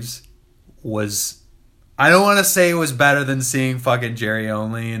Graves was... I don't want to say it was better than seeing fucking Jerry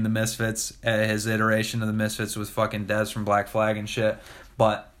Only in the Misfits. His iteration of the Misfits with fucking Dez from Black Flag and shit.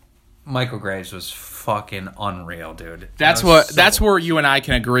 But Michael Graves was fucking unreal, dude. That's where you and I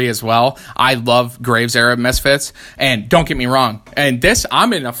can agree as well. I love Graves era Misfits, and don't get me wrong. And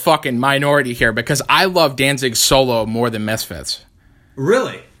I'm in a fucking minority here because I love Danzig's solo more than Misfits.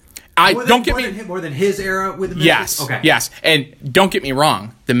 Really? More than his era with the Misfits? Yes. Okay. Yes. And don't get me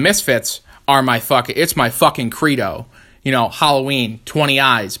wrong. The Misfits are my fucking credo. Halloween, 20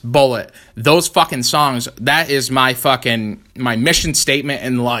 Eyes, Bullet, those fucking songs, that is my mission statement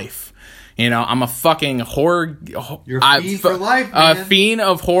in life. I'm a fucking horror. You're a fiend for life, man. A fiend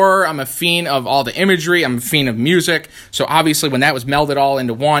of horror. I'm a fiend of all the imagery. I'm a fiend of music. So obviously, when that was melded all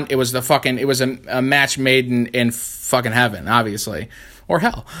into one, it was a match made in fucking heaven, obviously, or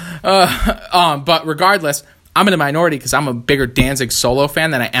hell. But regardless, I'm in a minority because I'm a bigger Danzig solo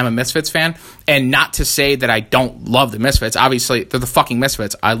fan than I am a Misfits fan. And not to say that I don't love the Misfits. Obviously, they're the fucking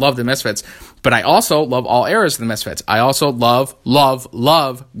Misfits. I love the Misfits. But I also love all eras of the Misfits. I also love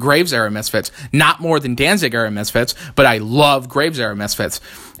Graves era Misfits. Not more than Danzig era Misfits, but I love Graves era Misfits.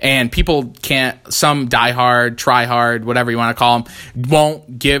 And people can't, some diehard, try-hard, whatever you want to call them,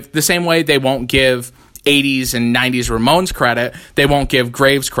 won't give, the same way they won't give 80s and 90s Ramones credit, they won't give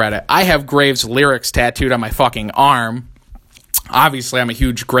Graves credit. I have Graves lyrics tattooed on my fucking arm. Obviously, I'm a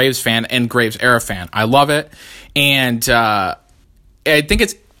huge Graves fan and Graves era fan. I love it. And I think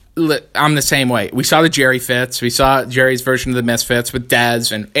I'm the same way. We saw the Jerry Fits. We saw Jerry's version of the Misfits with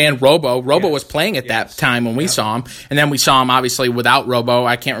Dez and Robo. Robo was playing at that time when we saw him. And then we saw him, obviously, without Robo.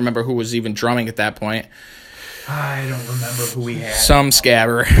 I can't remember who was even drumming at that point. I don't remember who we had. Some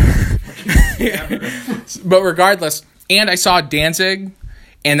scabber. But regardless, and I saw Danzig,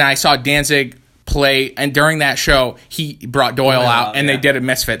 play, and during that show, he brought Doyle out, and they did a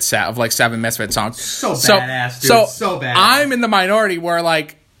Misfits set of like 7 Misfits songs. So badass, dude. So badass. I'm in the minority where,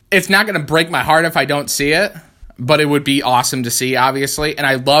 like, it's not going to break my heart if I don't see it, but it would be awesome to see, obviously. And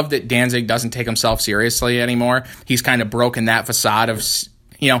I love that Danzig doesn't take himself seriously anymore. He's kind of broken that facade of,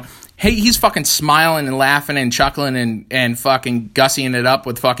 hey, he's fucking smiling and laughing and chuckling and fucking gussying it up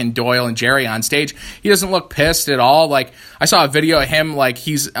with fucking Doyle and Jerry on stage. He doesn't look pissed at all. Like, I saw a video of him, like,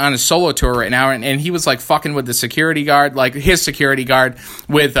 he's on a solo tour right now, and he was, like, fucking with the security guard, like, his security guard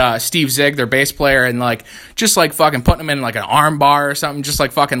with Steve Zig, their bass player, and, like, just, like, fucking putting him in, like, an arm bar or something, just,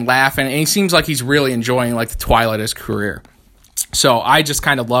 like, fucking laughing. And he seems like he's really enjoying, like, the twilight of his career. So I just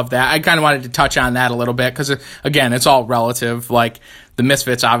kind of love that. I kind of wanted to touch on that a little bit because, again, it's all relative. Like, the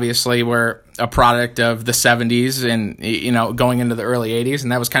Misfits obviously were a product of the 70s and, going into the early 80s,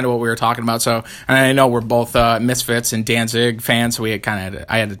 and that was kind of what we were talking about. So, and I know we're both Misfits and Danzig fans, so I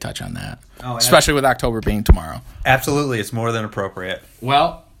had to touch on that, especially with October being tomorrow. Absolutely. It's more than appropriate.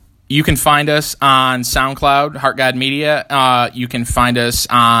 Well, you can find us on SoundCloud, Heart God Media. You can find us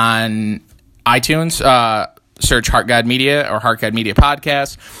on iTunes. Search Heart God Media or Heart God Media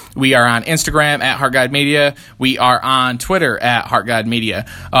Podcast. We are on Instagram at Heart God Media. We are on Twitter at Heart God Media.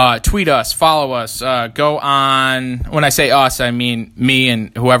 Tweet us, follow us, go on. When I say us, I mean me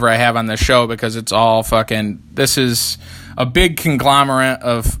and whoever I have on the show, because it's all fucking, this is a big conglomerate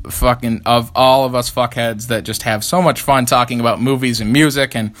of all of us fuckheads that just have so much fun talking about movies and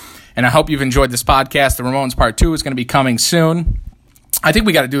music. And I hope you've enjoyed this podcast. The Ramones Part 2 is going to be coming soon. I think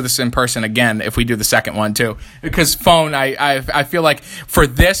we got to do this in person again if we do the second one too, because phone. I feel like for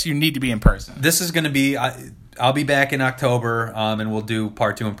this you need to be in person. This is going to be. I'll be back in October, and we'll do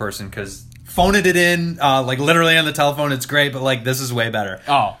part 2 in person because phoning it in, like literally on the telephone, it's great, but like this is way better.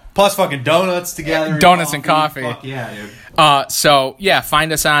 Oh, plus fucking donuts together, donuts and coffee. Fuck yeah, dude. So yeah,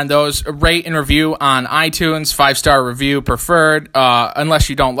 find us on those. Rate and review on iTunes. 5-star review preferred, unless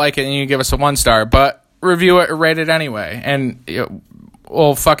you don't like it and you give us a 1-star, but review it or rate it anyway, and.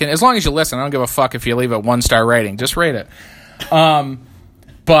 Well, fucking, as long as you listen, I don't give a fuck if you leave a 1-star rating. Just rate it.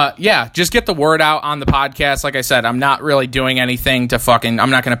 But yeah, just get the word out on the podcast. Like I said, I'm not really doing anything to fucking, I'm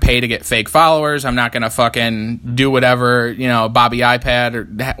not going to pay to get fake followers. I'm not going to fucking do whatever, Bobby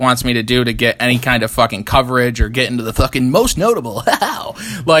iPad wants me to do to get any kind of fucking coverage or get into the fucking most notable.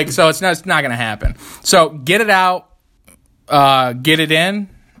 Like, so it's not going to happen. So get it out, get it in,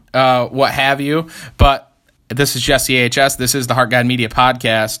 what have you. But this is Jesse AHS. This is the Heart God Media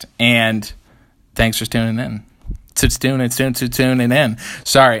Podcast, and thanks for tuning in. Tuning in.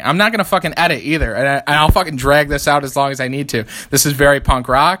 Sorry, I'm not gonna fucking edit either, and I'll fucking drag this out as long as I need to. This is very punk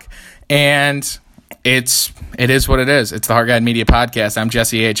rock, and it is what it is. It's the Heart God Media Podcast. I'm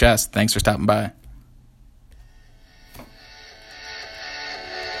Jesse AHS. Thanks for stopping by.